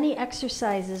 Many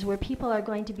exercises where people are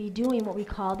going to be doing what we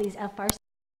call these FRC,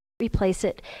 replace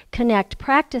it, connect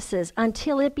practices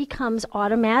until it becomes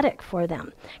automatic for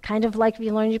them. Kind of like if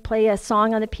you learn to play a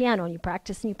song on the piano and you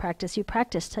practice and you practice, you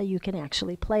practice till you can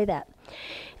actually play that.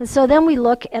 And so then we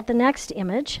look at the next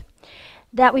image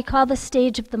that we call the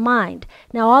stage of the mind.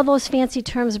 Now, all those fancy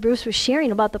terms Bruce was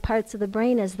sharing about the parts of the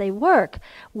brain as they work,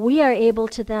 we are able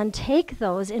to then take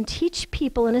those and teach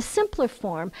people in a simpler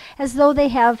form as though they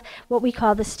have what we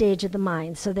call the stage of the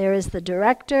mind. So there is the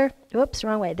director, oops,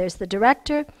 wrong way. There's the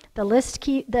director, the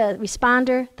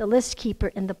responder, the list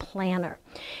keeper, and the planner.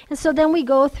 And so then we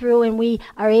go through and we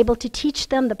are able to teach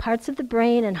them the parts of the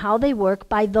brain and how they work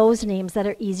by those names that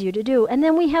are easier to do. And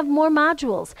then we have more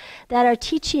modules that are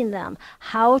teaching them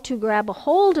how to grab a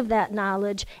hold of that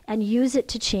knowledge and use it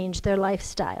to change their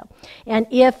lifestyle. And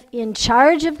if in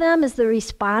charge of them is the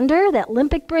responder, that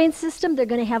limbic brain system, they're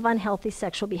going to have unhealthy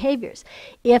sexual behaviors.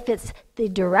 If it's the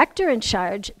director in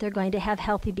charge, they're going to have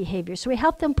healthy behaviors. So we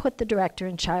help them put the director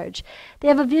in charge. They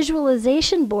have a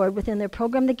visualization board within their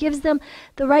program that gives them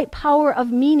the right power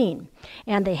of meaning.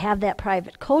 And they have that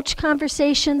private coach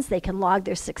conversations. They can log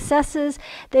their successes.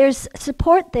 There's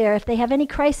support there if they have any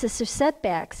crisis or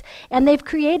setbacks. And they've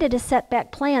created a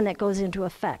setback plan that goes into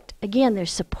effect. Again,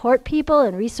 there's support people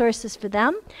and resources for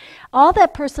them. All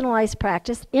that personalized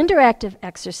practice, interactive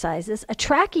exercises, a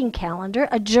tracking calendar,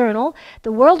 a journal,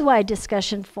 the worldwide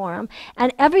discussion forum,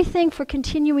 and everything for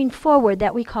continuing forward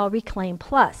that we call RECLAiM+.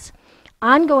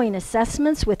 Ongoing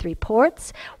assessments with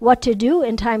reports, what to do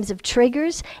in times of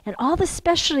triggers, and all the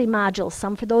specialty modules,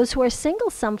 some for those who are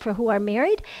single, some for who are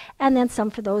married, and then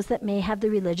some for those that may have the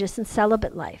religious and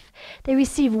celibate life. They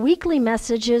receive weekly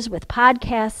messages with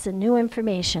podcasts and new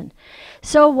information.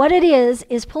 So what it is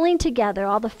pulling together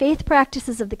all the faith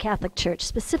practices of the Catholic Church,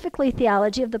 specifically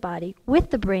theology of the body, with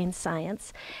the brain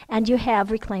science, and you have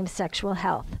RECLAiM Sexual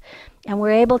Health. And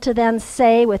we're able to then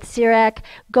say with Sirach,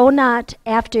 go not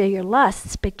after your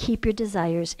lusts, but keep your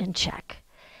desires in check.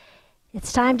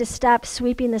 It's time to stop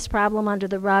sweeping this problem under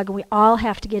the rug, and we all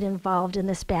have to get involved in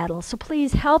this battle. So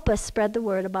please help us spread the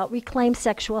word about RECLAiM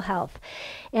Sexual Health.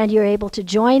 And you're able to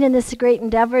join in this great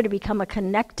endeavor to become a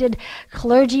connected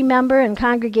clergy member and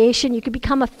congregation. You could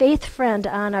become a faith friend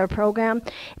on our program.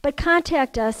 But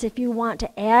contact us if you want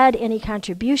to add any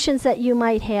contributions that you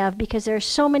might have, because there are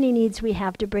so many needs we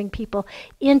have to bring people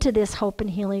into this hope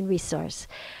and healing resource.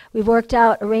 We've worked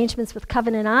out arrangements with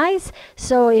Covenant Eyes,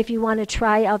 so if you want to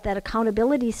try out that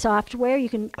accountability software, you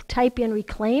can type in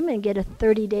RECLAiM and get a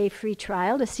 30-day free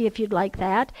trial to see if you'd like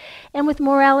that. And with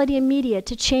Morality and Media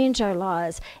to change our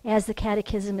laws as the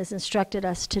Catechism has instructed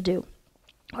us to do.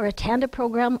 Or attend a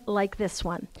program like this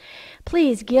one.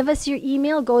 Please give us your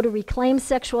email, go to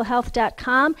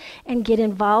RECLAiMSexualHealth.com and get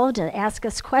involved and ask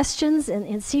us questions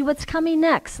and see what's coming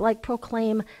next, like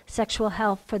Proclaim Sexual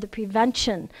Health for the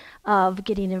prevention of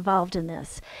getting involved in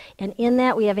this. And in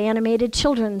that we have animated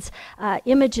children's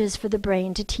images for the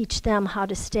brain to teach them how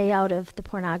to stay out of the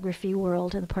pornography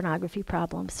world and the pornography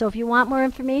problems. So if you want more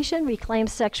information, RECLAiM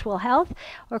Sexual Health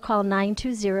or call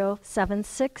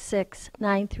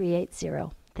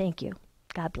 920-766-9380. Thank you.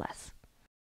 God bless.